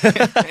door.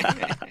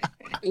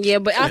 Yeah,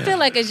 but I feel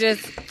like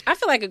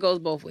it goes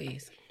both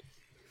ways.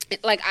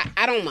 Like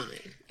I don't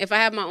mind if I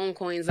have my own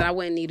coins, then I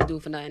wouldn't need to do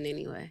for nothing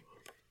anyway.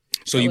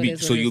 So it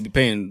is what it you'll is. be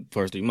paying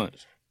first 3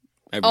 months.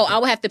 Oh, I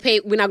would have to pay.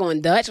 We're not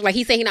going Dutch. Like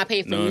he said, he's not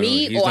paying for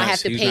me, he's or I not- have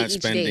to he's pay not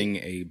each spending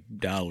day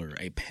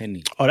a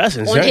penny Oh, that's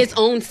insane. on his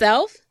own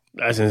self.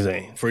 That's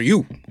insane. for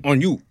you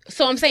on you.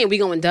 So I'm saying we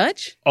going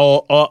Dutch.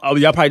 Oh,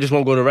 y'all probably just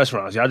won't go to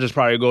restaurants. Y'all just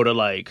probably go to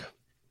like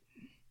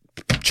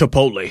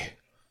Chipotle.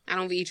 I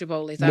don't eat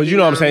Chipotle. But you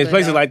know what I'm saying?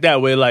 Places like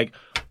that where like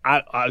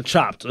I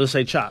chopped. Let's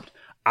say chopped.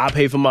 I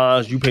pay for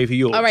mine. You pay for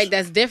yours. All right,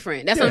 that's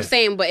different. That's what I'm Yeah.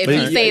 saying. But if But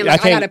he's yeah, saying I like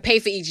I can't- gotta pay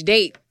for each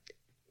date,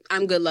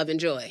 I'm good, love, and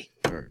joy.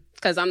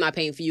 Because I'm not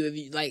paying for you. If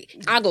you like,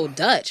 I go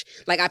Dutch.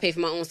 Like I pay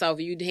for my own self.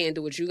 You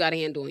handle what you got to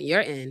handle on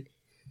your end.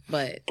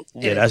 But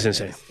Yeah, that's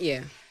insane.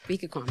 Yeah, he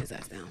could calm his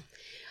ass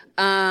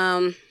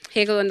down.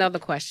 Here goes another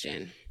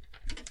question.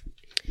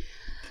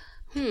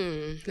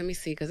 Let me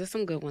see, because there's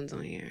some good ones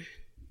on here.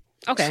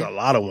 Okay. It's a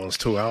lot of ones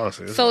too,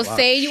 honestly. It's So a lot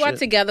say of you are shit.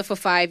 together for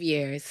 5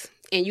 years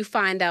and you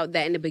find out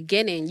that in the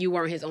beginning you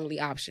weren't his only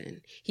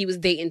option. He was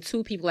dating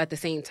 2 people at the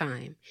same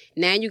time.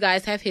 Now you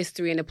guys have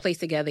history and a place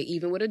together,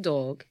 even with a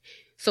dog.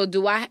 So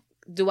do I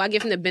do I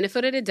give him the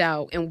benefit of the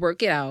doubt and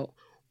work it out,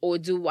 or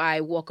do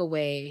I walk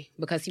away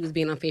because he was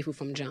being unfaithful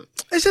from jump?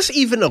 Is this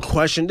even a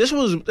question? This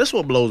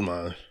what blows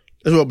mine.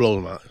 This is what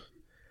blows mine.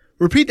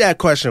 Repeat that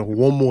question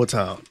one more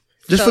time.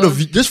 Just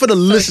for the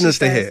listeners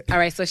to hear. All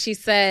right, so she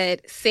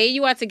said, say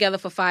you are together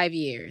for 5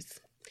 years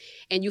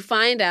and you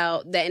find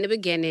out that in the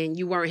beginning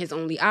you weren't his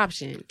only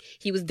option.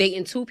 He was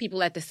dating 2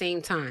 people at the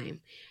same time.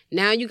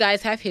 Now you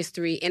guys have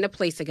history in a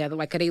place together,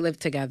 like they live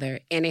together,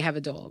 and they have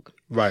a dog.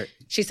 Right.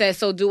 She says,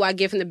 so do I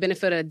give him the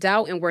benefit of the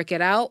doubt and work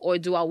it out, or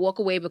do I walk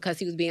away because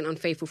he was being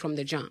unfaithful from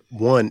the jump?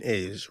 One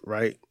is,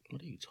 right?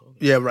 What are you talking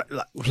about? Yeah,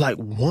 right. Like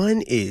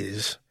one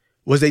is,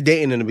 was they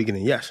dating in the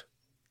beginning? Yes.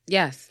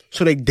 Yes.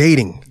 So they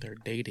dating.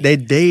 They're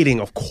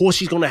dating. Of course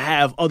he's going to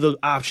have other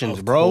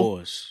options, bro. Of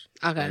course.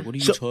 Okay. Like, what are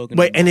you talking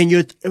wait, about? and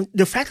then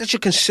the fact that you're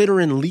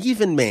considering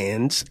leaving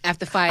man's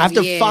after 5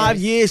 years. 5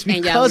 years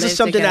because of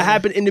something that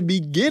happened in the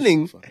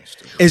beginning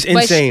is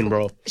insane,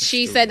 bro.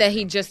 She said that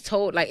he just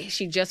told, like,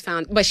 she just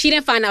found, but she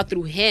didn't find out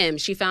through him.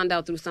 She found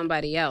out through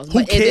somebody else.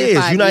 Who but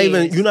cares?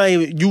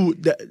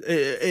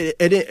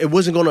 It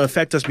wasn't going to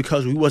affect us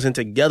because we wasn't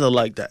together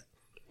like that.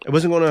 It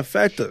wasn't going to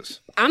affect us.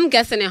 I'm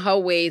guessing in her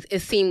ways,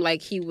 it seemed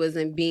like he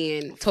wasn't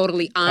being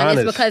totally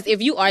honest. Because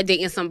if you are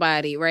dating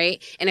somebody,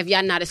 right, and if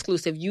y'all not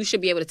exclusive, you should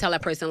be able to tell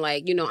that person,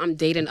 like, you know, I'm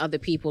dating other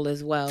people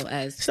as well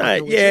as.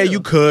 You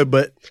could,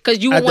 but because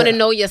you would want to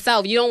know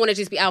yourself. You don't want to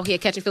just be out here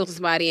catching feels with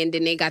somebody and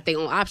then they got their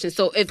own options.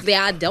 So if they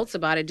are adults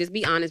about it, just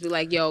be honest. Be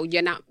like, yo,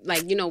 you're not,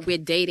 like, you know, we're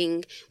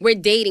dating,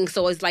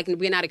 so it's like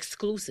we're not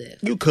exclusive.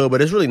 You could, but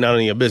it's really not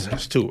in your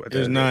business too.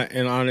 It's not,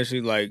 and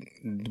honestly, like,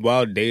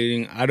 while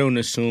dating, I don't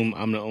assume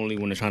I'm the only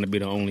one that's trying to be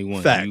the only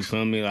one. Facts. You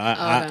feel me? Like,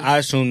 I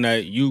assume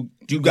that you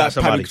got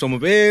somebody. probably some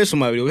over here,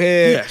 somebody over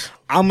here. Yes.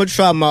 I'm gonna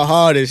try my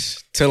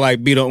hardest to,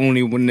 like, be the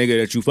only one nigga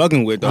that you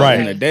fucking with right.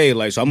 in the day.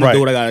 Like, so I'm gonna do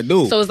what I gotta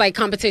do. So it's like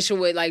competition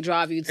would, like,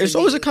 drive you to. It's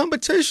always a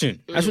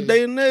competition. That's what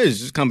dating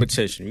is. It's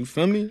competition. You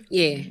feel me?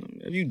 Yeah.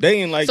 If you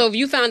dating, like. So if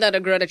you found out a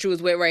girl that you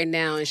was with right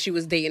now and she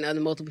was dating other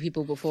multiple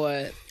people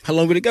before. How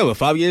long we together?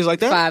 5 years like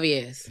that? 5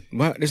 years.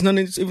 What? There's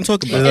nothing to even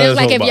talk about. And it's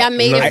like if y'all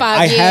made it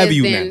 5 years, I have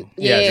you then, now.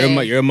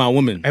 Yeah. You're my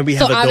woman. And we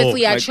so have a dog.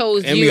 obviously I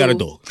chose and you. we got a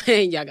dog.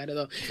 And y'all got a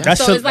dog.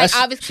 That's so it's like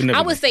obviously,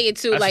 I would significant. say it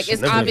too. That's Like it's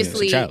significant.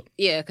 obviously, It's a child.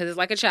 yeah, because it's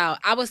like a child.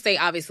 I would say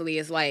obviously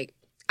it's like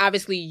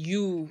obviously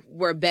you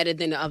were better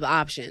than the other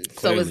options.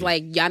 So Clearly. it's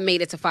like y'all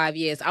made it to 5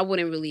 years. I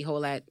wouldn't really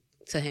hold that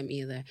to him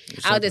either.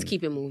 I'll just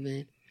keep it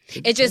moving.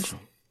 It just.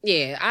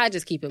 Yeah, I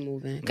just keep it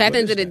moving. 'Cause at the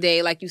end of the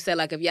day, like you said,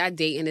 like if y'all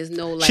dating, there's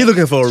no like. She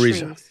looking for a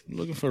reason.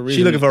 Looking for a reason.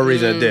 She looking for a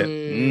reason at that.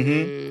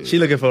 Mm-hmm. She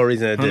looking for a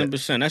reason at that.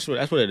 100%.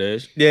 That's what it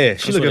is. Yeah,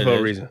 she That's looking what for it a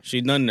is. reason.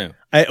 She done now.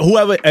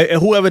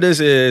 Whoever this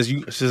is,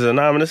 she's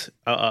anonymous.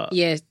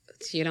 Yeah,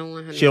 she don't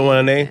want her. She don't want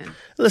a name. Yeah.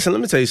 Listen,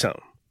 let me tell you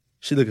something.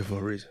 She looking for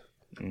a reason.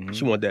 Mm-hmm.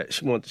 She want that.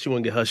 She want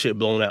to get her shit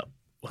blown out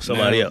with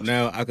somebody else.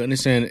 Now I can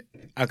understand.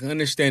 If you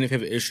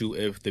have an issue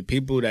if the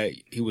people that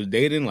he was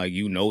dating, like,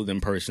 you know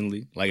them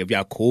personally, like if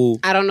y'all cool.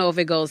 I don't know if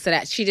it goes to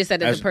that. She just said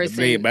that the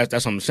person. That's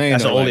what I'm saying.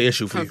 That's though. the only Like,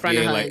 issue for you.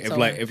 confronted her Yeah, and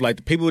like told her. if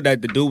the people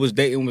that the dude was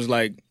dating was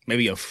like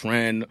maybe a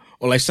friend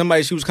or like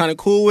somebody she was kind of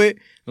cool with,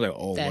 like,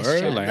 oh, That's word,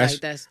 true. like Like, that's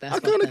that's I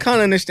fucked up. kind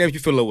of understand if you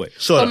feel away.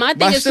 But my But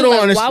thing I is still too, don't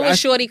like, understand- why would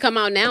Shorty come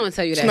out now and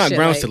tell you It's that not shit?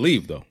 grounds Like, to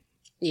leave though.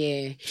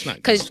 Yeah, not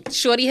because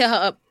Shorty hit her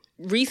up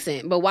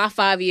recent, but why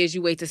 5 years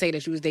you wait to say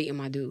that you was dating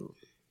my dude?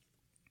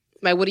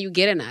 Like, what are you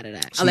getting out of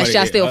that? Somebody Unless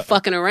y'all hit- still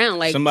fucking around.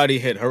 Like, Somebody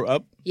hit her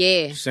up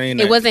yeah, saying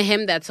it that- wasn't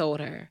him that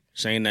told her.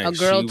 saying that A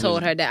girl she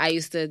told was- her that I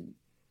used to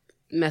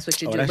mess with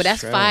your Oh, dude, but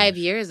that's that's trash. 5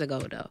 years ago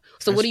though.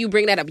 So what do you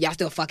bring that up? Y'all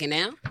still fucking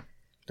now?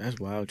 That's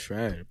wild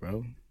trash,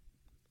 bro.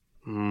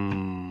 She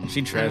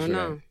I trash don't for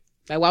know. that.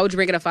 Like, why would you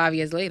bring it up 5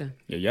 years later?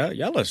 Yeah,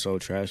 y'all are so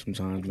trash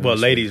sometimes. Man. Well,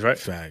 ladies, right?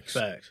 Facts.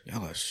 Facts.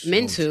 Y'all are so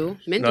Men too.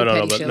 Men do No,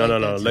 petty but shit no,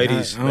 like no. that.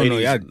 Ladies, I don't know,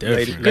 ladies, y'all ladies,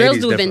 different. Girls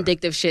ladies do different.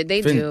 vindictive shit.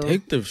 They do.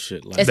 Vindictive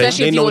shit. Like,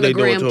 Especially They if know you what on the they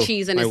doing, gram too.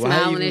 cheesing and Like, why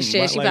smiling even- and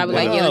shit. She like, probably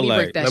like, why? yeah, let me Like,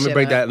 break that Let shit me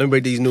break up. that. Let me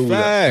break these news.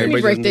 Facts. Up. Let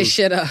me break this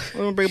shit up. I'm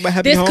gonna bring my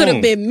happy This home. could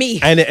have been me.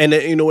 And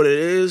you know what it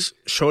is,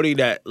 Shorty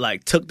that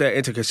like took that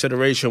into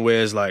consideration.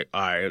 Where it's like,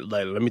 all right,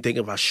 like let me think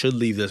if I should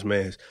leave this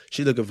man.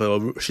 She looking for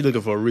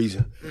a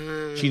reason.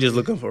 She just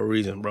looking for a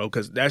reason, bro.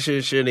 Because that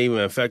shit shouldn't even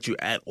affect you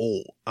at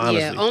all. Honestly,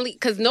 Yeah, only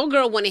because no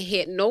girl want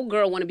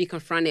to be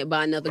confronted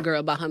by another girl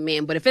about her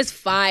man. But if it's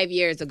 5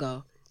 years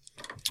ago,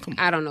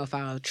 I don't know if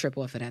I'll trip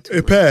off of that. Too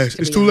It much, passed.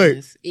 to It's be too late.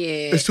 honest. Yeah,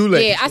 It's too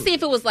late. Yeah, I see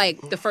if it was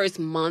like the first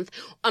month.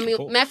 I mean,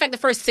 matter of fact, the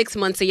first 6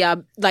 months of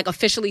y'all like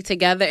officially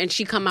together, and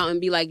she come out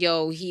and be like,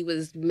 "Yo, he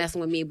was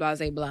messing with me," blah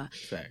blah blah.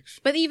 Facts.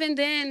 But even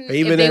then,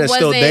 Even if then, it it's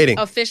still wasn't dating.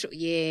 official,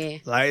 yeah.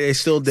 like they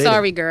still dating.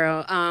 Sorry,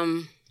 girl.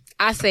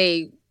 I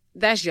say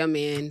that's your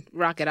man.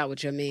 Rock it out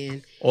with your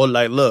man. Or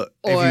like, look,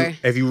 Or-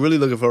 if you really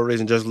looking for a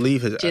reason, just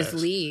leave his Just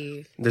ass.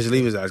 leave. Just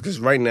leave his ass. Because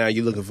right now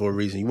you're looking for a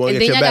reason. You want to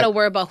And get then your y'all back. gotta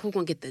worry about who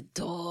gonna get the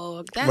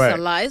dog. That's Right.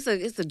 a lot. It's a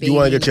baby. You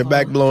want to get in your the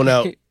back hole. blown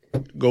out.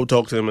 Go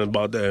talk to him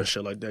about that and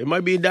shit like that. It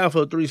might be down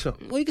for a threesome.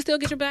 Well, you can still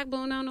get your back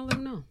blown out and let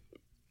him know.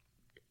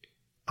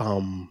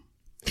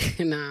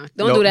 Nah,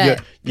 don't no, do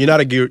that. You're not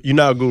a guru. You're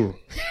not a guru.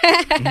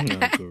 I'm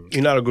not a guru.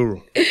 You're not a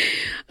guru.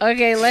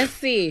 Okay, let's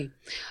see.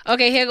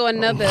 Okay, here go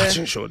another. I'm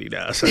watching Shorty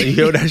now. So you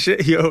hear that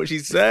shit? You hear what she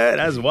said?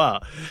 That's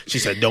wild. She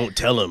said, "Don't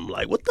tell him."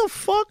 Like, what the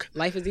fuck?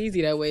 Life is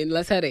easy that way,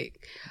 less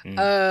headache.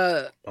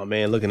 My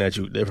man looking at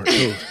you different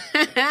too.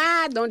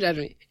 Don't judge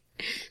me.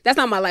 That's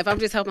not my life. I'm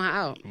just helping her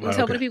out. I'm just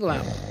helping the people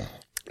out.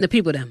 The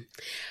people, them.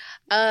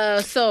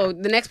 So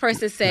the next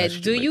person said,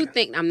 "Do you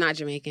think?" I'm not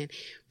Jamaican.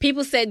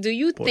 People said, "Do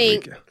you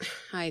think?" Rican.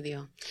 Hi,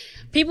 deal.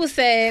 People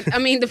said. I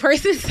mean, the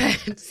person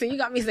said. So you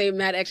got me saying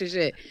mad extra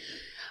shit.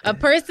 A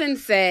person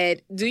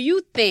said, "Do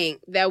you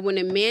think that when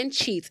a man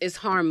cheats, it's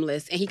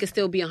harmless and he could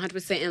still be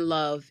 100% in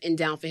love and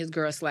down for his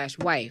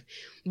girl/wife,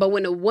 but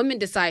when a woman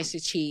decides to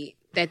cheat,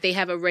 that they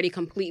have already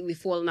completely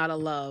fallen out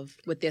of love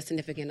with their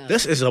significant other?"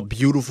 This is a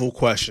beautiful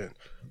question.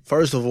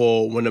 First of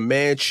all, when a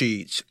man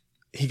cheats,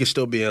 he can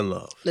still be in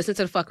love. Listen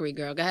to the fuckery,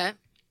 girl. Go ahead.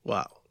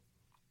 Wow.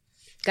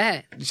 Go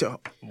ahead. So,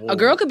 A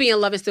girl could be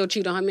in love and still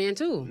cheat on her man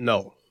too.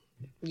 No,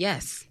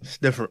 Yes. it's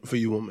different for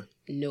you, woman.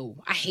 No.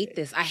 I hate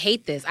this. I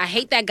hate this. I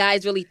hate that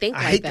guys really think I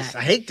like hate that. this.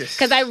 I hate this.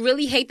 Because I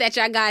really hate that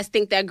y'all guys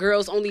think that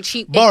girls only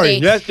cheat Barry,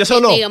 if yes or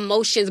no? they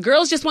emotions.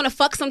 Girls just want to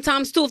fuck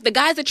sometimes too. If the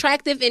guy's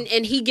attractive and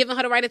he giving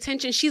her the right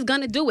attention, she's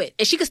gonna do it.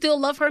 And she could still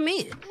love her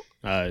man.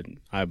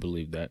 I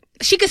believe that.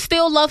 She could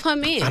still love her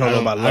man. I don't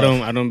know about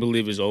love. I don't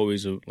believe it's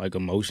always like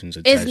emotions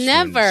attached. It's to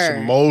never.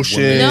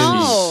 Emotions.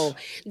 No.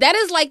 That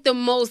is like the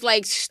most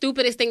like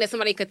stupidest thing that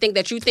somebody could think,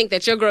 that you think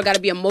that your girl got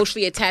to be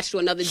emotionally attached to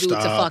another dude to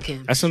fuck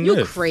him. That's a You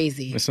myth.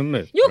 crazy. It's a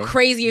myth. You bro.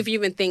 crazy if you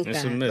even think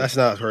It's a that. myth. That's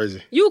not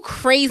crazy. You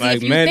crazy Like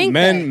if you think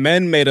that.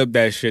 men made up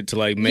that shit to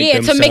like make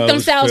To make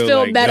themselves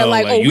feel better. yo,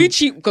 Like, oh, you- we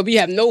cheat because we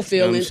have no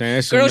feelings. saying?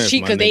 It's a Girls myth,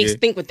 cheat my because they nigga.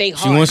 think with they She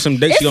heart. wants some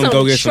dick, It's she gonna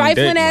go get some dick,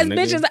 trifling my ass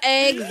nigga.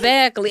 bitches.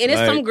 Exactly. And it's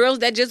Like, some girls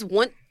that just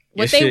want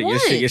what your they shit,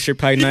 want. Your shit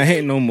probably not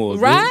hitting no more.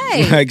 bro.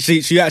 Right. Like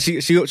she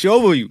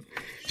over you.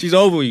 She's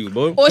over you,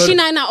 bro. Or she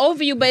not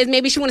over you, but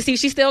maybe she want to see if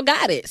she still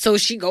got it. So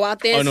she go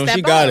out there Oh and no, step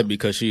she got up. it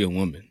because she a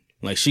woman.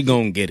 Like she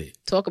gonna get it.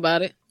 Talk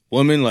about it.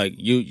 Woman, like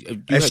you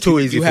It's too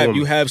easy You for have women.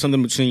 you have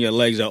something between your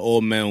legs that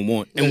all men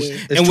want, and Yeah.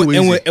 It's too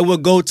easy. it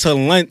would go to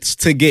lengths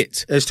to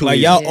get. It's too like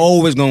easy. y'all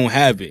always gonna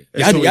have it.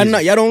 It's too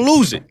easy. Y'all don't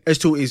lose it. It's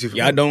too easy for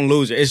Y'all men. don't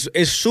lose it.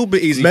 It's super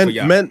easy Men, for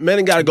y'all.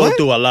 men gotta go What?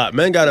 through a lot.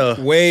 Men gotta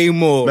Way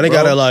more. Men bro.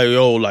 gotta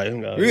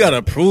like We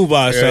gotta prove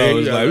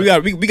ourselves. Yeah,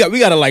 like we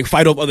gotta like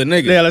fight off other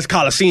niggas. yeah, let's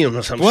Coliseum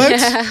or something. What?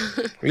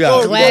 We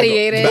gotta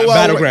Gladiator.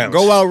 Battlegrounds.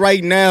 Go out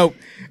right now.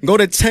 Go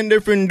to 10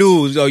 different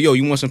dudes. Yo,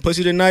 you want some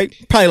pussy tonight?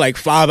 Probably like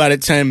 5 out of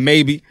 10,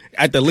 maybe.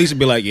 At the least,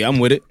 be like, yeah, I'm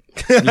with it.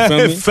 You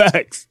feel me?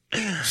 Facts.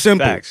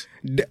 Simple. Facts.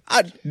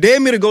 I dare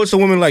me to go to a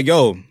woman like,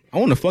 yo, I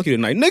want to fuck you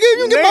tonight. Nigga, if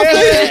you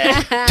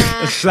get my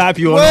face. Slap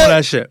you and all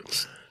that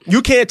shit.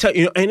 You can't tell,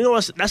 and you know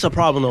what? That's a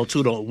problem though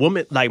too. Though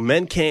women, like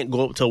men, can't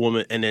go up to a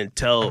woman and then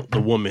tell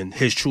the woman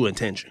his true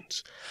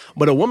intentions.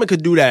 But a woman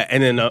could do that,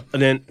 and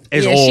then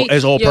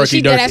it's all perky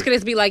She dead ass dirty. could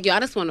just be like, yo, I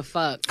just want to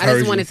fuck. I Heard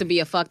just you. want it to be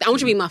a fuck. I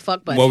want you to be my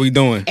fuck buddy. What we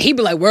doing? And he'd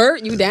be like,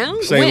 word, you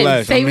down? Say when?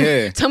 less, I'm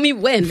here. Tell me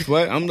when.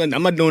 What? I'm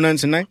not doing nothing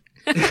tonight.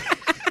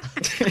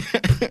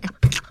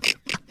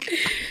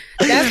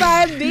 That's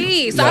how it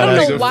be. So I That's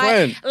don't know a why.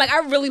 friend. Like, I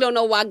really don't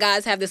know why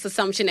guys have this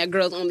assumption that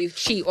girls only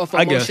cheat or for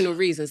I guess. emotional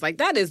reasons. Like,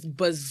 that is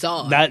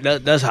bizarre.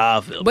 That's how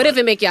I feel. But if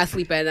it make y'all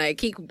sleep at night,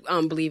 keep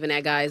believing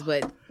that, guys.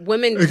 But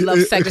women It- love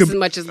it sex could just be- as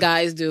much as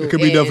guys do. it could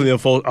be And- definitely a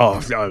false. Oh,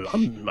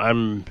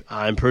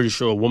 I'm pretty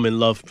sure women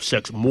love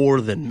sex more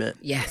than men.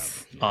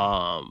 Yes.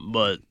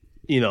 But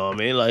you know, what I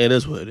mean, like it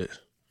is what it is.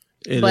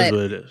 It is But-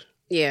 what it is.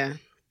 Yeah.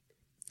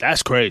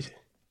 That's crazy.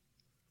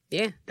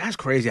 Yeah. That's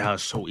crazy how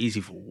it's so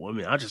easy for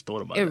women. I just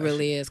thought about It that.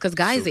 really is. Because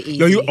guys are easy.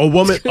 Yo, a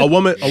woman could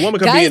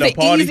be Guys in a are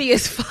party. easy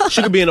as fuck.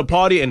 She could be in a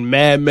party and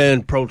mad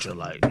men approach her.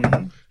 Like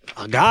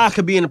a guy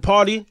could be in a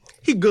party.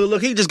 He good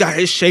look. He just got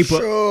his shape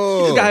up. He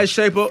just got his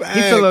shape up.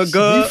 He feeling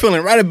good. You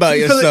feeling right about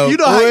He feeling- yourself. you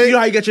know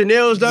how you get your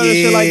nails done and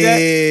shit like Yeah.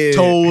 that.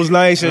 Toes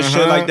nice and shit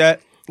Uh-huh. like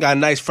that. Got a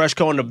nice fresh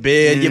coat on the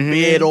bed. Your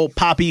beard all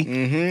poppy.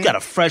 You got a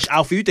fresh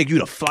outfit. You think you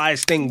the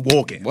flyest thing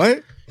walking.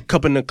 What?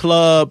 Cup in the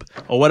club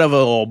or whatever,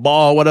 or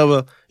bar or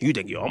whatever. You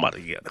think, yo, I'm about to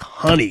get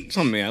honeys.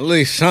 I mean, at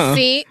least something.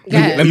 See? Go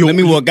ahead. Let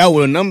me walk out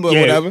with a number or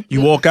whatever.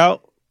 You walk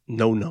out,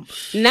 no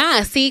numbers.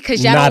 Nah, see,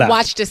 because y'all Nada. don't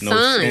watch the No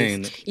signs.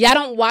 saying. Y'all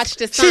don't watch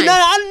the signs.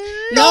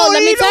 I No,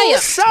 let me tell you.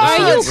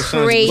 Are you What signs?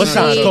 crazy? What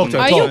signs? Talk to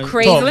her, Are talk. you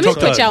crazy? Talk, Let me talk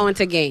to put her. y'all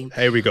into game.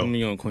 Here we go.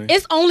 Me on Queen.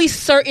 It's only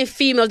certain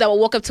females that will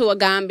walk up to a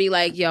guy and be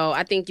like, "Yo,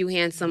 I think you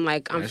handsome.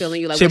 Like, I'm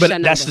feeling you. Like, See, what's but your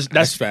that's number?"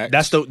 that's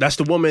facts. that's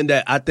the woman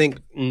that I think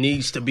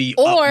needs to be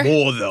Or up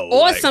more though.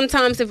 Or Like,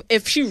 sometimes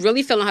if she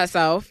really feeling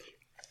herself,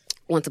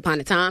 once upon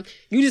a time,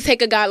 you just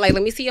take a guy like,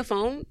 let me see your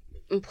phone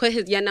and put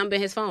your number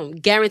in his phone.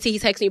 Guarantee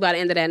he's texting you by the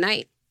end of that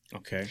night.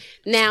 Okay.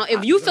 Now,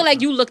 if you feel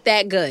like you look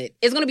that good,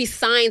 it's gonna be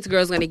signs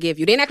girls gonna give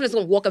you. They're not just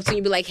gonna walk up to you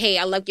and be like, "Hey,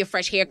 I like your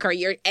fresh haircut.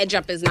 Your edge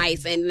up is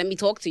nice, and let me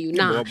talk to you."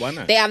 Nah, well, why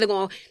not? they either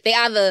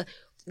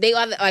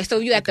like, so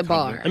you at the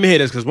bar. let me hear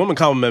this because women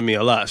compliment me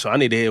a lot, so I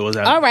need to hear what's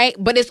happening. All right,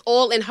 but it's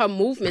all in her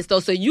movements though,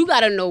 so you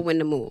gotta know when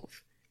to move.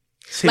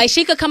 Like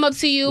she could come up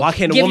to you, Why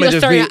can't a give woman you a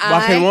just certain be? Why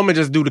can't a eye. woman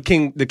just do the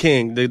king?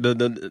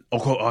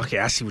 Okay,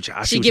 I see what you.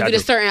 I see She what give y'all you the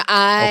do. certain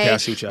eye. Okay, I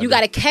see what y'all you do.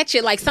 got to catch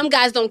it. Like some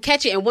guys don't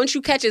catch it, and once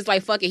you catch it, it's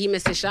like fuck it, he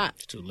missed his shot.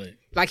 Too late.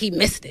 Like he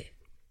missed it.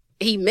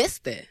 He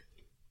missed it.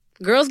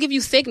 Girls give you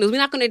signals. We're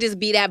not gonna just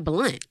be that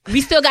blunt. We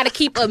still got to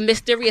keep a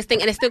mysterious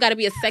thing, and it still got to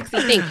be a sexy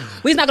thing.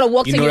 We're just not gonna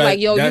walk to you like,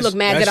 yo, you look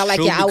mad good. I like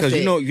your because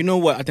outfit. you know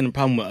what? I think the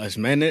problem with us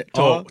men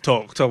Talk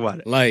about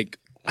it. like.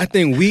 I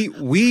think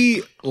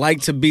we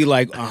like to be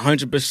like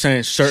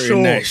 100%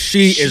 certain that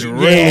she is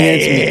really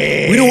into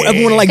me. We don't ever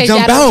want to like 'Cause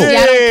jump y'all don't- out.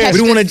 y'all don't catch We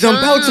don't want to the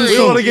jump out too signs. soon.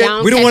 Y'all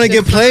don't We don't catch want to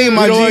the get played,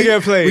 my We don't G. wanna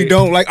get played. We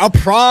don't. Like our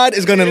pride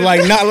is gonna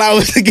like not allow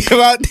us to give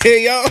out there,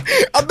 yo.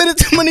 I've been it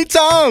too many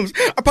times.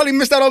 I probably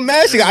missed out on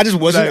mad shit. I just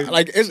wasn't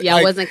like it's Y'all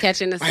like, wasn't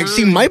catching the like sign.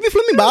 she might be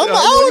flipping, but I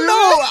don't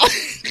know.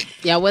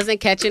 Y'all wasn't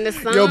catching the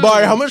sign. Yo,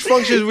 Barry, how much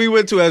functions we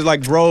went to as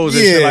like bros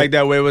and shit Yeah. like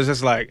that, where it was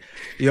just like,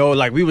 yo,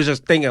 like we was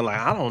just thinking like,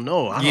 I don't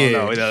know. You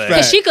know,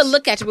 Because she could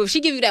look at you, but if she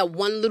give you that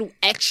one little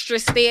extra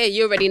stare,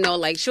 you already know,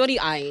 like, shorty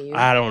eyeing you.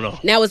 I don't know.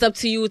 Now it's up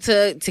to you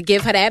to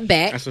give her that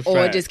back, That's a or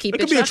fact. just keep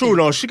It it. could be a trucking. true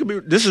though. She could be.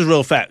 This is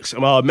real facts.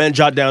 Men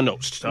jot down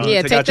notes.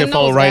 Yeah, take take out the your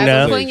phone notes, right guys.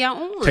 now. I'm putting y'all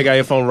on. Take out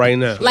your phone right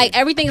now. Like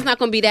everything's not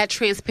gonna be that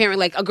transparent.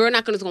 Like a girl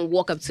not gonna just gonna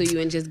walk up to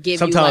you and just give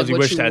Sometimes you you like what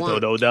wish you that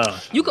want. though, duh.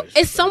 You could,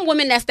 it's some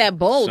women that's that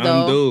bold Some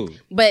though, do.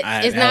 but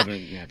I it's not.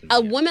 haven't-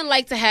 A woman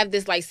like to have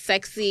this like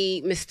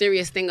sexy,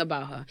 mysterious thing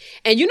about her.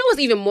 And you know what's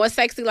even more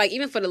sexy? Like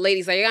even for the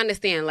ladies, like you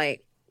understand.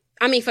 Like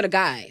I mean, for the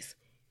guys,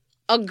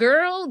 a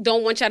girl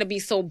don't want y'all to be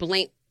so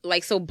blunt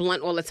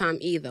all the time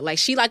either. Like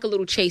she like a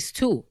little chase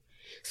too.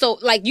 So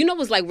like you know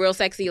what's like real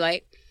sexy?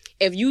 Like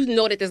if you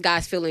know that this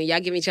guy's feeling,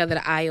 y'all giving each other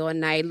the eye all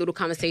night, little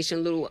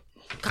conversation, little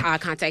eye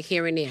contact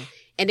here and there,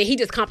 and then he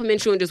just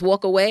compliments you and just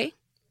walk away.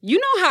 You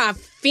know how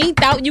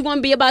fiended out you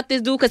gonna be about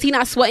this dude because he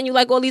not sweating you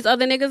like all these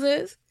other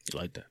niggas is? You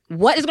like that?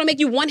 What is gonna make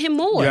you want him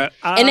more? Yeah,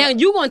 and then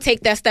you gonna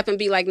take that step and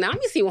be like, nah, let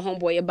me see what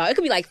homeboy about. It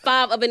could be like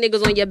 5 other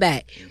niggas on your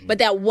back. But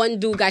that one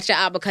dude got your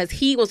eye because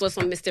he was on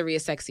some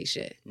mysterious sexy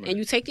shit. And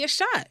you take your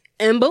shot.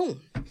 And boom.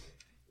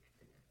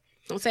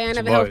 Don't say I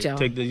never helped y'all.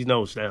 Take these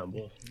notes down,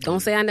 boy. Don't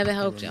say I never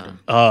helped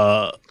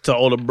y'all. To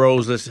all the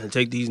bros, listen,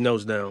 take these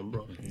notes down,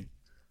 bro.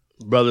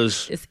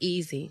 Brothers, It's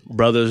easy.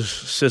 brothers,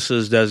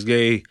 sisters that's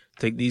gay,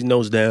 take these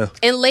notes down.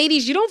 And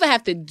ladies, you don't even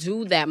have to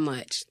do that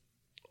much.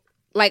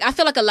 Like, I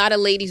feel like a lot of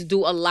ladies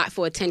do a lot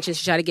for attention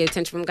to try to get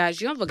attention from guys.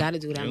 You don't ever got to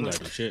do that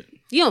much. Shit.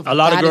 You don't A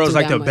lot of gotta girls do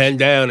like that to much. bend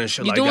down and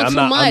shit You're like doing that. too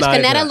I'm much, not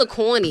because now into that look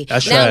corny.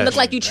 That's now it trash. look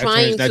like you That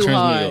trying turns too me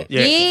hard. off.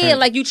 Yeah,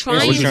 like you What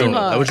trying you too doing?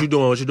 hard. What you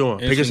doing? What you doing?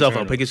 Pick yourself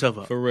turn up. Pick yourself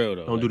up. For real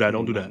though. Don't do that.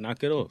 Don't do that.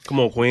 Knock it off. Come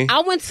on, Queen.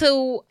 I went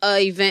to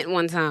an event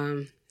one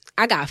time.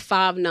 I got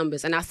 5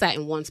 numbers and I sat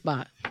in one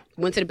spot.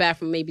 Went to the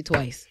bathroom maybe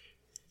twice.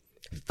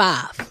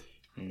 5.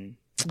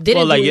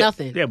 Didn't like, do yeah,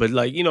 nothing. Yeah, but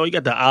like, you know, you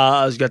got the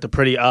eyes, you got the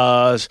pretty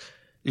eyes,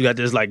 you got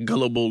this like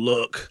gullible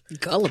look.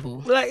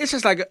 Gullible. Like it's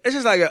just like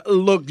a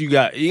look you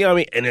got. You know what I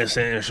mean?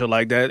 Innocent and shit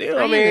like that. You know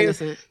what I I am mean?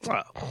 innocent.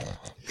 Wow.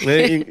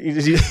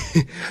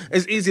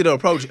 It's easy to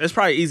approach. It's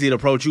probably easy to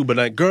approach you, but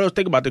like girls,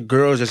 think about the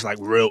girls that's like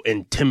real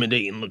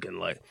intimidating looking,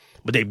 like,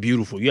 but they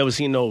beautiful. You ever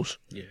seen those?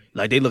 Yeah.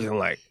 Like they looking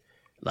like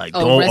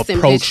don't rest in bitch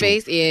approach me.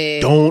 face?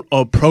 Yeah. Don't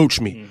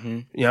approach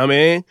me. You know what I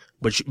mean?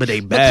 But they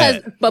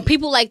bad. But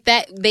people like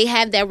that, they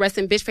have that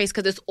resting bitch face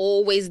because it's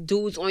always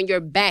dudes on your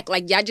back.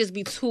 Like, y'all just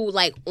be too,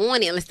 like,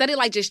 on it. Instead of,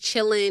 like, just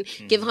chilling,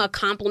 giving her a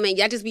compliment,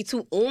 y'all just be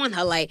too on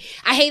her. Like,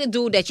 I hate a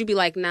dude that you be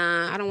like,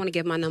 nah, I don't want to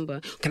give my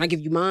number. Can I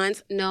give you mine?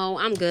 No,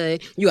 I'm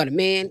good. You got a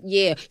man?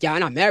 Yeah. Y'all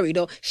not married,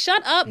 though.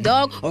 Shut up,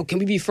 dog. Oh, can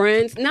we be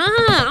friends? Nah,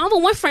 I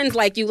don't want friends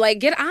like you. Like,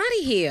 get out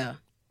of here.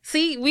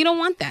 See, we don't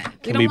want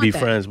that. Can we be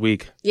friends?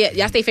 Weak. Yeah,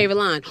 that's their favorite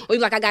line. Or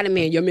you like, I got a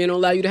man. Your man don't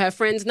allow you to have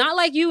friends. Not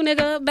like you,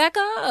 nigga. Back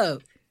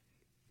up.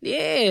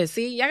 Yeah,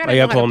 see, y'all gotta Why you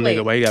know gotta how call to him play nigga?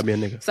 it. Why you gotta be a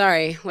nigga?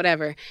 Sorry,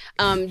 whatever.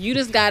 You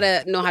just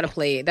gotta know how to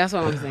play it. That's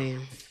what I'm saying.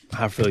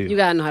 I feel you. You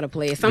gotta know how to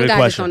play it. Some Good guys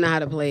question. just don't know how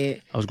to play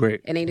it. That was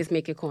great. And they just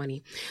make it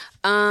corny.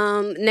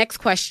 Next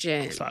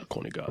question. It's a lot of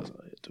corny guys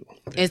out here too.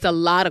 It's a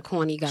lot of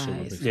corny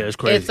guys. Yeah, it's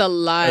crazy. It's a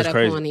lot It's of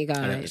crazy. corny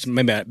guys. It's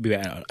maybe I'd be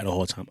at a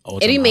whole time.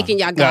 It ain't making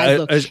y'all guys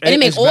Nah, look. it's- It ain't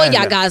make it's all bad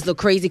y'all now. guys look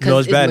crazy No,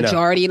 because it's bad the now.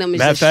 majority of them is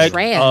Matter just of fact,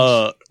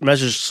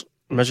 trash.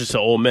 message to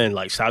old men,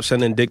 like stop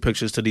sending dick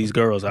pictures to these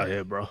girls out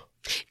here, bro.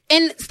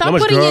 And stop How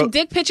much putting your girl-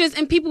 dick pictures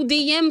in people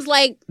DMs.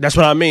 Like, That's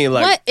what I mean.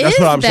 Like What that's is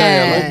what I'm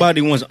saying. that? Like,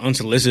 Nobody wants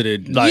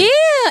unsolicited. Like,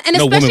 yeah, and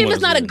no especially if woman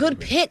it's not a wants good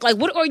pic. Like,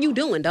 what are you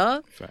doing,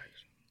 dog? Facts.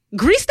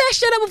 Grease that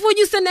shit up before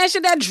you send that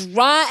shit. That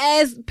dry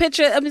ass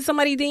picture up in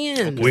somebody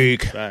DM.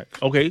 weak.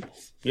 Facts. Okay,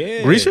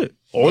 Yeah. grease it.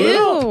 Oil it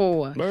up.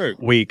 Ew. Bird.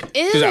 Weak.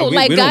 Ew. 'Cause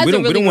Like, guys we are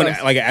don't really want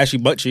gross. like an ashy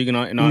butt cheek.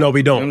 No, we don't.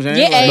 You know what I'm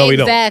saying? Yeah, No, we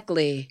don't.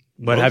 exactly.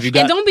 But have you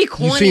got? And don't be you've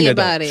corny seen it, though.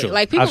 about it. Sure.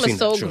 Like, people I've are seen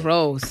so it. Sure.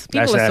 gross.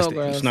 People That's are so nasty.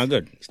 gross. It's not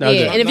good. It's not Yeah,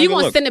 good. and if Not you good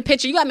want to look. send a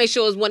picture, you gotta make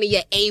sure it's one of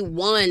your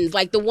A1s,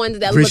 like the ones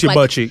that Grease look your like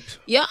butt cheeks.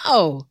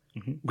 yo.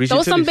 Grease Throw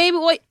your some titties. baby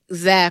oil.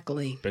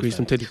 Exactly. Grease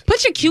some titties.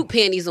 Put your cute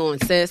panties on,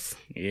 sis.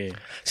 Yeah.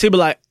 See, but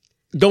like,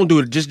 don't do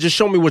it. Just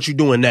show me what you're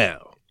doing now.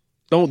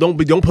 Don't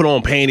put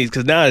on panties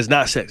because now it's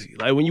not sexy.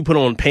 Like when you put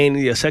on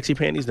panties, sexy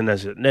panties, then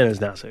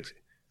it's not sexy.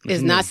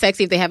 It's not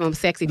sexy if they have on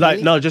sexy Like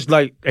panties? no, just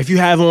like if you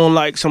have on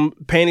like some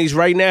panties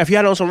right now, if you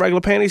had on some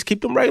regular panties,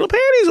 keep them regular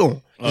panties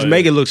on. Just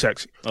make it look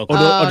sexy, or just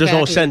okay,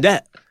 don't okay. send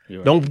that.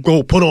 Right. Don't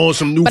go put on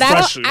some new But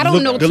fresh. I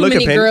don't know too good-looking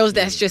many panties. girls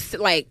that's just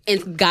like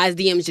in guys'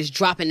 DMs just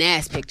dropping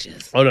ass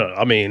pictures. Oh no,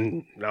 I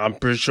mean I'm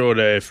pretty sure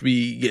that if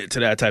we get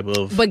to that type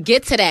of But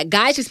get to that.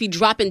 Guys just be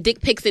dropping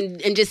dick pics and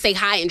just say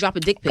hi and drop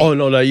a dick pic. oh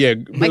no, yeah,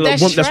 that's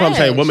that's what I'm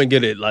saying. trash. Women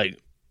get it, like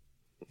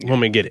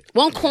women get it.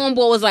 One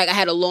cornball was like, I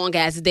had a long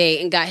ass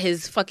day and got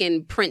his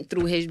fucking print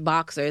through his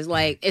boxers.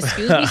 Like,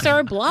 excuse me,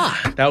 sir, block.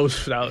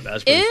 That's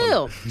pretty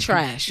Ew. funny.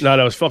 Trash. No,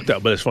 that was fucked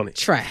up, but it's funny.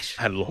 Trash.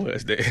 I had a long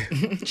ass day.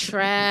 Probably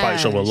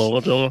Trash. show a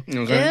long time. You know what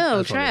I'm saying?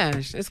 Ew,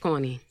 trash. It's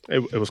corny.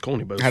 It was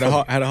corny, but it was Had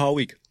funny. a hard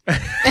week.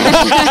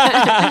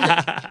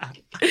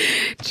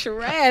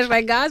 Trash.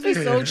 Like, guys be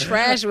so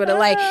trash with it.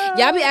 Like,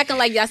 y'all be acting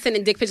like y'all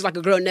sending dick pictures like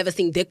a girl never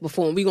seen dick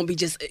before, and we gonna be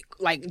just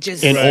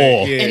In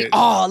awe. in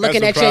awe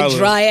looking That's at the your problem.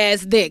 dry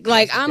ass dick.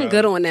 Like, I'm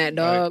good on that,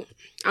 dog.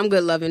 I'm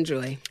good, love, and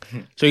joy.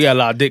 So you got a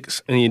lot of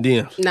dicks in your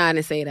DMs. Nah, I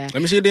didn't say that.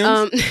 Let me see your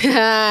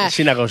DMs.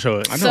 She not gonna show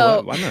it. I know.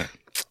 so- why not?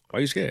 Why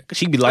are you scared?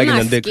 She be I'm liking not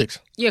them dick sca- pics.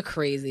 You're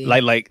crazy.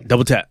 Like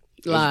double tap.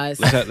 Lies.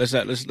 Let's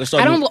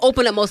start. I don't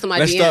open up most of my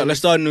DMs. Let's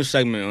start a new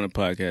segment on the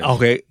podcast.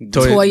 Okay.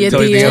 Toya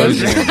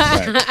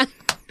DMs. Right.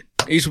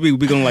 Each week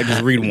we gonna like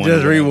just read one.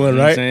 Just read one, You know what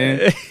I'm right?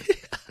 saying?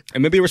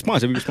 And maybe a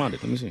response. If we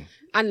responded, let me see.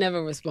 I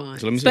never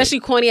respond. So let me see Especially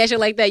corny ass shit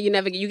like that.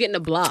 You getting a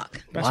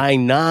block. Why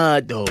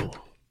not though?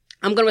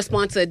 I'm gonna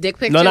respond to a dick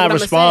picture. No, not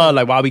what respond.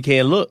 Like why we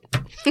can't look?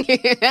 I'ma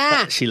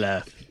say. She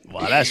laughed.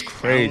 Wow, that's I don't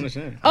crazy.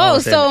 understand. Oh,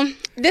 understand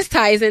so this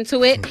ties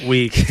into it.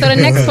 Weak. So the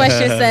next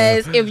question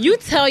says, if you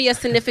tell your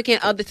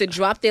significant other to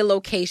drop their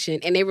location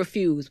and they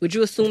refuse, would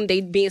you assume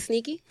they being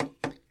sneaky?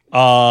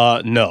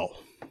 No.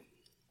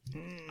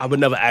 I would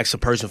never ask a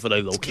person for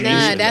their location.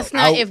 Nah, that's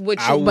not if what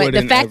I you. But the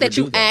wouldn't fact ever that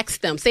you do that.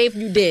 asked them, say if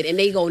you did, and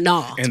they go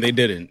nah. And they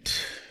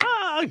didn't.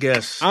 I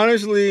guess.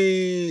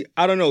 Honestly,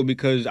 I don't know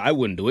because I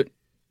wouldn't do it.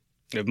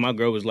 If my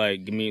girl was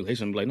like, "Give me a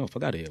location," I'm like, "No,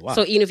 fuck out of here." Why?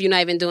 So even if you're not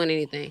even doing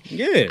anything,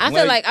 yeah,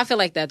 I feel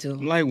like that too.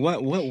 I'm like,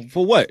 what?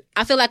 For what?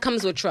 I feel like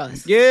comes with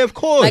trust. Yeah, of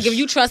course. Like if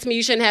you trust me,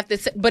 you shouldn't have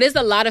to. But there's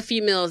a lot of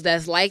females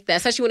that's like that,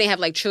 especially when they have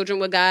like children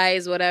with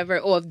guys, whatever,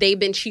 or if they've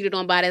been cheated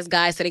on by this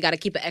guy, so they got to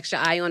keep an extra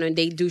eye on her, and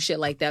they do shit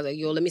like that. Like,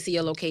 yo, let me see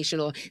your location,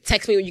 or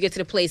text me when you get to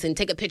the place and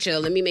take a picture.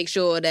 Let me make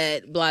sure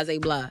that blah blah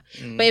blah.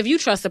 But if you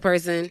trust a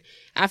person,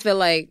 I feel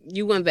like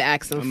you wouldn't be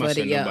asking I'm for not the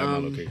sending nobody my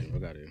location.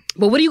 Fuck out of here.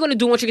 But what are you gonna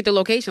do once you get the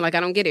location? Like, I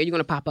don't get it. Are you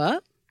gonna pop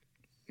up?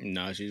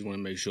 Nah, she just want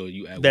to make sure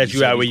you at That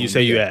you at where said you say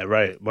gonna you be at,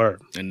 right? Word.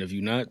 And if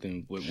you not,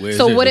 then where's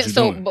So it? what you if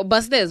so? doing?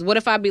 Bust this. What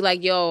if I be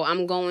like, yo,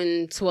 I'm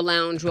going to a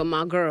lounge with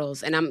my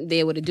girls, and I'm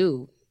there with a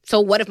dude. So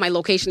what if my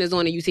location is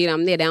on and you see that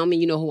I'm there? That don't mean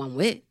you know who I'm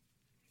with.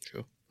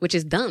 True. Which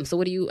is dumb. So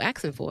what are you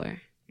asking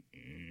for?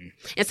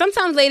 And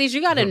sometimes, ladies,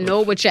 you gotta know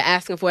what you're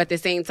asking for at the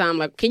same time.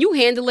 Like, can you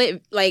handle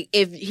it? Like,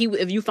 if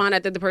you find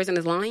out that the person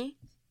is lying,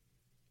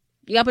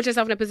 you gotta put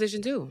yourself in a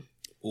position too.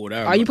 Oh,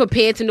 that Are you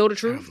prepared to know the That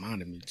truth?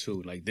 reminded me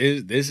too. Like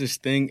there's this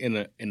thing in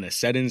the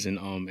settings in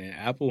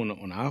Apple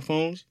on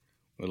iPhones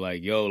where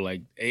like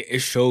like it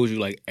shows you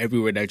like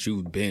everywhere that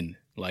you've been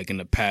like in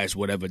the past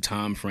whatever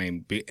time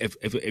frame.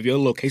 If your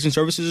location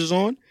services is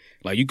on,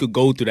 like you could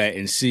go through that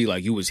and see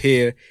like you was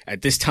here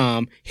at this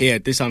time, here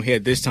at this time, here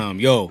at this time.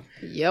 Yo,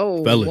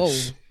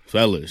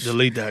 fellas.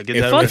 Delete that. Get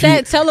If- that. Fuck Right.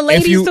 that. Tell the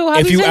ladies too. How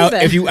if you you out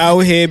that? if you out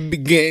here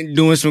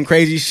doing some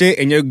crazy shit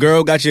and your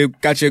girl got your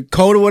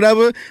code or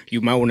whatever, you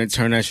might want to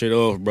turn that shit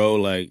off, bro.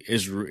 Like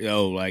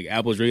like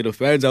Apple's ready the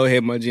feds out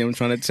here, my G. I'm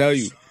trying to tell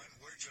you.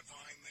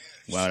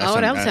 Wow,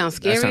 that sounds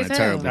scary That as sounded hell.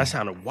 terrible. That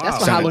sounded wild.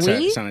 That's for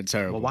Halloween? Sounded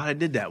terrible. Well, why they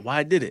did that?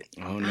 Why did it?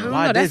 I don't I know. don't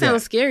Why know. did That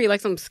sounds that? scary.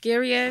 Like some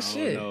scary ass I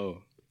shit. don't know.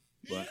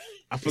 But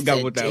I forgot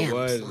said, what that "Damn,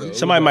 was. son." Though.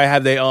 Somebody might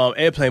have their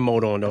airplane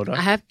mode on though.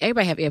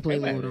 Everybody have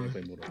airplane mode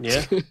on.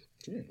 Yeah.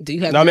 Do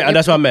you have? No, I mean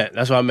that's what I meant.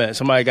 That's what I meant.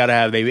 Somebody got to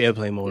have their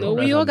airplane mode No, on.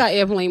 we That's all what got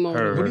airplane mode.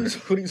 Heard. on.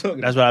 What are you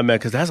talking That's what I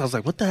meant because I was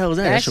like, what the hell is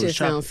that? That was shit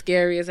sounds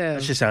scary as hell.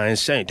 That shit sound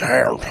insane.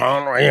 Damn,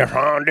 I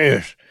found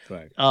this.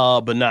 Fact.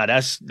 But nah,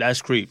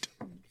 that's creeped.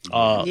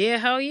 Yeah,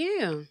 hell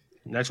yeah.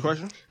 Next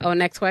question. Oh,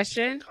 next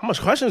question. How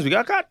much questions we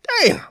got? God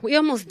damn. We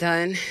almost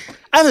done.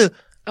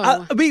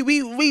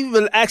 We've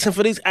been asking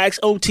for these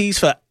Ask OTs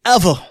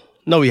forever.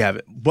 No, we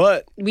haven't.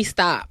 But We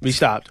stopped. we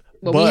stopped.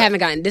 But we haven't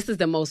gotten. This is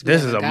the most. we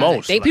This ever is the gotten.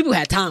 most, People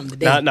had time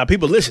today. now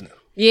people listening.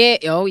 Yeah.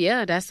 Oh,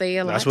 yeah. That's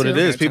a lot. That's what it too.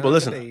 is. People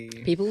listening.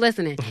 People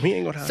listening. We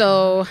ain't gonna have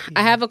So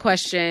I have a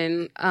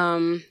question.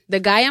 The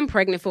guy I'm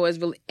pregnant for is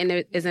in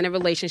a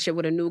relationship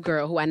with a new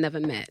girl who I never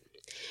met.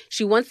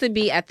 She wants to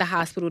be at the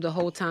hospital the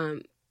whole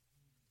time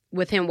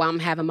with him while I'm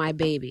having my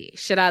baby.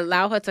 Should I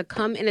allow her to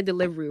come in the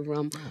delivery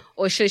room,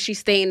 or should she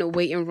stay in the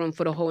waiting room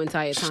for the whole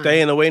entire time? Stay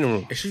in the waiting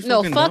room. Is she No,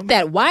 fucking fuck dumb?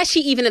 that. Why is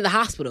she even in the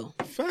hospital?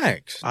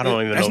 Facts. I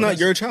don't even That's know not this.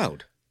 your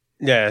child.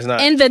 Yeah, it's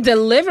not. In the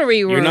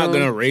delivery room. You're not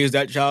gonna raise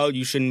that child.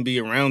 You shouldn't be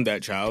around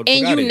that child. And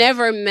Fuck you outta here.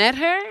 never met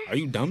her? Are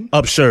you dumb?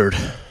 Absurd.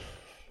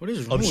 What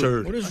is wrong?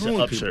 Absurd. What is I said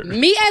wrong with absurd. people?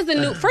 Me as the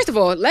new, first of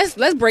all, let's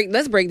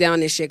break down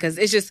this shit because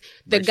it's just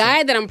the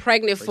guy that I'm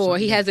pregnant for.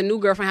 He has a new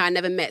girlfriend who I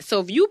never met. So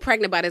if you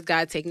pregnant by this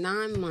guy, it take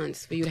 9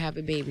 months for you to have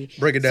a baby.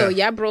 Break it down. So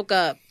y'all broke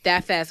up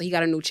that fast. So he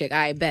got a new chick.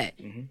 I bet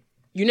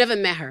you never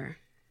met her.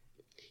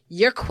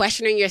 You're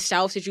questioning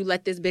yourself. Should you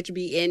let this bitch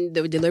be in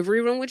the delivery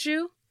room with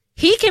you?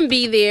 He can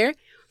be there.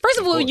 First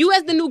of all, you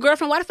as the new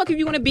girlfriend, why the fuck are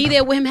you going to be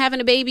there with him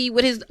having a baby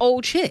with his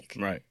old chick?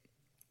 Right.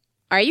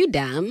 Are you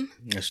dumb?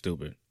 That's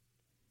stupid.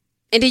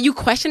 And then you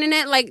questioning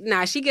that? Like,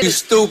 nah, she gets... You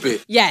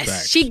stupid. Yes,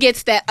 Facts. she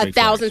gets that Big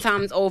 1,000 facts.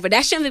 times over.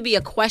 That shouldn't be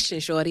a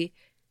question, shorty.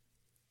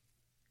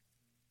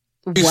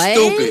 You What?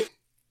 stupid.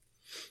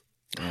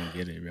 I don't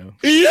get it, bro.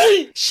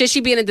 Should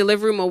she be in a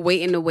delivery room or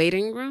wait in the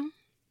waiting room?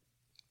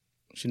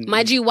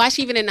 My G, why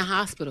she even in the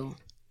hospital?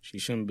 She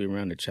shouldn't be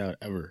around the child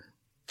ever.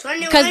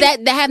 Because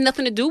that have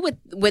nothing to do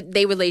with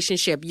their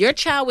relationship. Your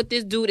child with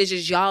this dude is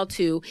just y'all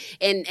two,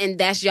 and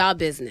that's y'all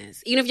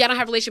business. Even if y'all don't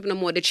have a relationship no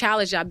more, the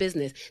child is y'all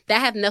business. That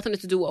have nothing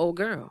to do with old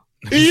girl.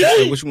 What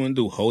you want to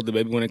do? Hold the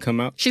baby when it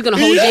come out? She's gonna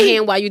hold your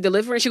hand while you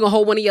delivering. She gonna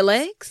hold one of your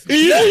legs.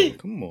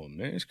 Come on,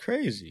 man. It's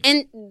crazy.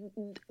 And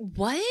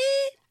what?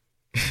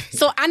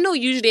 So I know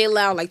usually they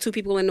allow like 2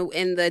 people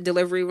in the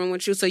delivery room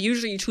with you. So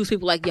usually you choose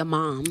people like your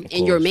mom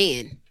and your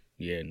man.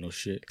 Yeah, no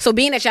shit. So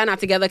being that y'all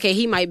not together, okay,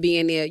 he might be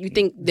in there. You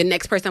think the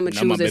next person I'm gonna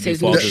Now my choose is baby his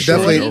father new is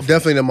shorty?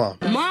 Definitely the mom.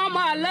 Mama,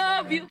 I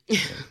love you.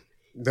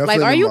 Definitely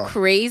Like, are the you mom.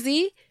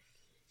 crazy?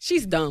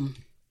 She's dumb.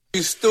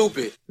 You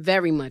stupid.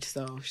 Very much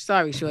so.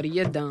 Sorry, shorty,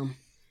 you're dumb.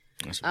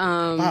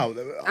 Wow.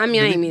 I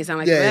mean, I ain't mean to sound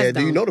like that. Yeah, That's yeah. Do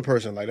you dumb. know the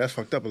person? Like, that's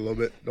fucked up a little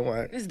bit. Don't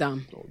act. It's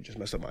dumb. Oh, you just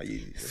messed up my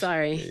Yeezys.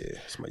 Sorry. Yeah,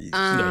 it's my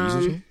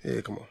Yeezys.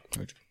 Yeah, come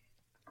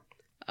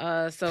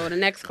on. So the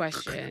next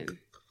question.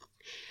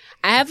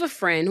 I have a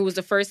friend who was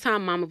the first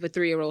time mom of a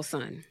 3-year-old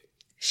son.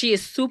 She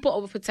is super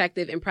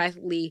overprotective and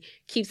practically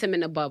keeps him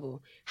in a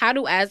bubble. How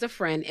do, as a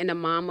friend and a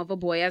mom of a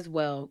boy as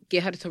well,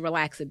 get her to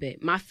relax a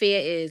bit? My fear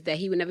is that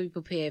he would never be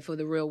prepared for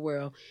the real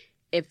world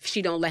if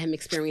she don't let him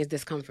experience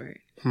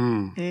discomfort. I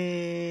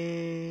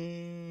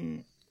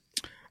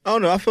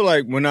don't know. I feel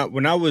like when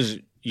I was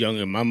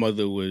younger, my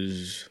mother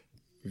was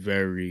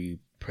very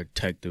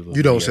protective of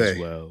You don't me say. as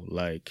well.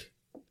 Like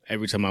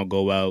every time I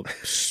go out,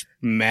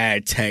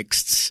 mad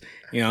texts.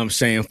 You know what I'm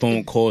saying?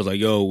 Phone calls like,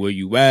 yo, where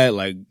you at?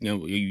 Like, you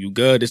know, you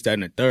good? This, that,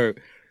 and the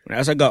third. And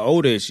as I got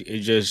older, it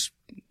just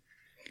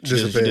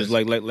Disappears.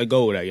 like let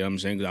go of that. You know what I'm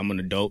saying? Because I'm an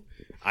adult.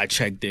 I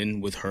checked in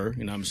with her.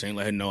 You know what I'm saying?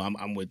 Let her know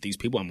I'm with these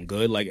people. I'm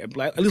good. Like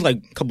at least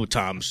like a couple of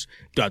times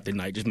throughout the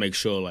night. Just make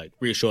sure, like,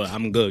 reassure her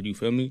I'm good. You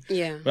feel me?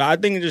 Yeah. But I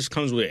think it just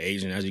comes with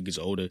age and as he gets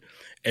older.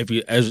 If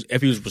he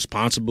was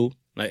responsible,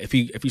 like if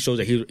he shows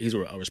that he's a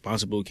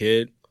responsible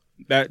kid,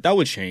 that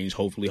would change.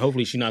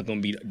 Hopefully she's not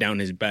gonna be down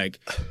his back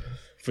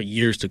for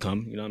years to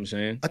come. You know what I'm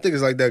saying? I think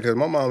it's like that because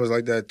my mom is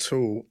like that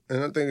too.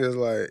 And I think it's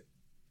like,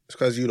 it's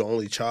because you the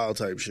only child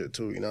type shit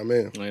too. You know what I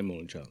mean? I am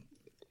only child.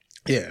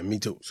 Yeah, me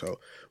too. So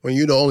when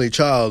you're the only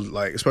child,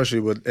 like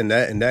especially in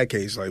that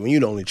case, like when you're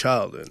the only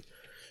child, then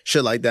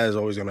shit like that is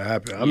always gonna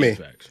happen. I mean,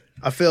 facts.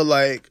 I feel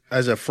like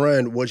as a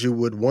friend, what you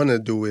would want to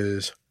do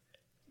is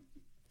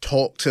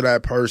talk to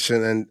that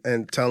person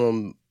and tell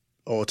them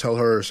or tell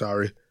her,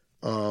 sorry,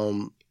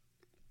 the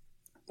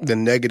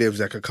negatives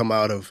that could come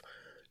out of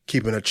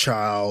keeping a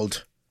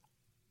child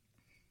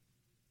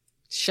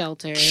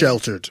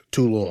sheltered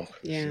too long.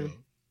 Yeah.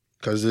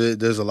 Because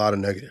there's a lot of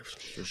negatives.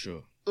 For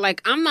sure.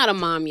 Like, I'm not a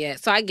mom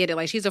yet, so I get it.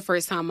 Like, she's a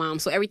first-time mom,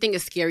 so everything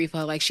is scary for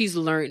her. Like, she's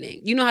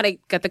learning. You know how they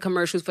got the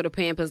commercials for the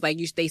Pampers? Like,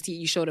 you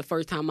show the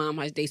first-time mom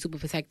how they super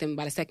protect them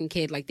by the second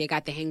kid. Like, they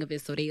got the hang of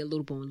it, so they a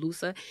little bit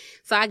looser.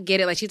 So I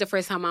get it. Like, she's a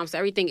first-time mom, so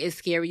everything is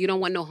scary. You don't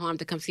want no harm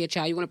to come see a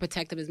child. You want to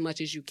protect them as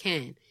much as you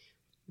can.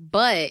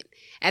 But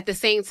at the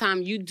same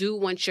time, you do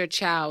want your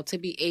child to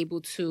be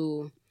able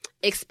to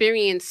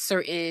experience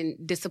certain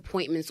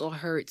disappointments or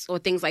hurts or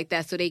things like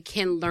that so they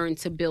can learn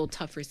to build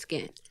tougher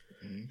skin.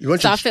 You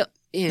want So your I feel...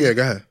 Yeah,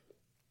 go ahead.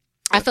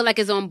 I feel like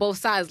it's on both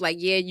sides. Like,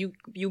 yeah,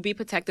 you be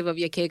protective of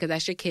your kid because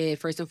that's your kid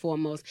first and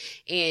foremost.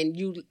 And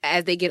you,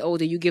 as they get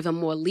older, you give them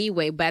more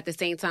leeway. But at the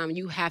same time,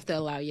 you have to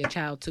allow your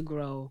child to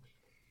grow.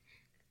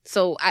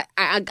 So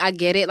I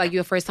get it. Like,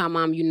 you're a first time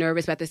mom, you're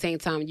nervous, but at the same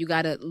time, you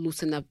gotta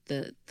loosen up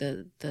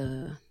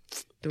the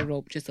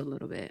rope just a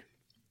little bit.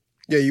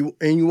 Yeah, you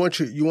want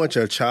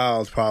your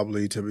child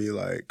probably to be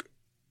like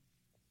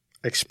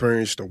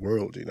experience the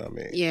world. You know what I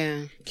mean?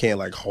 Yeah. Can't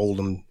like hold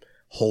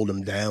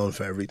them down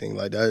for everything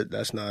like that.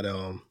 That's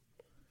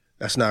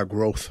not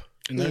growth.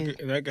 And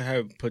that could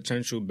have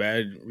potential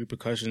bad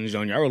repercussions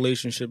on your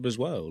relationship as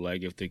well.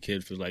 Like if the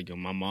kid feels like, yo,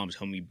 my mom's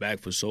held me back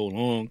for so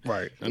long.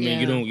 Right. I mean,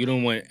 you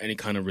don't want any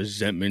kind of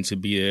resentment to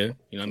be there.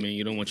 You know what I mean?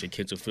 You don't want your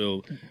kid to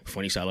feel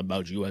funny style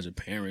about you as a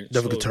parent.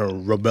 Definitely could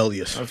turn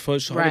rebellious.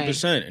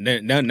 100%. And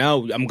then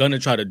now I'm gonna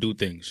try to do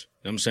things.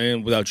 You know what I'm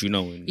saying? Without you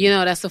knowing. You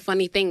know, that's a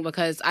funny thing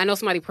because I know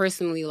somebody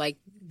personally, like,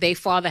 their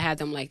father had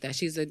them like that.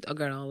 She's a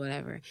girl or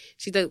whatever.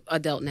 She's an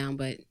adult now,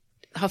 but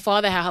her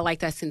father had her like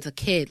that since a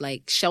kid,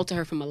 like shelter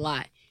her from a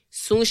lot.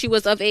 Soon as she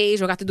was of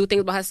age or got to do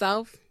things by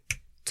herself,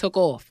 took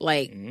off.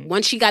 Like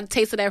once she got a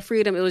taste of that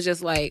freedom, it was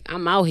just like,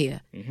 I'm out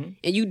here. And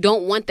you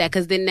don't want that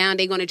because then now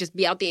they're going to just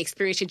be out there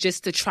experiencing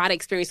just to try to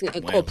experience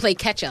it or play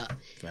catch up.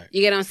 Right.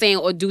 You get what I'm saying?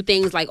 Or do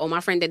things like, oh, my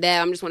friend did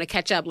that. I'm just want to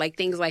catch up. Like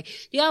things like,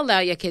 you gotta allow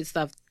your kids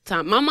stuff.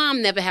 Time. My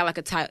mom never had like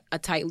a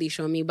tight leash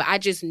on me, but I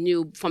just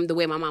knew from the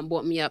way my mom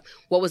brought me up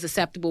what was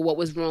acceptable, what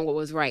was wrong, what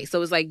was right.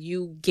 So it's like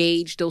you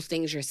gauge those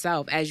things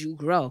yourself as you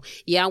grow.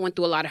 Yeah, I went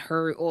through a lot of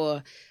hurt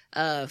or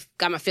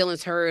got my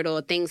feelings hurt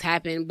or things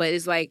happened, but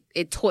it's like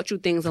it taught you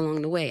things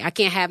along the way. I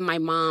can't have my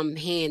mom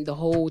hand the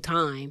whole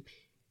time.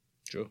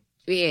 True.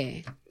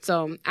 Yeah.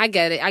 So I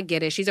get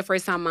it. She's a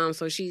first time mom,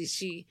 so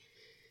she's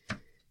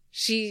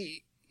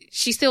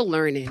still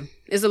learning.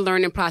 It's a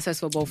learning process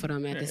for both of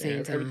them at the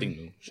same time.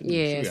 Everything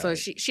Yeah, new. so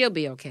she'll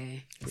be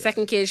okay. Yeah.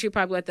 Second kid, she'll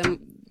probably let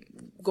them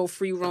go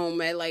free roam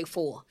at like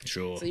 4.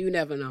 Sure. So you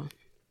never know.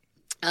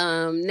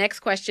 Next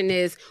question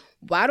is,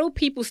 why do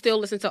people still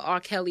listen to R.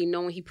 Kelly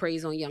knowing he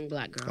preys on young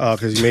black girls? Oh,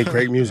 because he made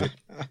great music.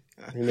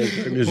 He made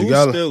great music.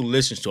 Who still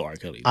listens to R.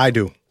 Kelly? I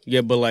do.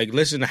 Yeah, but like,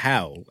 listen to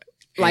how?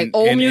 Like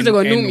old music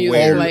or new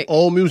music? Like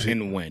old music.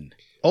 And when?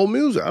 Old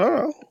music. I don't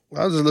know.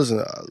 I was just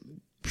listening.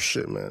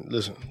 Shit, man.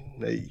 Listen.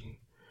 Hey.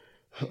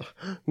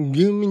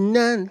 Give me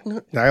none.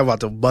 Now I'm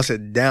about to bust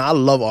it down. I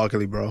love R.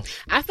 Kelly, bro.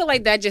 I feel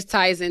like that just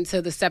ties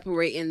into the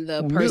separating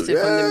the person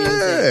from the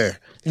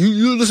music.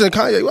 You listen to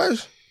Kanye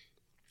West?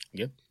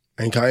 Yeah.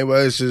 And Kanye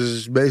West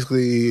is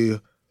basically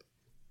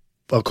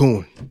a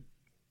coon.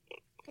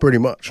 Pretty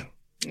much.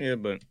 Yeah,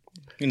 but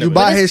you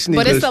buy his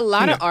sneakers. But it's a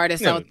lot of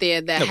artists out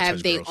there that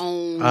have their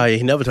own.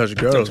 He never touched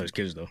girls. Never touched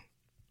kids though.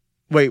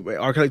 Wait,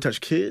 R. Kelly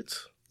touched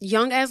kids?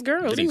 Young ass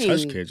girls. Did he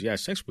touch kids? Yeah,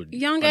 sex with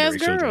young ass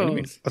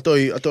girls. I thought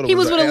he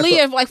was with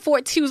Aaliyah like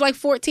 14. He was like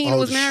 14 and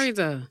was married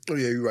to her. Oh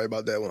yeah, you're right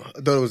about that one.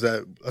 I thought it was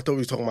that. I thought we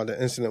was talking about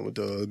the incident with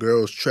the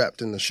girls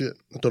trapped in the shit.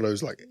 I thought it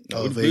was like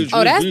that too.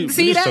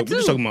 We're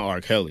just talking about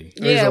R. Kelly.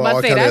 Yeah, but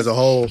R. Kelly as a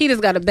whole. He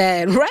just got a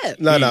bad rep.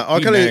 No, R.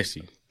 Kelly.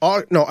 Nasty.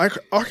 R.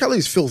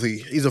 Kelly's filthy.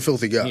 He's a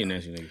filthy guy. He a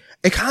nasty nigga.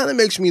 It kind of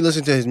makes me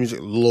listen to his music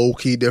low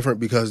key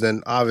different because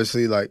then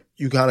obviously like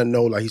you kind of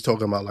know like he's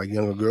talking about like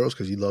younger girls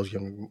because he loves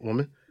young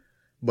women.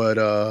 But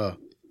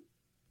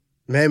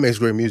man makes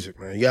great music,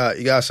 man. You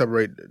gotta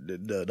separate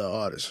the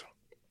artists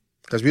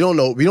because we don't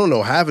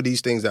know half of these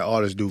things that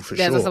artists do for sure.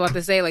 That's what I was about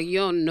to say. Like you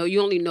don't know, you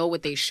only know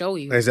what they show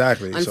you.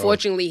 Exactly.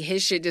 Unfortunately,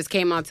 his shit just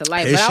came out to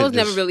light. But I was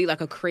never really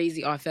like a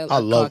crazy R.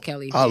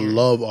 Kelly. I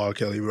love R.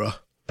 Kelly, bro.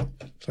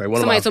 It's like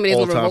somebody told me they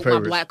was gonna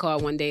revoke my black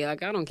card one day.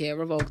 Like I don't care,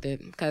 revoked it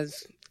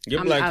because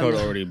your black card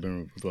already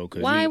been revoked.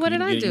 Why? What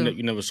did I do?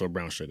 You never saw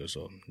brown sugar,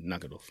 so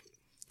knock it off.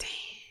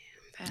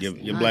 Damn.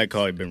 Your black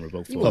card been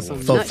revoked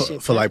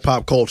for like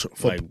pop culture.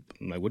 Like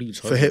what are you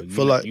talking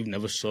about? You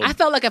never saw. I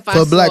felt like if I for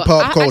saw black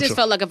pop culture. I just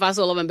felt like if I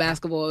saw Love and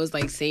Basketball, it was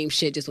like same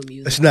shit just with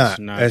music. It's not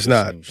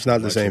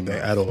the same thing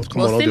at all.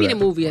 Come on, send me the that.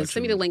 movie.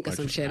 Send me the link or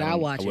some shit. I'll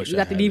watch it. You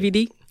got the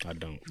DVD? I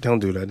don't. Don't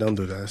do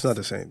that. It's not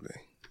the same thing.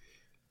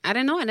 I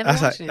didn't know. I never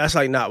watched it. That's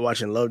like not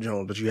watching Love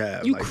Jones, but you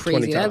have. You like crazy.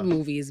 20 That times.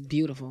 movie is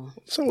beautiful.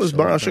 So was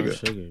Brown Sugar.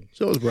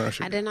 So was Brown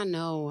Sugar. I did not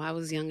know. I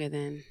was younger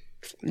then.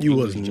 You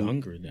wasn't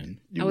younger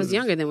then. I was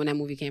younger than when that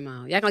movie came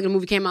out. You act like the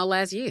movie came out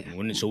last year.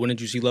 When did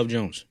you see Love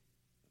Jones?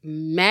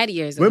 Mad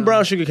years ago. When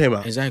Brown Sugar came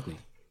out? Exactly.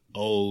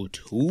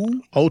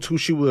 02? 02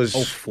 she was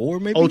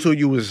 04 maybe? 02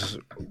 you was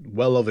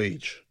well of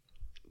age.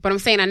 But I'm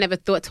saying I never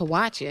thought to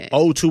watch it.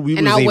 02 we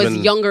and was I was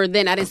even... younger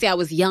then. I didn't say I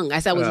was young. I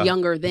said I was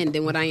younger then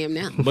than what I am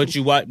now. But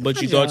you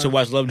thought to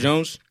watch Love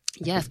Jones?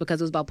 Yes, because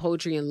it was about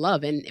poetry and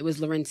love, and it was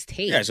Lorenz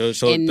Tate. Yeah, so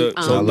and,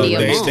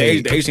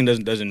 the age thing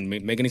doesn't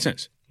make any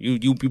sense.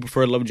 You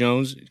prefer Love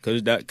Jones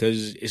because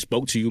it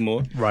spoke to you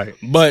more, right?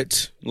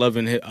 But but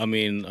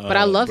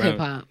I love hip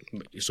hop.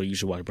 So you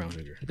should watch Brown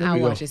Sugar. I'll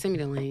watch it. Send me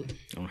the link.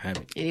 I don't have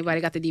it.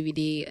 Anybody got the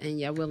DVD and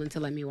you're willing to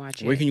let me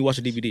watch it? Where can you watch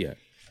the DVD at?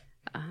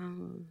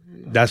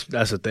 That's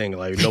the thing.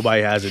 Like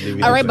nobody has a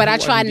DVD. All right, but I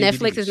tried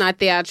Netflix. It's not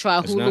there. I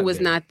tried Hulu.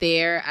 It's not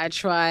there. I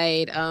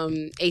tried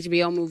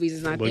HBO movies.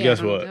 It's not there.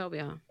 Guess what?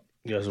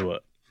 Guess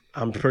what?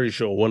 I'm pretty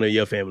sure one of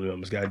your family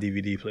members got a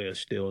DVD player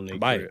still in their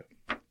crib.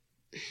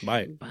 Buy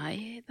it. Buy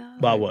it though.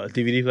 Buy what? A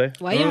DVD player?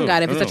 Why you don't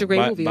got it? If it's such a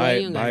great movie, why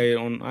you don't got it? Buy it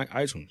on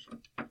iTunes.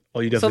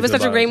 Oh, you definitely. So if it's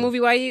such a great movie,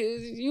 why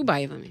you buy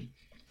it for me?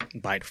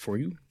 Buy it for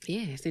you?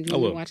 Yeah, since you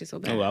want to watch it so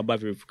bad. I'll buy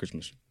it for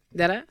Christmas.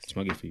 Did I? It's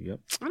my gift for you. Yep.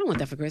 I don't want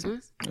that for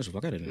Christmas. That's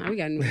what I got it. Now we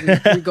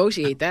gotta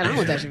negotiate that. I don't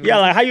want that shit. Yeah,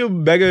 like how you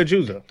beg or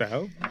choose her? The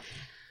hell?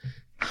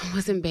 I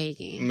wasn't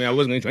begging. I mean, I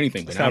wasn't into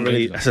anything. But it's not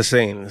really. That's a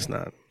saying. It's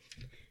not.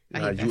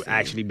 You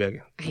actually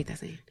begging. I hate that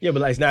saying. Yeah,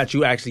 but like, it's not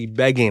you actually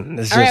begging.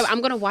 It's all right, I'm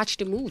gonna watch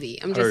the movie.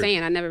 I'm just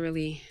saying, I never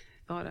really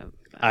thought of.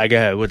 All right, go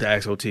ahead with the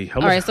XOT.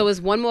 All right, so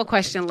it's one more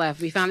question left.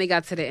 We finally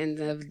got to the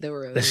end of the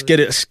road. Let's get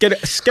it.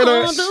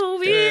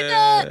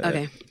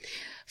 Okay.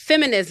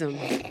 Feminism,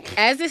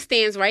 as it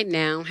stands right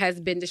now, has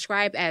been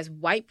described as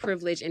white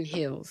privilege and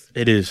heels.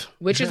 It is.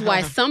 Which is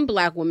why some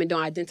black women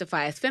don't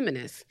identify as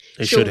feminists.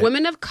 Should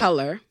women of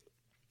color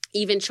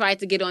even try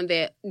to get on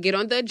the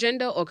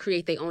agenda or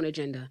create their own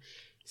agenda?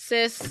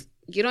 Sis,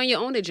 get on your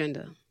own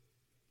agenda.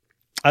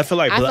 I feel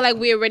like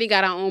we already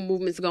got our own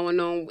movements going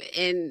on,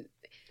 and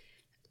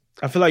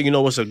I feel like, you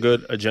know what's a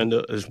good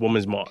agenda is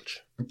Women's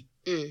March.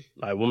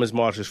 Like, Women's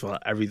March is for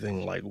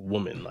everything, like,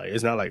 woman. Like,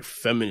 it's not, like,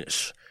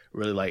 feminist,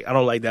 really. Like, I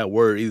don't like that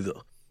word either.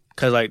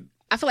 Because, like...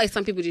 I feel like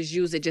some people just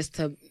use it just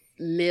to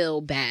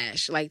male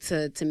bash, like,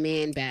 to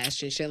man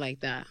bash and shit like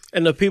that.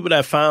 And the people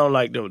that found,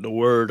 like,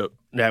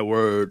 that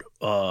word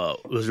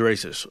was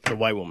racist, the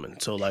white woman.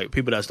 So, like,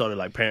 people that started,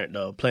 like,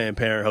 Planned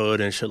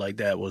Parenthood and shit like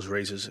that was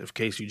racist, in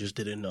case you just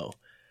didn't know.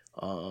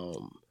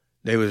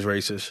 They was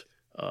racist.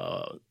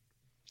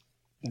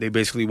 They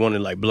basically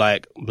wanted, like,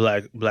 black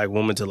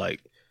women to,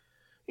 like,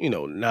 you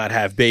know, not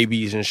have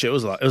babies and shit. It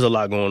was a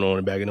lot going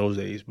on back in those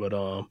days. But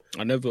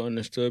I never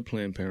understood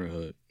Planned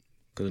Parenthood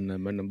because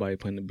never nobody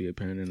planned to be a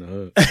parent in the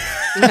hood.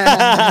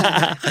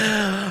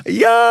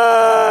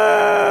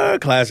 Yeah,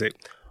 classic.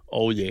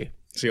 Oh yeah.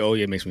 See, oh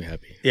yeah makes me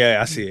happy. Yeah,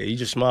 I see it. You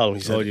just smiled when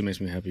you said Oh it. yeah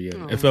makes me happy.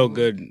 Yeah, it felt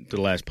good. The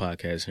last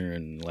podcast here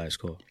and the last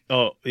call.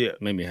 Oh yeah,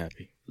 made me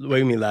happy. What do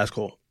you mean last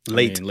call?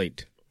 Late.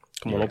 Late.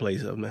 Come on, don't play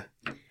yourself, man.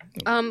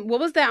 What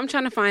was that? I'm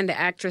trying to find the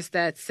actress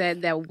that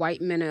said that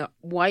white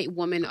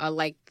women are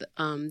like the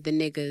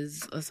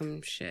niggas or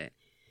some shit.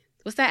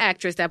 What's that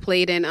actress that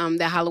played in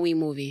that Halloween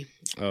movie?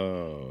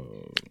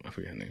 I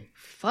forget her name.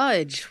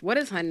 Fudge. What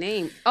is her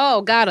name?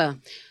 Oh, got her.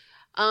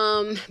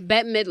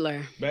 Bette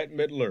Midler. Bette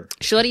Midler.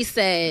 Shorty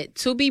said,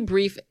 to be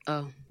brief.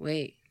 Oh,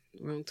 wait.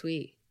 Wrong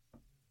tweet.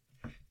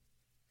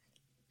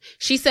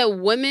 She said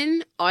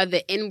women are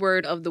the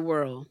N-word of the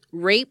world.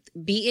 Raped,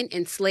 beaten,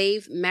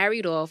 enslaved,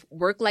 married off,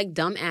 work like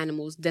dumb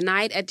animals,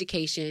 denied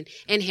education,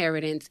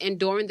 inheritance,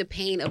 enduring the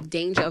pain of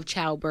danger of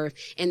childbirth,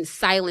 and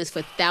silence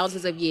for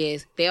thousands of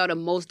years. They are the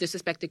most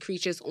disrespected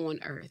creatures on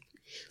earth.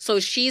 So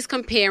she's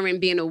comparing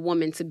being a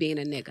woman to being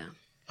a nigga.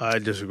 I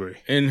disagree.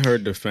 In her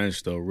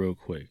defense, though, real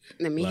quick.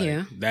 Let me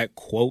hear. That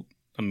quote,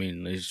 I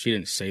mean, she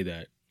didn't say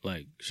that.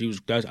 Like,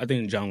 I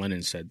think John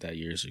Lennon said that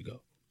years ago.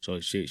 So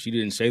she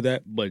didn't say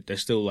that, but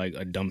that's still like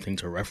a dumb thing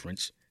to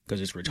reference because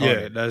it's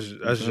retarded. Yeah,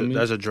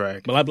 that's a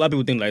drag. But a lot of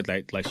people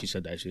think like she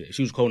said that.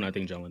 She was quoting, I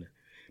think, John Lennon.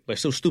 But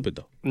it's still stupid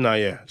though. Nah,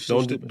 yeah.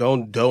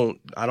 Don't.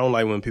 I don't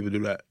like when people do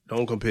that.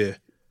 Don't compare.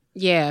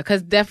 Yeah,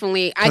 because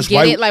definitely, I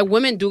get it. Like,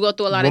 women do go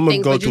through a lot of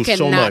things, but you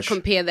cannot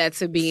compare that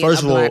to being a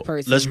black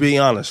person. Let's be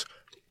honest.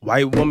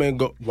 White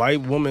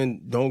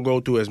women don't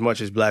go through as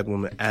much as black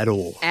women at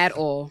all. At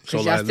all. Because So,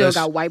 y'all like, still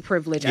got white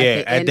privilege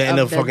Yeah, at the end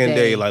of the fucking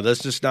day. like,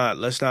 let's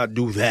not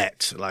do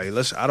that. Like,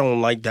 I don't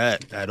like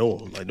that at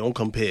all. Like, don't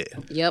compare.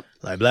 Yep.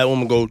 Like, black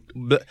women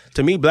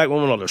to me, black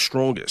women are the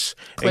strongest.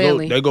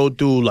 Clearly. They go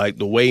through like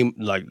a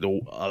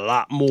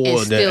lot more And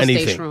than still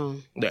anything. stay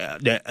strong.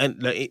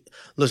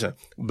 Listen,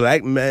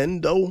 black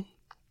men though,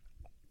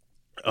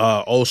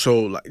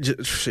 also like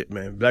shit,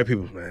 man. Black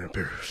people, man.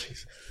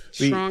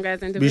 Strong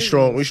as individuals. Be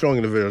strong. We strong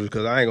individuals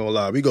because I ain't gonna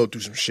lie. We go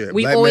through some shit.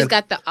 We Black always men,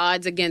 got the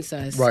odds against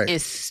us, Right.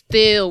 and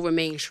still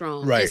remain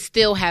strong, Right. and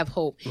still have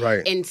hope,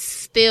 Right. and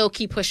still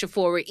keep pushing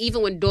forward.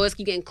 Even when doors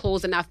keep getting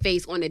closed in our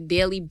face on a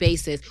daily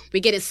basis, we're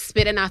getting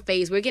spit in our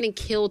face, we're getting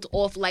killed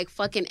off like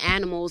fucking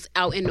animals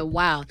out in the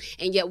wild,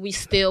 and yet we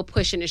still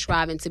pushing and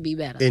striving to be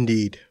better.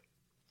 Indeed.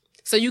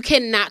 So you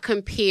cannot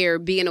compare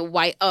being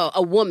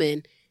a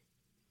woman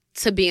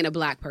to being a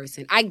black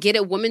person. I get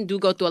it. Women do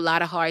go through a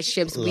lot of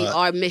hardships. We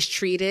are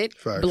mistreated.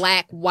 Facts.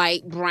 Black,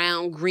 white,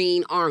 brown,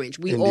 green, orange.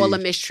 We all are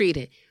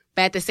mistreated.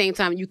 But at the same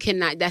time, you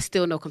cannot, that's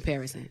still no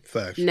comparison.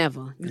 Facts.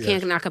 Never. You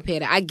cannot compare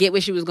that. I get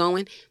where she was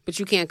going, but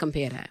you can't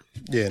compare that.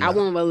 Yeah, I nah.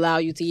 won't allow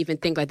you to even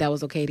think like that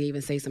was okay to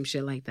even say some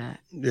shit like that.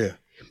 Yeah.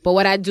 But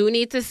what I do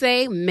need to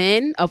say,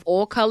 men of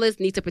all colors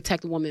need to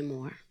protect women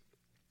more.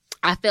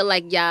 I feel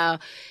like y'all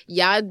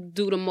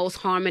do the most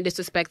harm and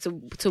disrespect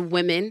to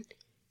women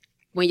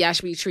when y'all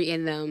should be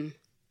treating them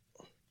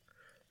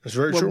That's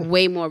very with true.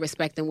 way more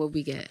respect than what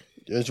we get.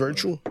 It's very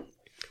true.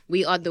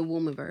 We are the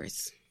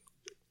Womaniverse.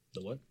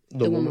 The what?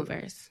 The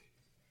Womaniverse.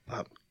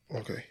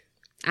 Okay.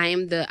 I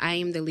am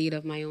the leader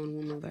of my own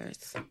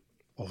Womaniverse.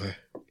 Okay.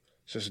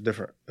 It's just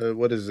different.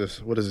 What is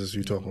this? What is this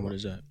you talking about? What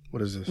is that?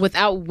 What is this?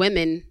 Without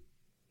women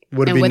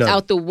Would it and be without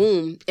none? the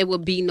womb, it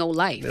would be no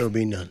life. There would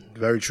be none.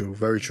 Very true.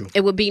 Very true.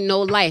 It would be no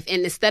life.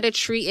 And instead of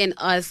treating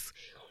us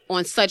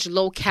on such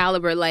low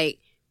caliber, like,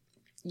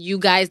 you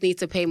guys need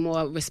to pay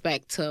more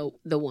respect to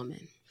the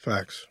woman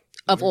Facts.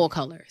 of all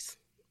colors,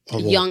 Of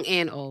all. young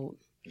and old,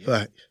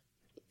 Facts.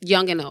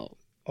 young and old.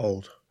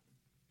 Old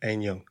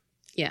and young.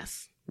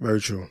 Yes, Very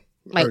true.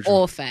 like Very true.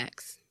 all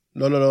facts.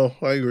 No.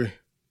 I agree.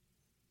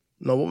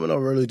 No, women are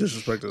really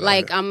disrespected. out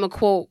Like, here. I'm gonna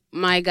quote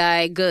my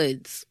guy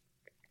Goods.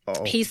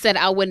 Uh-oh. He said,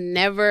 "I would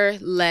never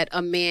let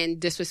a man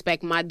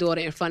disrespect my daughter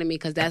in front of me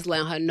because that's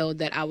letting her know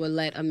that I would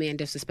let a man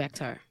disrespect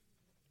her."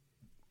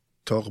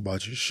 Talk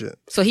about your shit.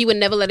 So he would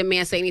never let a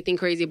man say anything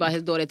crazy about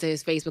his daughter to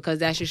his face because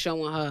that's just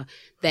showing her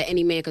that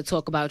any man could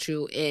talk about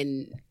you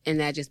and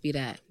that just be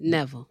that.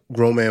 Never.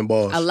 Grown man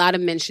boss. A lot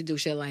of men should do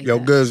shit like Yo,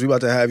 that. Goods, we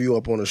about to have you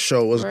up on the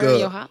show. What's Word, good?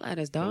 Yo, holla at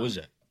us, dog. What was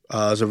that?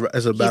 As a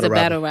He's battle a rapper.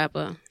 battle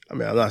rapper. I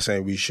mean, I'm not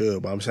saying we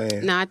should, but I'm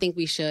saying No, I think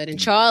we should. And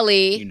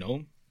Charlie. You know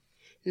him?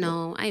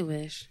 No, I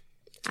wish.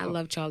 I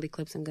love Charlie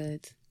Clips and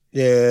Goods.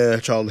 yeah,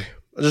 Charlie.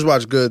 I just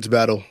watched Goods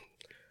battle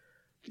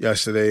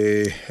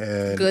yesterday.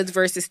 And Goods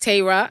versus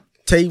Tay Rock.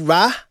 Tay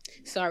Ra.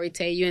 Sorry,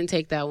 Tay, you didn't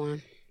take that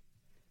one.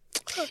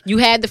 You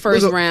had the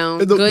first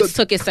round. Goods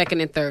took it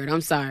second and third.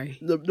 I'm sorry.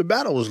 The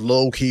battle was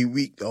low key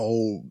weak. The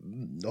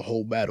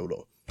whole battle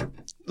though,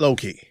 low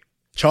key.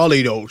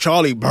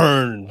 Charlie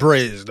burned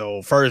Briz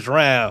though. First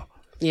round.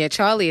 Yeah,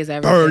 Charlie is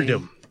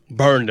everything.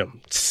 Burned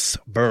him.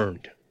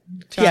 Burned.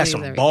 He had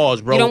some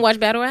balls, bro. You don't watch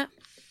battle rap?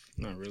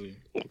 Not really.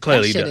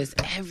 Clearly, that shit is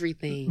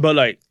everything. But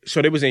like,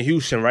 so they was in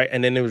Houston, right?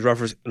 And then it was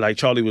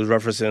Charlie was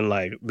referencing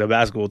like the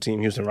basketball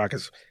team, Houston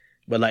Rockets.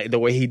 But like the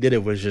way he did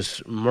it was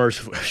just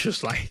merciful. It's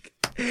just like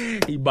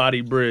he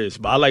bodied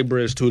Briz. But I like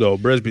Briz too, though.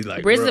 Briz be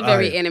like, Briz is a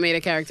very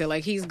animated character.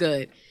 Like he's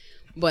good,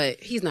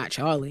 but he's not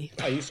Charlie.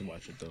 I used to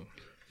watch it though.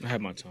 I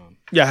had my time.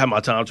 Yeah, I had my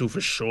time too for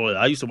sure.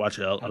 I used to watch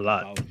it a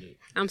lot.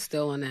 I'm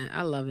still on that.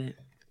 I love it.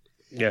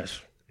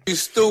 Yes. You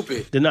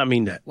stupid. Did not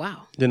mean that.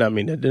 Wow. Did not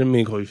mean that. Didn't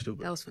mean to call you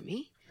stupid. That was for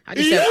me.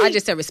 I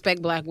just said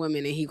respect black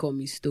women, and he called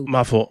me stupid.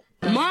 My fault.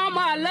 Mama,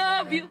 I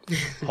love you.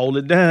 Hold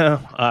it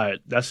down. All right,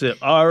 that's it.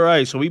 All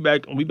right, so we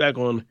back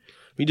on.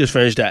 We just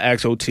finished that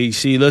Axe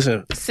OTC.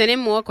 Listen, send in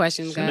more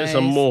questions, guys. Send in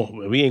some more.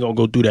 We ain't gonna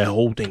go through that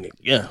whole thing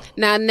again.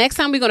 Now, next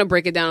time we're gonna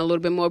break it down a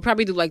little bit more.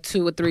 Probably do like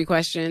 2 or 3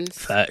 questions.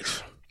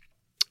 Facts.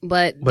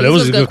 But it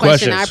was a good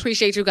question. I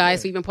appreciate you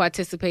guys for even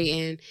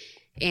participating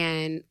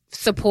and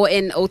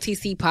supporting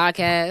OTC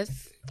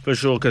podcast. For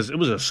sure, because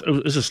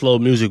it's a slow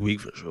music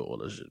week for sure.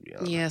 Let's just be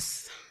honest.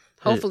 Yes.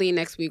 Hopefully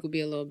next week will be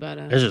a little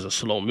better. It's just a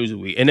slow music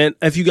week. And then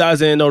if you guys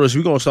didn't notice,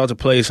 we're gonna start to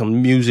play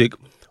some music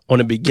on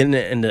the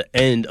beginning and the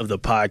end of the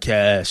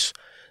podcast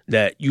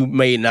that you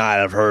may not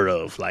have heard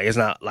of. Like it's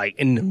not like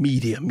in the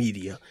media.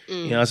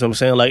 You know what I'm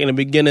saying? Like in the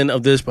beginning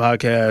of this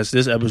podcast,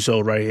 this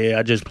episode right here,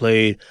 I just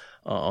played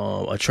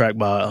a track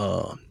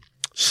by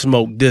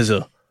Smoke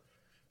DZA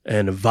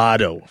and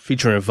Vado,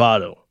 featuring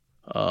Vado,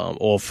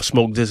 or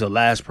Smoke DZA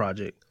last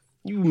project.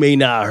 You may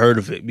not have heard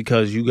of it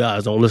because you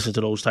guys don't listen to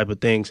those type of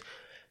things.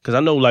 Because I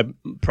know, like,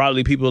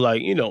 probably people,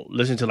 like, you know,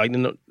 listen to, like,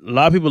 a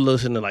lot of people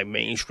listen to, like,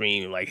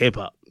 mainstream, like,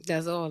 hip-hop.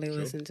 That's all they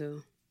listen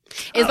to.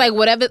 It's like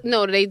whatever,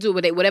 no, they do,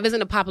 but whatever's in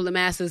the popular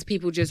masses,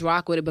 people just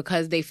rock with it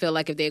because they feel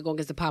like if they're going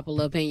against the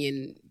popular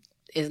opinion,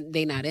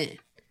 they not in.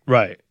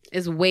 Right.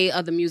 There's way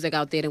other music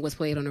out there than what's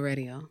played on the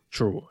radio.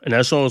 True. And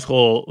that song is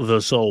called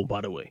The Soul,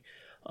 by the way.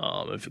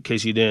 In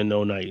case you didn't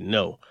know, now you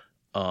know.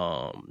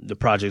 The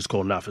project's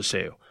called Not For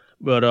Sale.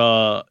 But,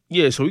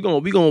 yeah, so we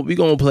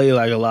gonna play,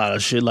 like, a lot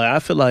of shit. Like, I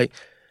feel like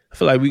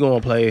we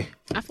gonna play.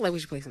 I feel like we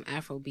should play some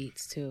Afro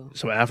beats too.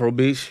 Some Afro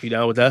beats. You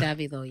down with that?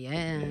 Davido,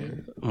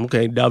 yeah.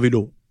 Okay,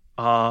 Davido.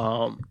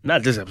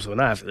 Not this episode.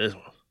 Not after this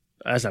one.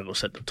 That's not gonna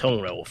set the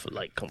tone off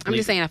like completely. I'm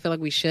just saying. I feel like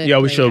we should. Yeah,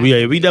 we should.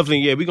 Yeah, we definitely.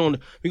 Yeah, we gonna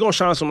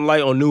shine some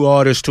light on new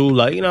artists too.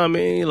 Like you know what I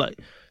mean. Like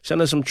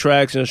send us some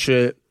tracks and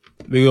shit.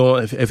 We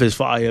gonna if it's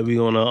fire, we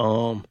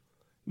gonna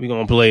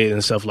play it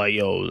and stuff like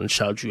yo and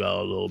shout you out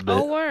a little bit.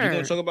 Oh word. You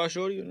gonna talk about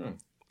Shorty or not?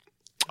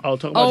 I'll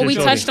talk about we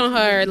Shorty. touched on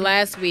her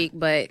last week,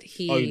 but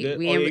you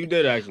did? You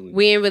did actually.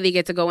 We didn't really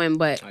get to go in,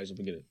 but I just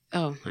forget it.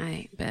 Oh,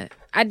 I bet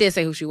I did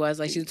say who she was.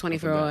 Like she's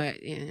 24-year-old.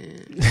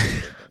 Yeah.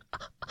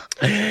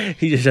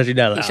 He just shut you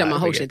down. He shut my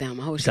whole shit down.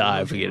 My whole shit.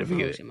 Sorry, forget it.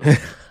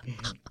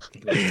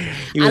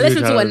 I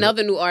listened to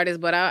another new artist,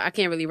 but I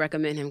can't really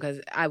recommend him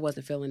because I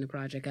wasn't feeling the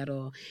project at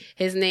all.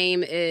 His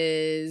name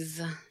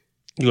is.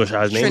 You gonna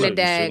try his name?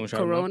 Trinidad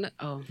Corona.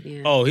 Oh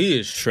yeah. Oh, he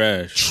is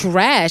trash.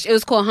 Trash. It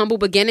was called Humble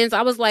Beginnings.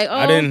 I was like, oh.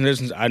 I didn't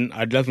listen.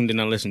 I definitely did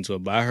not listen to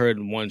it, but I heard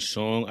one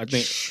song. I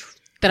think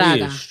Traga.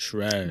 He is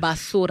trash.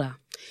 Basura.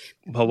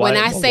 But why,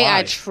 when I say why?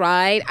 I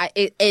tried,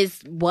 it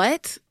is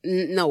what?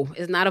 No,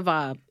 it's not a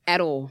vibe at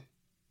all.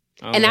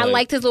 And I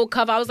liked his little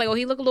cover. I was like, oh,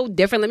 he look a little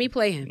different. Let me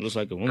play him. Looks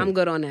like a woman. I'm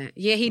good on that.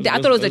 Yeah, I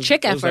thought it was a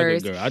chick at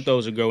first. Like I thought it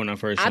was a girl when I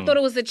first saw him. I thought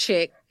it was a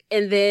chick,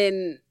 and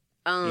then.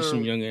 He's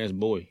some young ass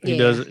boy. He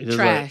does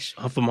trash.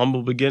 Like, from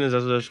Humble Beginnings,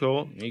 that's what it's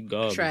called? He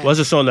garbage. Trash. What's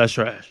the song that's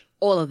trash?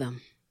 All of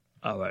them.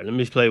 All right, let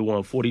me play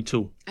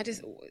 142. Trash. I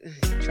just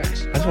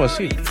want to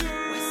see.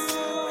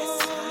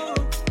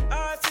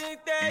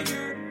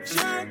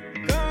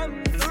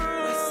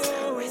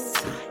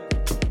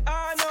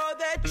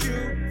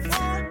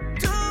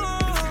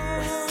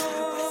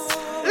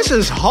 This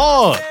is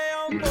hard.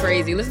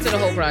 Crazy. Listen to the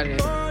whole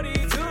project.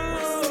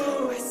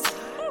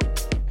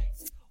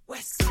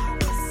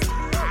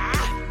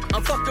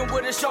 I'm fucking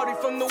with a shorty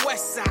from the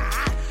west side.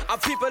 I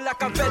peep it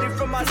like I'm ready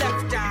from my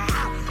left eye.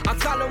 I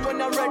call him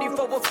when I'm ready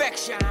for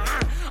affection.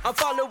 I'm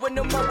following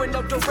them all in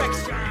no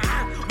direction.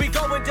 We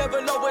going down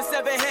below with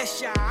 7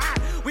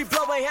 headshot. We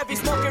blowing heavy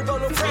smoke and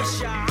rolling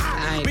pressure.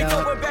 We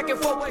going back and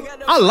forth.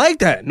 I like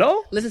that,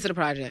 no? Listen to the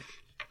project.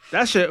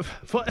 That shit,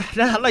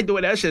 I like the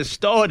way that shit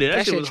started.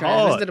 That shit was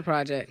hard. Listen to the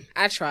project.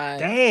 I tried.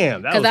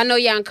 Damn. Because I know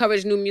y'all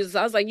encourage new music. So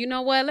I was like, you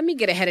know what? Let me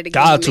get ahead of the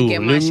game and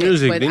get my new shit.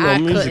 music. But I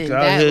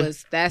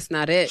couldn't. That's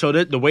not it. So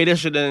the way that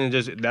shit that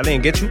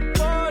didn't get you?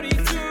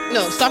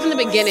 No, start from the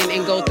beginning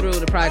and go through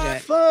the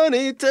project.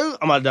 Funny too.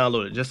 I'm gonna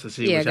download it just to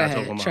see what y'all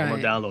talking about. I'm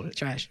gonna download it.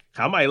 Trash.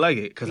 I might like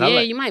it.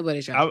 You might, but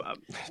it's trash.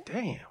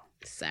 Damn.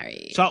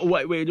 Sorry. So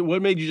wait,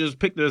 what made you just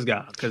pick this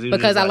guy?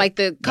 Because I like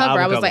the cover.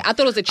 I was like, I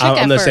thought it was a chick I'm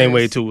at the first. same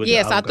way too. With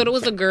yeah, the so I album thought it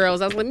was cover. a girl.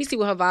 So I was like, let me see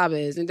what her vibe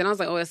is. And then I was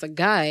like, oh, it's a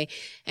guy.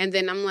 And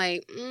then I'm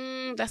like,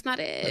 that's not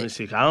Let me it.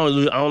 see. I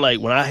don't like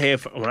when I hear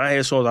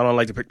songs. I don't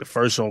like to pick the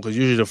first song because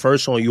usually the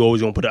first song you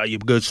always gonna put out your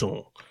good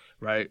song,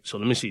 right? So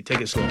let me see.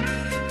 Take it slow.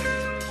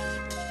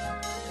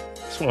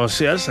 Just want to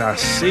see. That's how I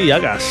see. I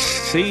got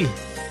C.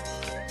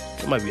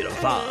 It might be the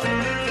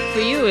vibe. For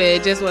you,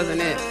 it just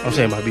wasn't it. I'm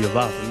saying it might be the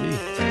vibe for me.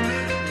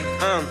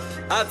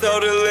 I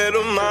told her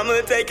little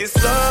mama take it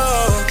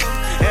slow,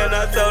 and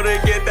I told her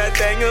get that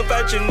thing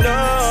about your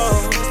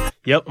nose.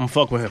 Yep, I'm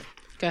fuck with him.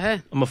 Go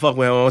ahead. I'm gonna fuck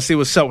with him. I want to see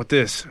what's up with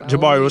this.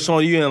 Jabari, what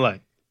song you in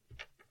like?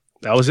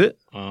 That was it?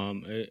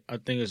 I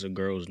think it's a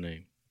girl's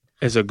name.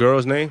 It's a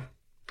girl's name?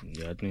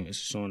 Yeah, I think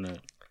it's a song that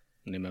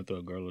named after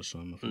a girl or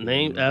something.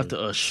 Named after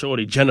a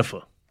shorty,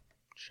 Jennifer.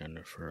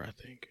 Jennifer, I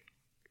think.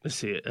 Let's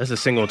see it. That's a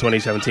single in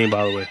 2017,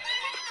 by the way.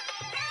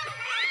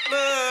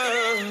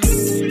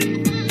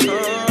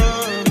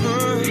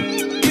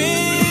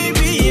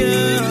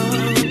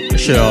 That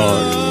shit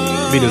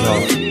hard. Beat is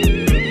hard.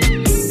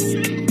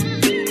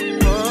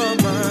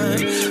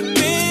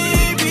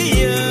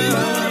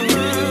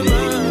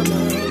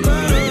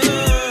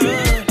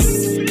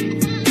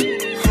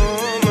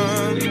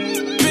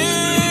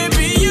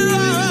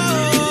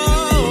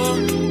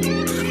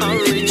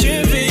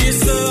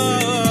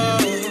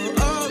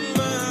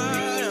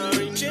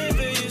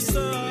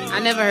 I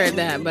never heard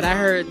that, but I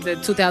heard the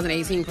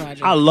 2018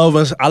 project. I love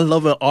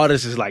when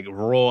artists is like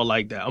raw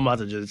like that. I'm about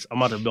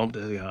to bump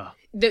this guy.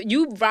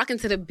 You rocking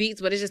to the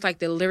beats, but it's just like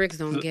the lyrics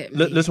don't get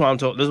me. This is what I'm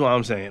talking. This is what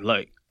I'm saying.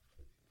 Like,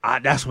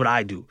 that's what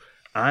I do.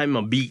 I'm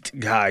a beat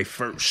guy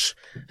first.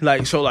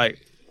 Like, so like,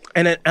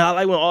 and I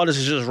like when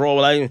artists is just raw.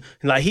 Like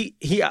he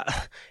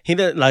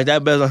didn't like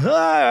that best.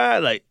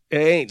 Like it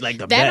ain't like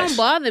the that best. don't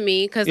bother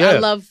me because Yeah. I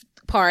love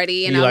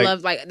Party and You I like-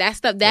 love like that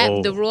stuff.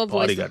 That the raw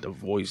Party voice, got the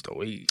voice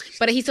though.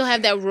 but he still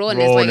have that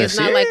rawness. Like it's Rawness,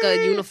 not like a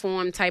yeah.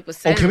 uniform type of Oh,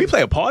 sound. can we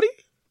play a Party?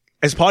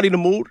 Is Party the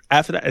mood?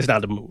 After that, it's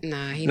not the mood.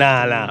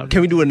 Nah,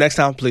 Can we do it next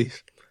time,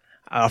 please?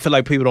 I feel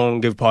like people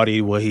don't give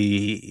Party what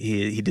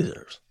he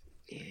deserves.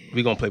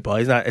 We gonna play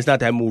Party. It's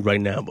not that mood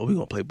right now, but we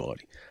gonna play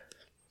Party.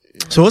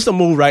 So what's the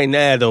mood right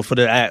now though for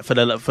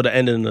the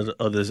ending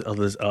of this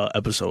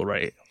episode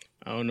right here?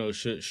 I don't know.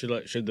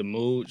 Should the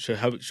mood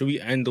should we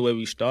end the way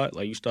we start?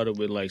 Like you started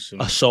with like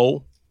some A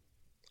soul.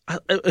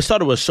 It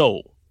started with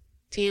soul.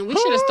 Damn, we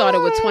should have started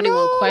with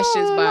 21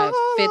 questions by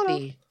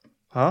 50.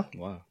 Huh?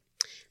 Wow.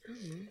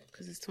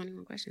 Because it's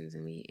 21 questions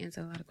and we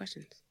answer a lot of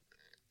questions.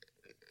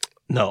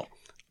 No.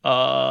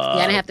 Yeah,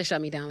 didn't have to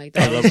shut me down like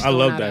that. I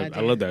love that.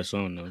 I love that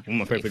song though. One of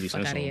my favorite 50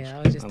 Cent songs. Here.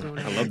 I was just throwing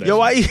I love that. Yo, song.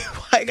 why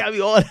you got me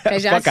all that?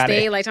 Because y'all Fuck outta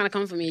stay here. like trying to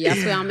come for me. Y'all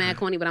swear I'm mad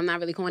corny, but I'm not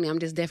really corny. I'm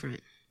just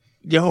different.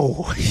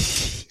 Yo.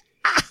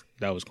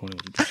 That was corny.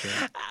 What you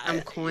said.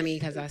 I'm corny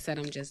because I said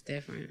I'm just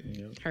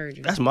different. Heard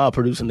you. That's my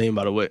producer name,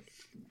 by the way.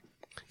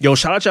 Yo,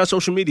 shout out to our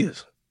social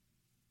medias.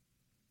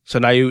 So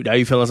now you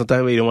feeling some type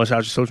of way? You don't want to shout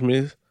out your social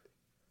medias?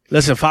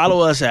 Listen,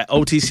 follow us at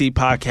OTC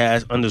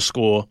Podcast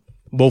 _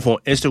 both on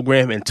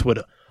Instagram and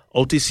Twitter.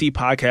 OTC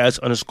Podcast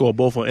 _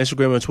 both on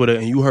Instagram and Twitter.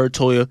 And you heard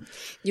Toya.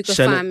 You can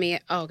send find it- me.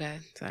 Oh, okay.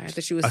 Sorry. I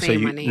thought you were I said saying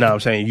you, my name. No, I'm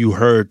saying you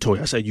heard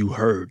Toya. I said you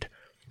heard.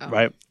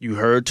 Right? You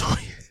heard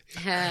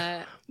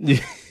Toya.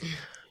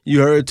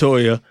 You heard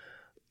Toya.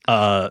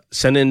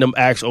 Sending them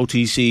Ask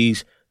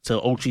OTCs to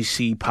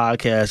OTC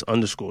Podcast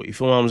 _ You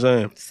feel what I'm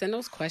saying? Send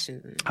those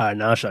questions in. All right,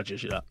 now shut your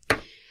shit up.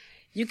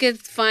 You can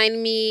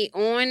find me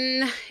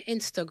on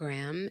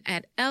Instagram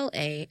at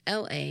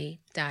LALA.TOYA.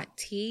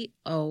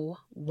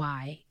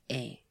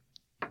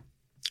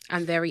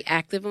 I'm very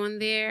active on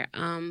there.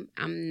 I'm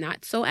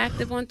not so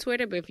active on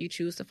Twitter, but if you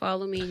choose to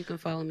follow me, you can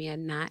follow me at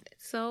Not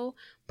So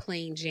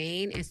Plain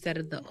Jane. Instead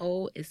of the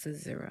O, it's a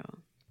 0.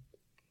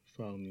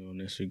 Follow me on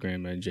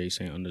Instagram at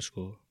JSaint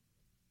 _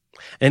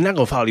 And not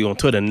gonna follow you on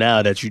Twitter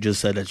now that you just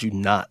said that you're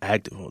not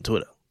active on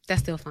Twitter.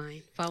 That's still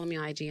fine. Follow me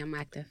on IG. I'm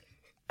active.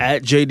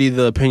 At JD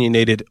the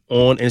Opinionated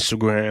on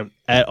Instagram,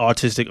 at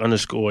artistic _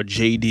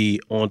 JD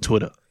on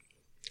Twitter.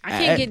 I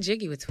can't get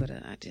jiggy with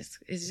Twitter. It's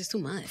just too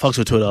much. Fucks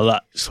with Twitter a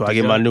lot, so I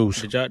get my news.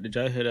 Did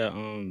y'all hear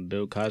that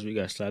Bill Cosby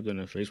got slapped in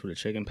the face with a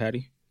chicken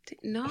patty?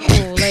 No,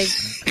 like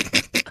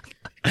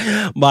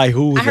By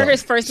who? I heard though?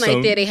 his first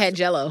night there, they had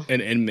Jello.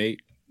 An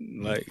inmate,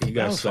 like he That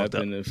got was slapped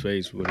fucked in the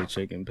face with a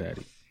chicken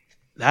patty.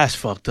 That's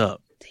fucked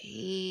up.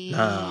 Damn.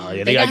 Nah,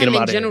 yeah, They gotta got get him him in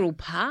out of here. General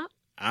Pop.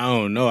 I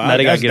don't know. Nah,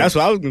 they gotta get That's him.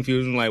 what I was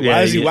confused. I'm like, Yeah,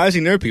 why is he? yeah. Why is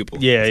he near people?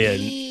 Yeah.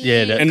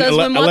 That, And Because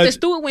when Martha alleg-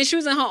 Stewart, when she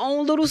was in her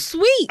own little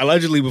suite.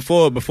 Allegedly,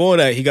 before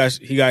that, he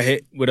got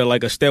hit with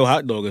like a stale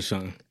hot dog or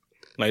something.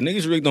 Like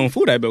niggas really don't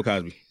fool that Bill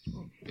Cosby.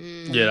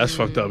 yeah, that's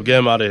fucked up. Get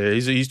him out of here.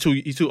 He's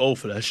too old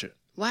for that shit.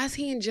 Why is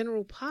he in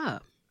General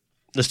Pop?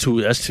 That's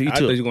too. I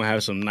thought he's gonna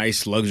have some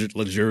nice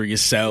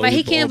luxurious cells. Like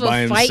he can't all by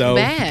even fight himself.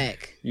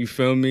 back. You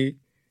feel me?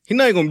 He's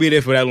not gonna be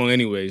there for that long,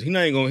 anyways. He's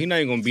not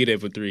even gonna be there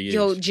for 3 years.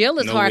 Yo, Jill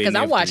is No hard way because I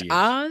near watch 3 years.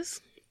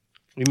 Oz.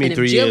 You mean And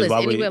 3 if Jill years? is Why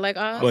would anywhere he? like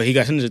Oz. Well, he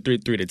got sentenced to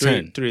 3 to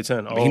 10. 3 to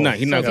 10. But he's not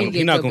So if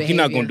he gonna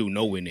get good do behavior.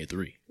 nowhere near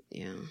 3.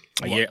 Yeah.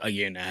 A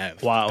year and a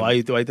half. Why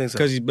you think so?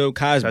 Because he's Bill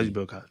Cosby. Because he's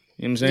Bill Cosby.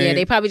 You know what I'm saying? Yeah,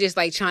 they probably just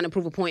like trying to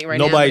prove a point right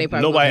now.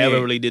 Nobody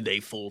ever really did they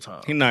full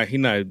time. He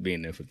not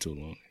being there for too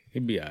long.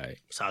 He'd be all right.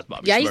 Besides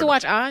Bobby Yeah, I used to Shmurda.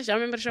 watch Oz. Y'all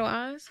remember the show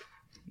Oz?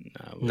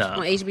 Nah.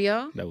 On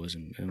HBO? That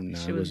wasn't nah,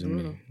 Shit it was wasn't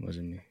brutal. me. It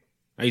wasn't me.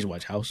 I used to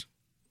watch House.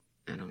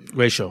 I don't know.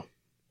 Great show.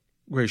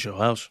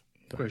 House.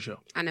 Great show.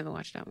 I never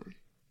watched that one.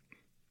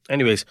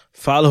 Anyways,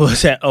 follow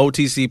us at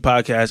OTC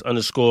Podcast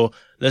 _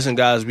 Listen,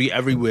 guys, we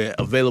everywhere.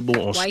 Available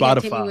on Why you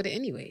gotta Spotify. hit me with it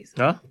anyways?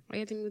 Huh? Why you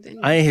hit me with it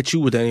anyways? I ain't hit you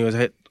with it anyways. I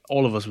hit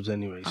all of us with it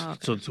anyways. Oh, okay.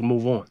 So to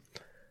move on.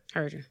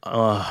 Heard you.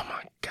 Oh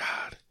my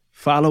God.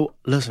 Follow.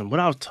 Listen, what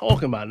I was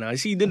talking about now. You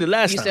see, you did it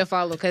last You time. still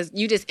follow because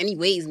you just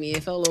anyways me.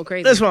 It felt a little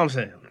crazy. That's what I'm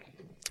saying.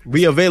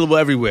 We available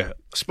everywhere.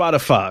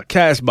 Spotify,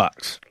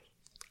 Castbox,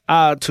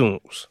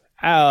 iTunes,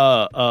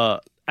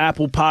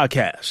 Apple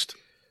Podcast,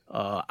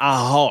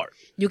 iHeart,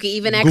 You can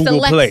even ask Google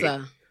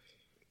Alexa.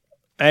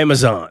 Play.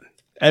 Amazon,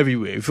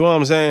 everywhere. You feel what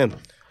I'm saying?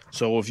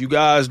 So if you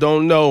guys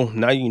don't know,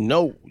 now you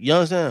know. You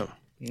understand?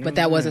 But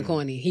that wasn't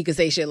corny. He could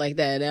say shit like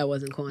that. That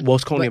wasn't corny.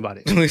 What's corny But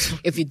about it?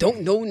 If you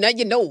don't know, now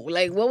you know.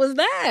 Like, what was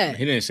that?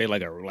 He didn't say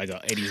like a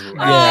 80s.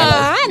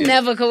 I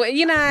never could.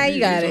 You know, you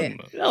got it.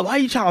 Yo, why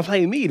you trying to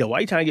play me though?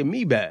 Why you trying to get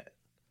me bad?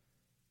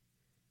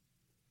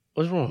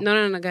 What's wrong?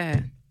 No, go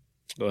ahead.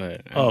 Go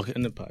ahead. Oh, okay.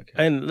 In the podcast.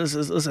 And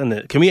let's end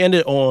it. Can we end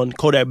it on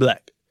Kodak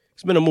Black?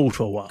 It's been a move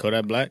for a while.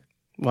 Kodak Black?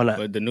 Why not?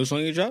 But the new song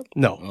you dropped?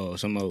 No. Oh,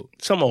 some old.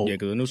 Yeah,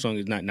 because the new song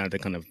is not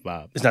that kind of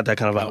vibe. It's not that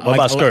kind of vibe. I What like,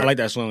 about Skirt? I like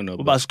that song though.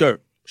 What about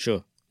Skirt?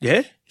 Sure.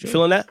 Yeah? You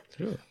feeling that?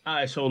 Sure. All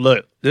right, so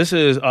look, this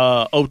is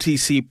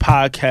OTC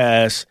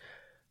Podcast.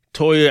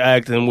 Toya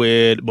acting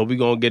weird, but we're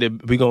gonna get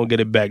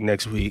it back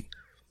next week.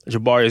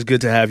 Jabari, it's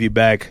good to have you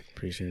back.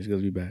 Appreciate it. It's good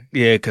to be back.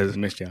 Yeah, cause I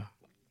missed y'all.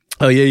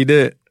 Oh yeah, you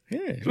did.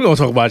 Yeah. We're gonna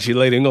talk about you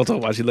later.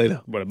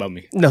 What about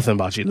me? Nothing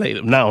about you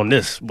later. Not on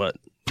this, but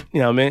you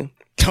know what I mean?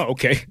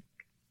 Okay.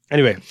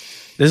 Anyway,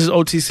 this is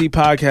OTC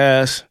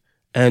Podcast,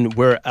 and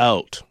we're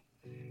out.